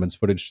versions of the gunman's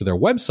footage to their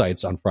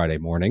websites on Friday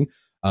morning.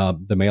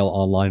 The Mail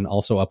Online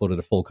also uploaded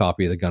a full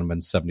copy of the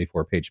gunman's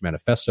 74-page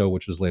manifesto,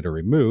 which was later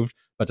removed.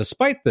 But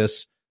despite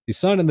this, The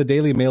Sun and the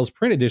Daily Mail's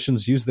print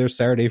editions used their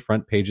Saturday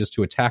front pages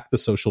to attack the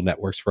social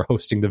networks for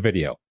hosting the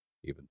video,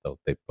 even though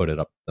they put it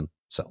up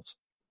themselves.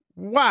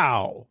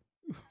 Wow.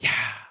 Yeah.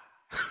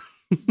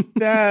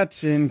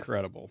 That's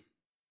incredible.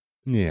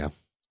 Yeah.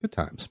 Good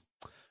times.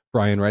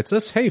 Brian writes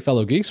us, hey,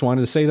 fellow geeks,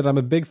 wanted to say that I'm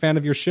a big fan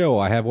of your show.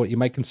 I have what you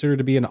might consider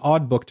to be an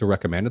odd book to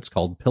recommend. It's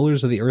called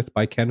Pillars of the Earth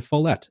by Ken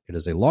Follett. It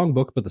is a long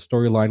book, but the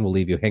storyline will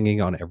leave you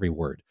hanging on every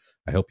word.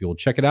 I hope you will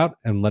check it out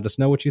and let us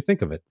know what you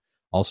think of it.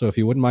 Also, if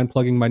you wouldn't mind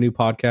plugging my new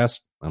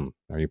podcast,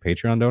 are you a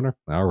Patreon donor?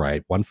 All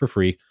right, one for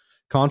free.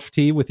 Conf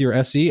Tea with your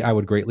SE, I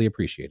would greatly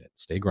appreciate it.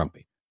 Stay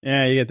grumpy.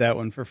 Yeah, you get that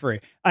one for free.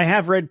 I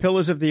have read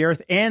Pillars of the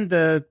Earth and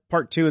the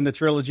part 2 in the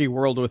trilogy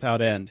World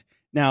Without End.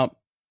 Now,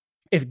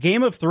 if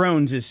Game of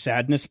Thrones is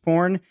sadness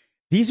porn,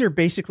 these are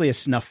basically a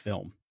snuff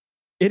film.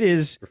 It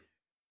is.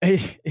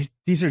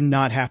 These are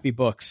not happy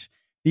books.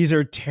 These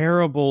are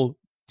terrible,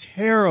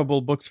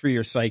 terrible books for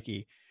your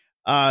psyche.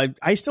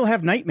 I still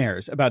have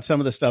nightmares about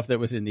some of the stuff that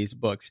was in these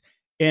books.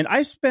 And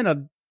I spent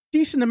a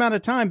decent amount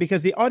of time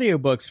because the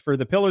audiobooks for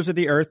The Pillars of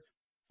the Earth,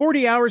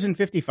 40 hours and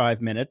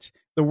 55 minutes.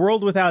 The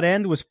World Without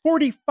End was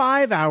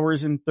 45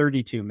 hours and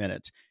 32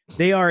 minutes.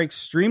 They are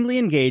extremely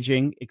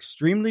engaging,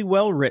 extremely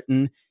well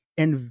written,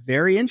 and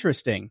very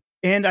interesting.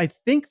 And I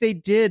think they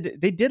did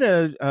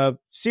a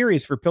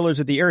series for Pillars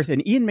of the Earth,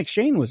 and Ian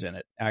McShane was in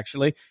it,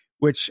 actually,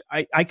 which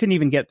I couldn't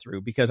even get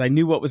through because I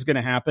knew what was going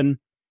to happen.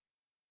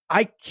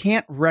 I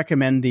can't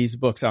recommend these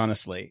books,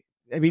 honestly.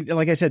 I mean,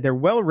 like I said, they're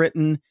well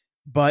written,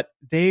 but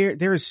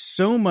there is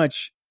so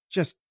much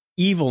just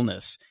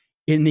evilness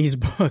in these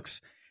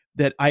books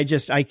that I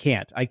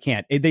can't.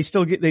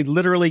 They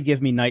literally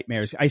give me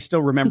nightmares. I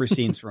still remember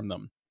scenes from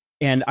them,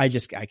 and I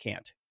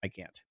can't.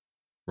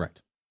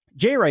 Right.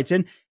 Jay writes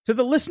in, to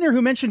the listener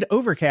who mentioned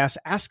Overcast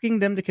asking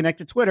them to connect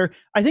to Twitter,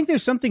 I think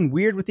there's something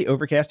weird with the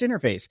Overcast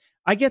interface.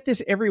 I get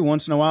this every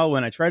once in a while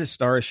when I try to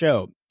star a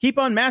show. Keep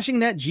on mashing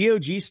that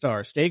GOG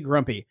star. Stay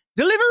grumpy.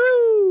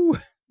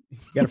 Deliveroo!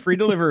 Got a free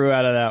Deliveroo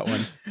out of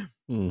that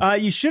one.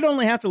 You should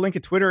only have to link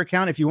a Twitter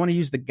account if you want to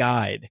use the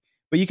guide.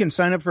 But you can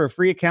sign up for a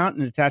free account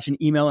and attach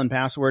an email and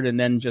password and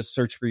then just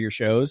search for your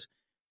shows.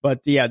 But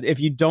yeah, if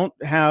you don't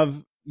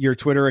have your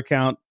Twitter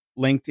account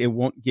linked, it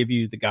won't give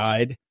you the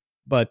guide.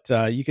 But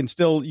you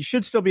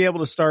should still be able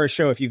to star a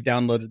show if you've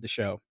downloaded the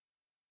show.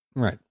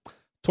 Right.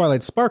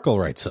 Twilight Sparkle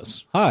writes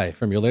us, hi,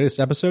 from your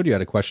latest episode, you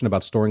had a question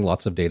about storing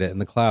lots of data in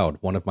the cloud.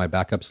 One of my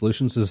backup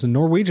solutions is a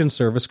Norwegian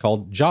service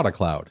called Jota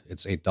Cloud.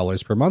 It's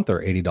 $8 per month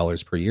or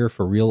 $80 per year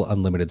for real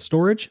unlimited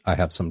storage. I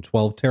have some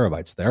 12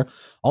 terabytes there.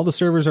 All the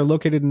servers are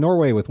located in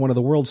Norway with one of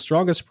the world's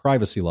strongest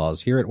privacy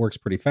laws. Here it works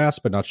pretty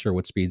fast, but not sure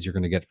what speeds you're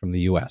going to get from the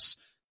US.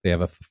 They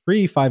have a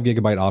free 5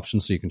 gigabyte option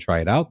so you can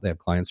try it out. They have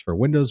clients for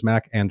Windows,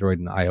 Mac, Android,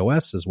 and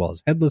iOS, as well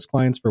as headless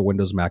clients for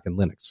Windows, Mac, and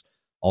Linux.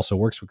 Also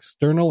works with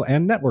external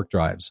and network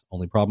drives.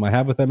 Only problem I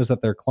have with them is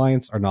that their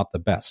clients are not the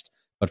best.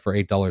 But for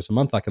 $8 a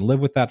month, I can live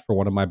with that for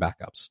one of my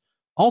backups.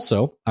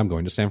 Also, I'm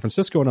going to San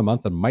Francisco in a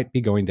month and might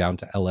be going down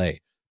to LA.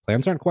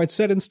 Plans aren't quite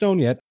set in stone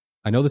yet.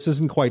 I know this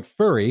isn't quite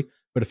furry,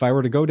 but if I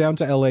were to go down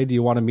to LA, do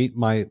you want to meet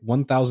my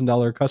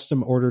 $1,000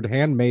 custom ordered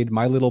handmade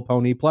My Little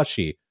Pony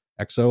plushie?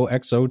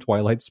 XOXO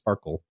Twilight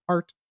Sparkle.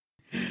 Heart.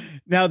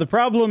 Now, the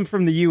problem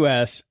from the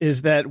US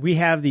is that we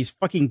have these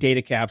fucking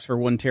data caps for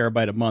 1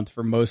 terabyte a month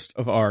for most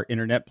of our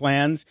internet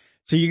plans.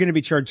 So you're going to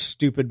be charged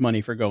stupid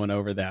money for going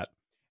over that.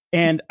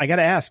 And I got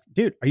to ask,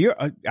 dude, I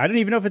don't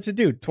even know if it's a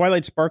dude.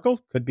 Twilight Sparkle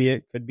could be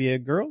a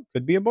girl,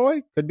 could be a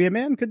boy, could be a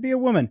man, could be a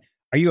woman.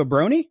 Are you a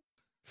brony?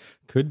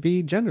 Could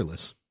be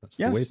genderless. That's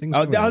yes. The way things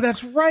go. Oh,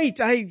 that's right.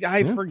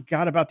 I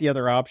forgot about the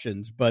other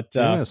options, but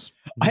yes.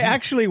 I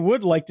actually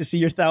would like to see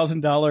your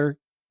 $1,000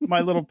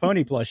 My Little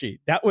Pony plushie.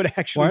 That would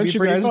actually be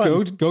pretty fun. Why don't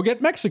you guys go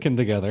get Mexican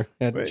together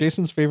at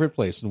Jason's favorite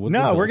place? In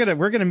no, we're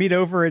gonna meet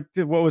over at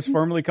what was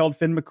formerly called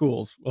Finn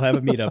McCool's. We'll have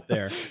a meet up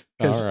there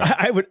because right.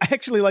 I would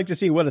actually like to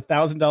see what a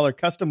 $1,000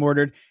 custom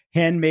ordered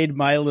handmade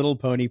My Little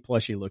Pony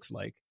plushie looks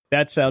like.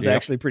 That sounds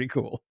actually pretty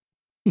cool.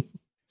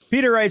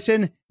 Peter writes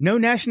in, no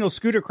National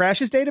Scooter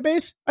Crashes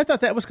database? I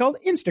thought that was called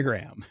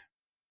Instagram.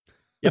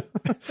 Yep.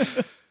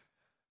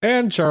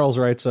 And Charles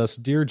writes us,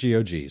 Dear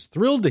GOGs,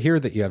 thrilled to hear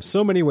that you have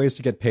so many ways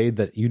to get paid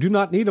that you do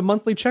not need a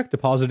monthly check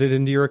deposited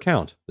into your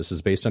account. This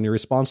is based on your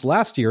response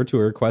last year to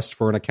a request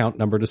for an account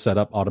number to set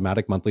up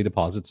automatic monthly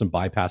deposits and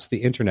bypass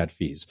the internet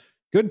fees.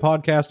 Good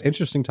podcast,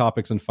 interesting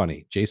topics, and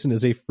funny. Jason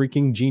is a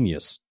freaking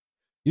genius.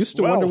 Used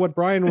to wonder what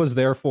Brian was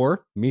there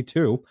for. Me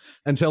too.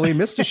 Until he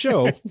missed a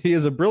show. He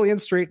is a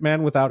brilliant straight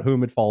man without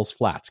whom it falls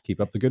flat.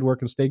 Keep up the good work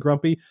and stay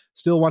grumpy.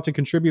 Still want to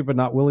contribute, but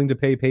not willing to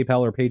pay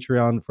PayPal or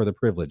Patreon for the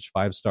privilege.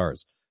 5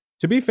 stars.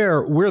 To be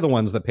fair, we're the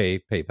ones that pay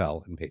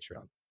PayPal and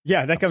Patreon.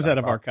 Yeah, that comes out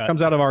of our cut.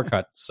 Comes out of our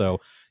cut. So,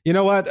 you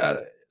know what?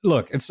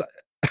 Look, it's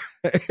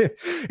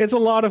it's a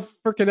lot of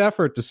freaking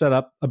effort to set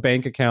up a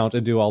bank account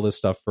and do all this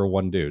stuff for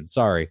one dude.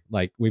 Sorry.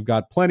 Like, we've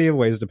got plenty of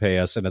ways to pay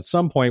us. And at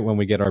some point when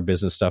we get our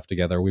business stuff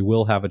together, we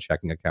will have a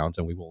checking account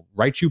and we will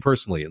write you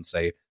personally and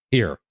say,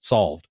 here,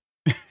 solved.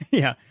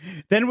 Yeah.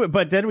 Then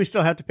we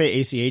still have to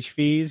pay ACH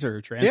fees or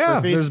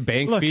transfer fees. There's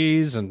bank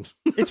fees and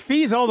it's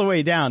fees all the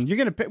way down. We're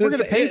going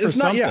to pay for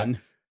something.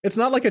 It's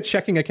not like a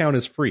checking account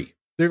is free.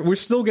 We're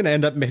still going to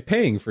end up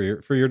paying for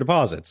your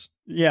deposits.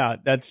 Yeah,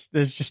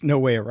 there's just no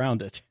way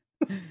around it.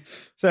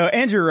 So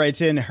Andrew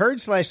writes in,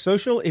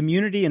 herd/social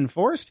immunity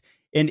enforced,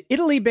 and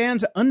Italy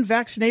bans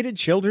unvaccinated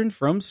children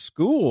from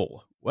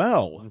school.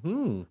 Well,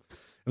 it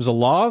was a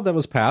law that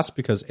was passed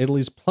because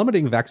Italy's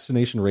plummeting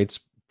vaccination rates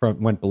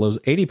went below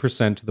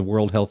 80% to the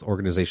World Health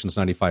Organization's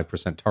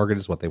 95% target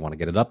is what they want to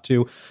get it up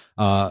to.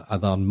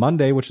 On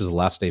Monday, which is the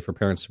last day for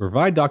parents to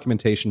provide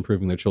documentation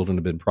proving their children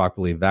have been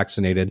properly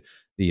vaccinated,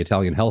 the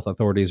Italian health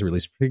authorities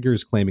released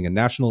figures claiming a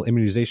national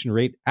immunization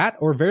rate at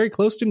or very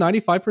close to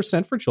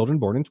 95% for children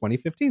born in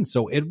 2015.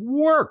 So it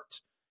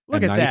worked.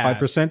 Look at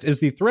 95% is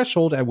the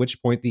threshold at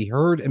which point the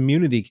herd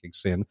immunity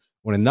kicks in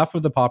when enough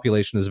of the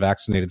population is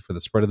vaccinated for the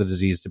spread of the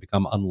disease to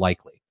become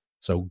unlikely.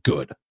 So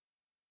good.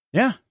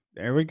 Yeah.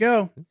 There we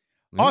go.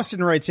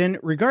 Austin writes in,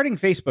 regarding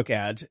Facebook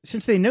ads,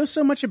 since they know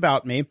so much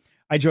about me,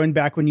 I joined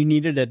back when you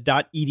needed a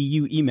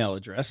 .edu email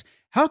address.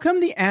 How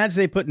come the ads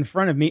they put in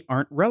front of me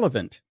aren't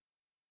relevant?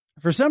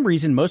 For some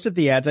reason, most of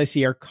the ads I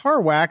see are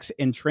car wax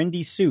and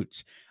trendy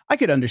suits. I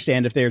could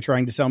understand if they are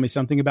trying to sell me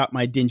something about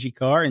my dingy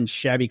car and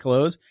shabby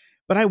clothes,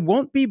 but I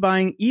won't be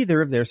buying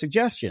either of their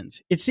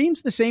suggestions. It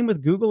seems the same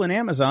with Google and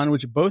Amazon,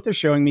 which both are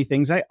showing me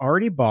things I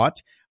already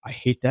bought. I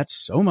hate that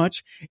so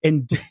much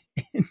and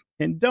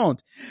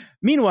don't.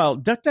 Meanwhile,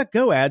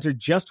 DuckDuckGo ads are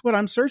just what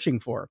I'm searching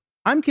for.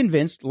 I'm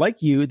convinced,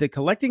 like you, that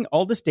collecting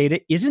all this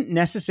data isn't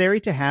necessary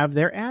to have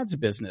their ads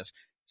business.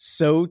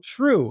 So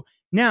true.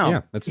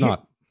 Now, it's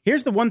not.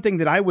 Here's the one thing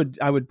that I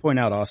would point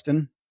out,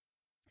 Austin.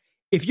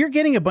 If you're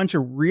getting a bunch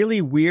of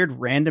really weird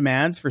random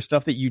ads for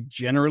stuff that you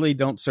generally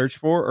don't search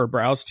for or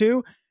browse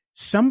to,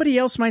 somebody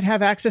else might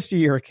have access to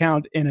your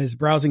account and is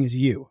browsing as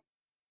you.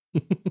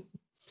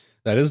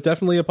 That is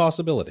definitely a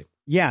possibility.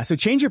 Yeah, so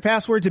change your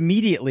passwords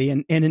immediately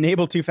and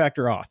enable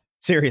 2-factor auth.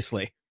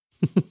 Seriously.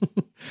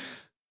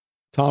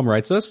 Tom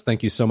writes us,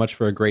 thank you so much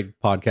for a great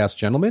podcast,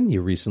 gentlemen.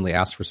 You recently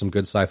asked for some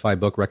good sci-fi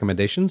book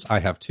recommendations. I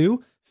have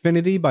 2.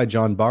 Finity by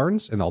John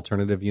Barnes, an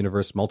alternative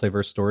universe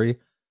multiverse story.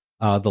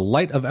 The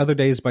Light of Other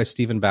Days by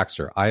Stephen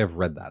Baxter. I have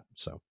read that,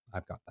 so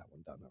I've got that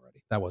one done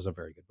already. That was a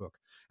very good book.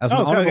 As an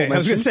honorable mention, I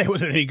was going to say,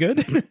 was it any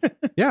good?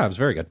 Yeah, it was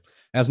very good.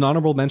 As an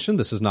honorable mention,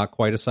 this is not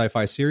quite a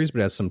sci-fi series, but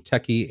has some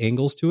techie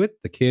angles to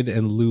it. The Kid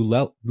and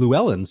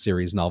Llewellyn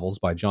series novels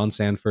by John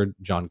Sanford,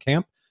 John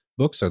Camp.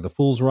 Books are The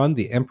Fool's Run,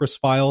 The Empress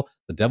File,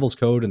 The Devil's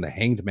Code, and The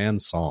Hanged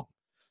Man's Song.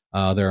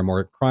 There are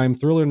more crime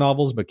thriller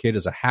novels, but Kid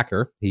is a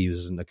hacker. He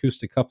uses an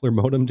acoustic coupler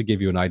modem to give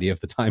you an idea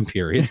of the time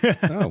period.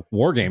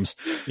 War games.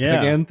 Yeah.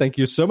 Again, thank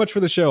you so much for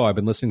the show. I've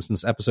been listening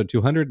since episode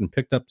 200 and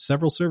picked up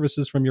several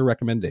services from your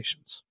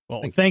recommendations.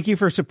 Well, thank you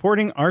for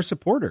supporting our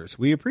supporters.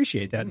 We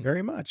appreciate that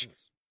very much.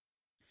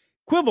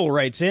 Quibble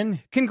writes in,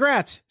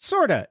 congrats,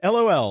 sorta,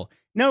 LOL.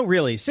 No,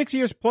 really, 6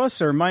 years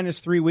plus or minus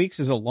 3 weeks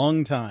is a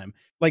long time.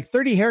 Like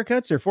 30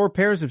 haircuts or 4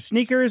 pairs of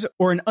sneakers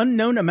or an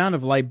unknown amount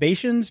of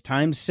libations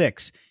times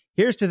 6.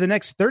 Here's to the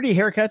next 30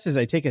 haircuts as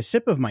I take a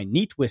sip of my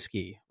neat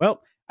whiskey.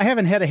 Well, I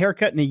haven't had a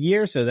haircut in a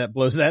year, so that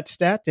blows that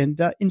stat,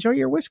 and enjoy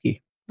your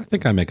whiskey. I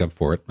think I make up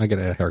for it. I get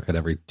a haircut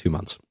every 2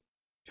 months.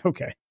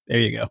 Okay, there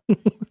you go.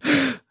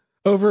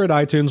 Over at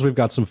iTunes, we've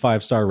got some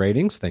 5-star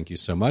ratings. Thank you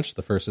so much.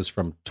 The first is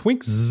from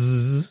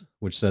Twinks,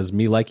 which says,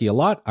 me likey a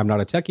lot. I'm not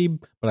a techie,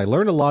 but I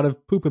learned a lot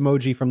of poop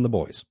emoji from the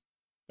boys.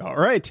 All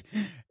right.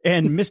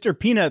 And Mr.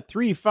 Peanut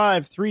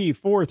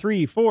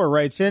 353434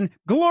 writes in,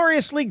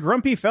 gloriously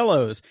grumpy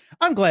fellows.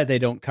 I'm glad they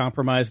don't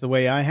compromise the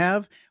way I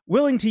have,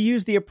 willing to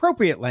use the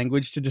appropriate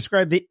language to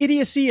describe the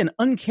idiocy and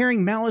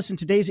uncaring malice in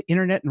today's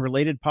internet and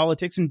related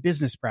politics and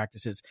business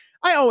practices.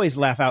 I always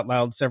laugh out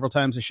loud several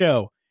times a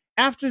show.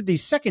 After the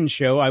second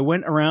show, I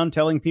went around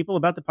telling people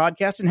about the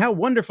podcast and how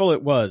wonderful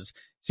it was.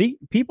 See,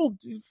 people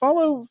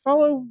follow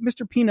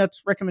Mr.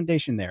 Peanut's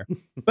recommendation there.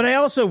 But I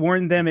also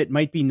warned them it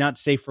might be not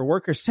safe for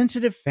work or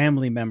sensitive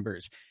family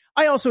members.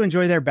 I also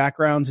enjoy their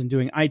backgrounds in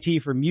doing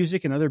IT for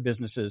music and other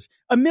businesses.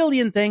 A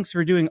million thanks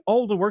for doing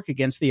all the work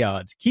against the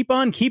odds. Keep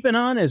on keeping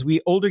on, as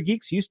we older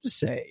geeks used to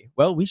say.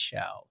 Well, we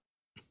shall.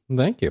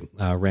 Thank you.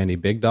 Randy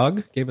Big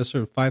Dog gave us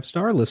a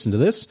 5-star. Listen to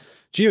this.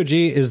 GOG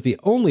is the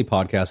only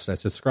podcast I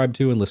subscribe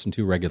to and listen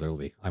to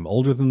regularly. I'm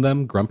older than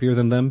them, grumpier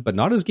than them, but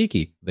not as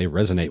geeky. They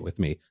resonate with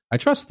me. I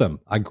trust them.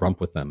 I grump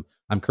with them.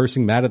 I'm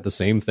cursing mad at the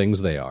same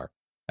things they are.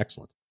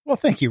 Excellent. Well,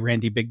 thank you,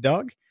 Randy Big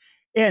Dog.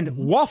 And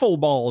Waffle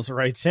Balls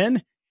writes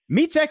in,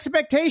 meets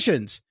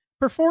expectations,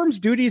 performs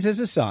duties as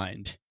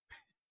assigned.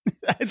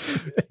 Can't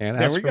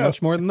ask for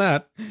much more than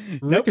that.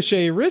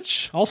 Ricochet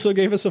Rich also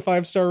gave us a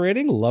 5-star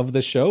rating. Love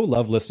the show.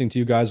 Love listening to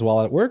you guys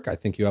while at work. I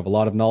think you have a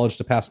lot of knowledge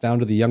to pass down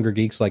to the younger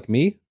geeks like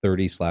me.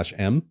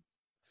 30/M.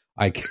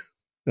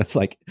 That's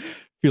like,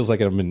 feels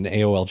like I'm in an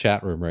AOL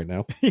chat room right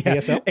now. Yeah.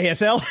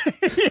 ASL.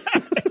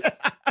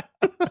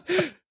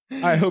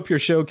 I hope your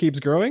show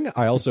keeps growing.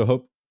 I also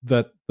hope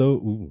that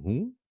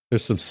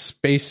there's some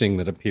spacing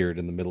that appeared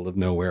in the middle of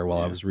nowhere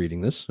while I was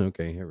reading this.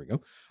 Okay, here we go.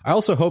 I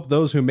also hope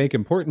those who make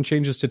important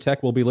changes to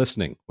tech will be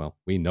listening. Well,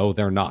 we know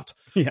they're not.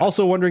 Yeah.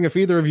 Also wondering if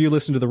either of you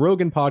listen to the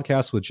Rogan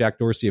podcast with Jack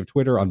Dorsey of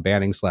Twitter on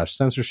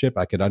banning/censorship.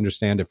 I could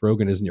understand if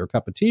Rogan isn't your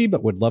cup of tea,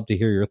 but would love to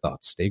hear your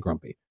thoughts. Stay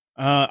grumpy.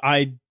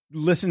 I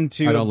listen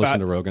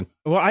to Rogan.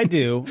 Well, I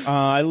do.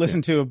 I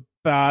listened to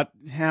about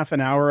half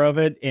an hour of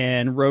it,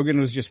 and Rogan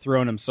was just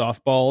throwing him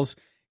softballs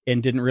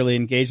and didn't really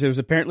engage. There was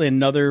apparently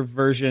another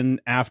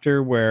version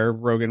after where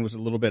Rogan was a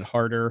little bit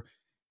harder.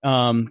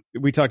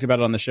 We talked about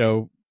it on the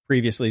show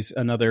previously.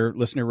 Another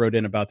listener wrote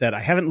in about that. I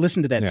haven't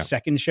listened to that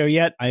second show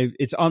yet.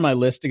 It's on my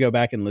list to go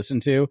back and listen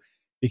to,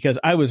 because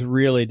I was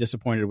really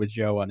disappointed with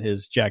Joe on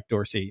his Jack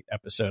Dorsey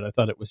episode. I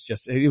thought it was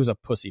a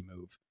pussy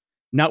move.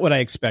 Not what I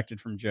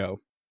expected from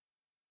Joe.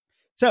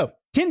 So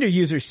Tinder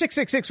user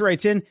 666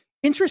 writes in,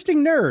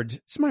 interesting nerds,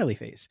 smiley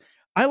face.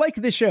 I like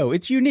this show.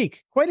 It's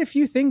unique. Quite a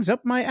few things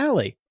up my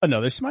alley.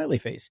 Another smiley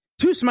face.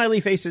 2 smiley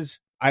faces.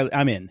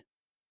 I'm in.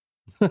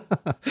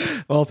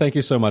 Well, thank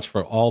you so much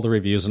for all the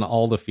reviews and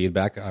all the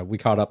feedback. We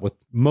caught up with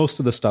most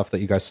of the stuff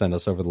that you guys sent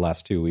us over the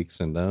last 2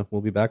 weeks, and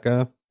we'll be back.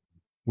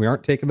 We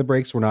aren't taking the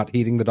breaks. We're not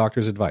heeding the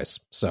doctor's advice.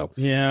 So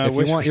yeah, if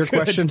you want your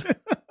question,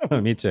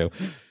 me too.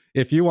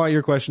 If you want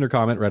your question or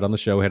comment read on the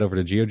show, head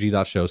over to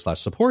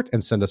gog.show/support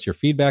and send us your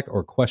feedback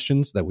or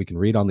questions that we can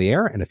read on the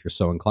air. And if you're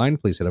so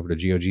inclined, please head over to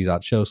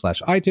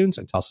gog.show/iTunes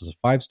and toss us a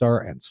 5-star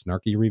and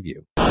snarky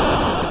review.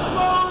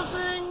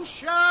 Closing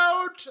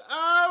shout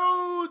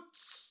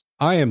outs!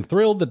 I am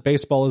thrilled that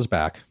baseball is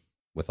back.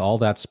 With all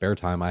that spare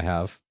time I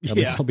have, at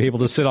least I'll be able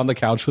to sit on the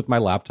couch with my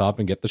laptop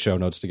and get the show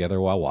notes together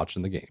while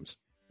watching the games.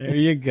 There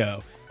you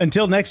go.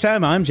 Until next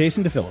time, I'm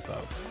Jason DeFilippo.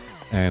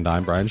 And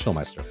I'm Brian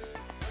Schulmeister.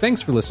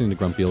 Thanks for listening to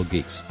Grumpy Old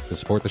Geeks. To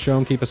support the show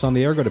and keep us on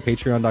the air, go to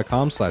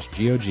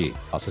patreon.com/GOG.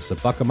 Toss us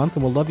 $1 a month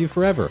and we'll love you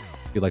forever.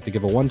 If you'd like to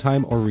give a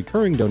one-time or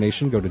recurring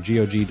donation, go to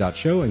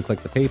gog.show and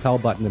click the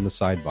PayPal button in the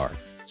sidebar.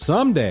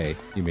 Someday,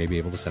 you may be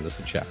able to send us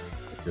a check,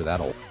 if you're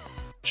that old.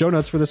 Show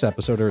notes for this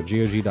episode are at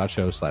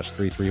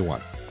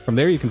gog.show/331. From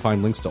there, you can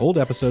find links to old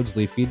episodes,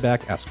 leave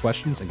feedback, ask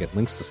questions, and get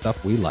links to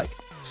stuff we like.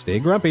 Stay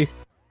grumpy.